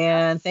 Christina,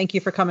 and thank you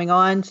for coming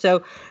on.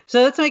 So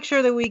let's make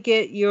sure that we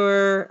get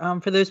your,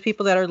 for those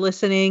people that are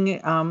listening,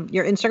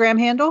 your Instagram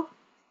handle.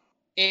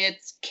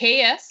 It's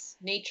KS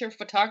Nature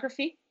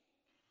Photography.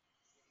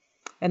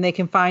 And they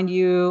can find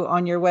you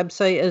on your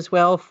website as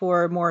well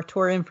for more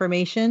tour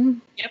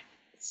information. Yep.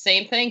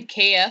 Same thing.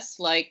 KS,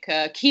 like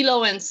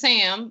Kilo and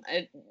Sam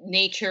at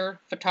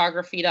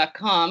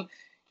naturephotography.com.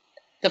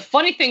 The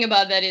funny thing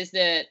about that is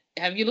that,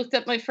 have you looked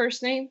up my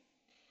first name?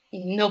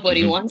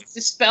 Nobody wants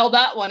to spell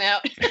that one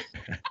out.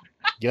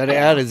 Got to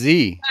add a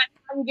Z.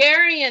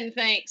 Hungarian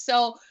thing.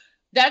 So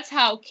that's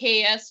how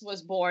KS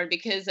was born,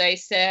 because I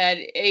said,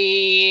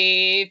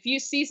 if you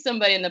see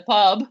somebody in the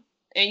pub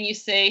and you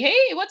say,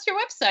 hey, what's your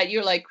website?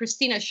 You're like,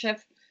 Christina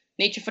Chef,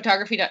 Nature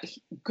Photography.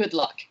 Good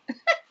luck.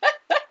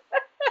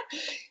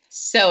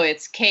 So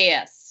it's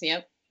KS.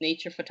 Yep.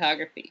 Nature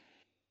Photography.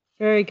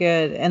 Very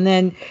good. And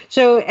then,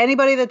 so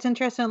anybody that's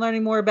interested in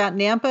learning more about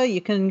NAMPA,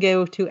 you can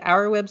go to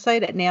our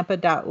website at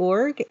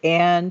nampa.org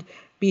and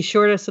be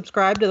sure to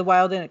subscribe to the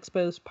Wild and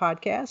Exposed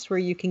podcast, where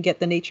you can get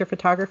the Nature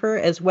Photographer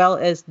as well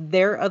as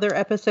their other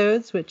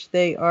episodes, which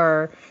they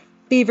are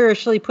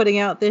feverishly putting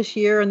out this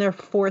year in their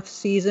 4th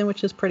season,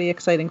 which is pretty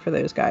exciting for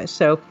those guys.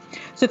 So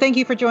thank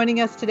you for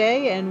joining us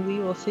today, and we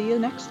will see you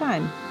next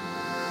time.